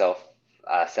more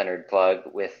self-centered plug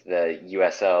with the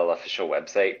USL official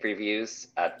website previews.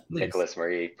 Nicholas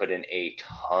Murray put in a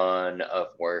ton of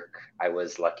work. I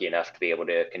was lucky enough to be able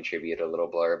to contribute a little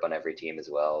blurb on every team as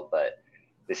well, but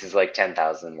this is like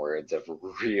 10,000 words of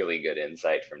really good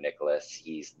insight from Nicholas.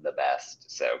 He's the best,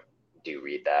 so do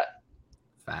read that.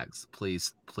 Facts.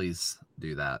 Please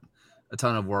do that. A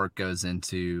ton of work goes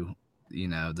into,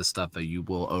 the stuff that you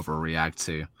will overreact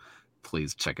to.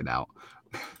 Please check it out.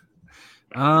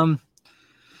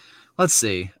 Let's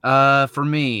see. For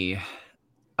me,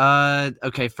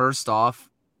 okay, first off,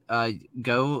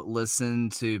 go listen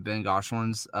to Ben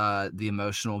Goshorn's The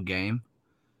Emotional Game.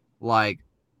 Like,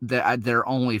 they're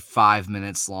only 5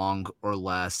 minutes long or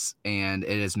less, and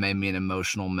it has made me an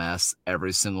emotional mess,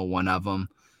 every single one of them.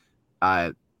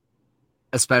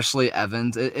 Especially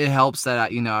Evans. It helps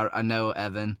that I know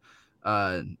Evan,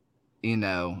 but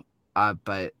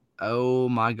oh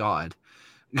my God,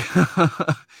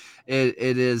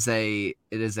 it is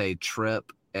a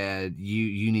trip, and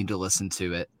you need to listen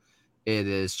to it.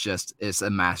 It's a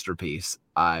masterpiece.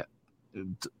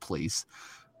 please.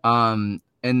 And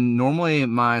normally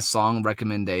my song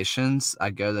recommendations, I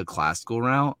go the classical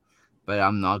route, but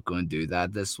I'm not going to do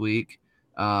that this week.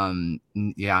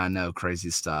 Yeah, I know, crazy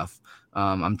stuff.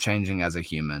 I'm changing as a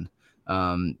human.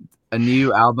 A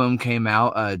new album came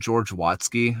out. George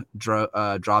Watsky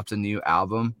dropped a new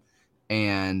album,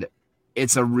 and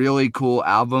it's a really cool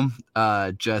album.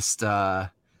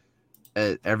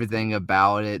 Everything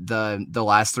about it. The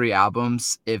last 3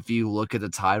 albums, if you look at the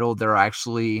title, they're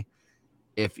actually,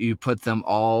 if you put them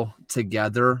all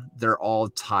together, they're all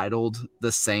titled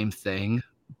the same thing.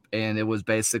 And it was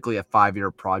basically a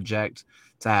 5-year project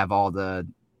to have all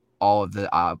of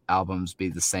the albums be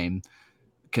the same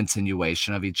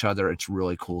continuation of each other. It's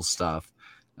really cool stuff.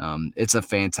 It's a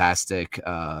fantastic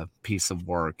piece of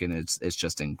work, and it's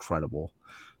just incredible.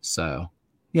 So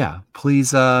yeah,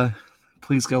 please go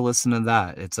listen to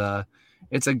that. It's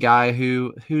a guy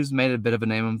who's made a bit of a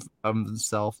name of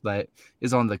himself, but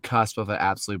is on the cusp of an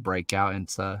absolute breakout, and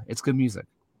it's good music.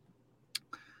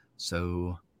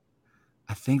 So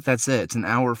I think that's it. It's an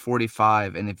hour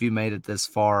 45, and if you made it this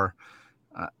far,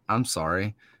 I'm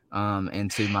sorry.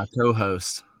 And to my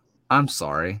co-host, I'm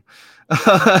sorry.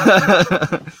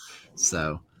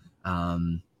 So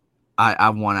I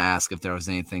want to ask if there was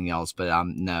anything else, but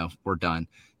no, we're done.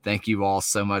 Thank you all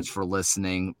so much for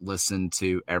listening. Listen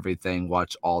to everything.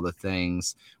 Watch all the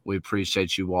things. We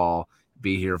appreciate you all.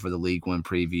 Be here for the League One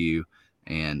preview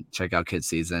and check out Kid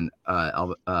Season.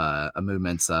 Amu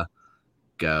Mensa.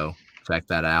 Go check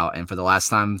that out. And for the last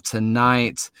time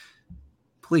tonight,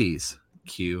 please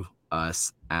cue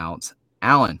us out.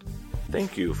 Alan.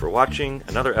 Thank you for watching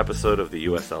another episode of the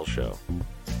USL Show.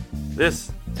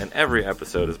 This and every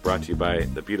episode is brought to you by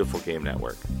the Beautiful Game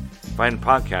Network. Find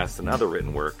podcasts and other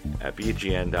written work at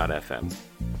bgn.fm.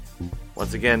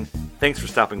 Once again, thanks for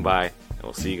stopping by, and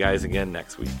we'll see you guys again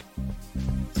next week.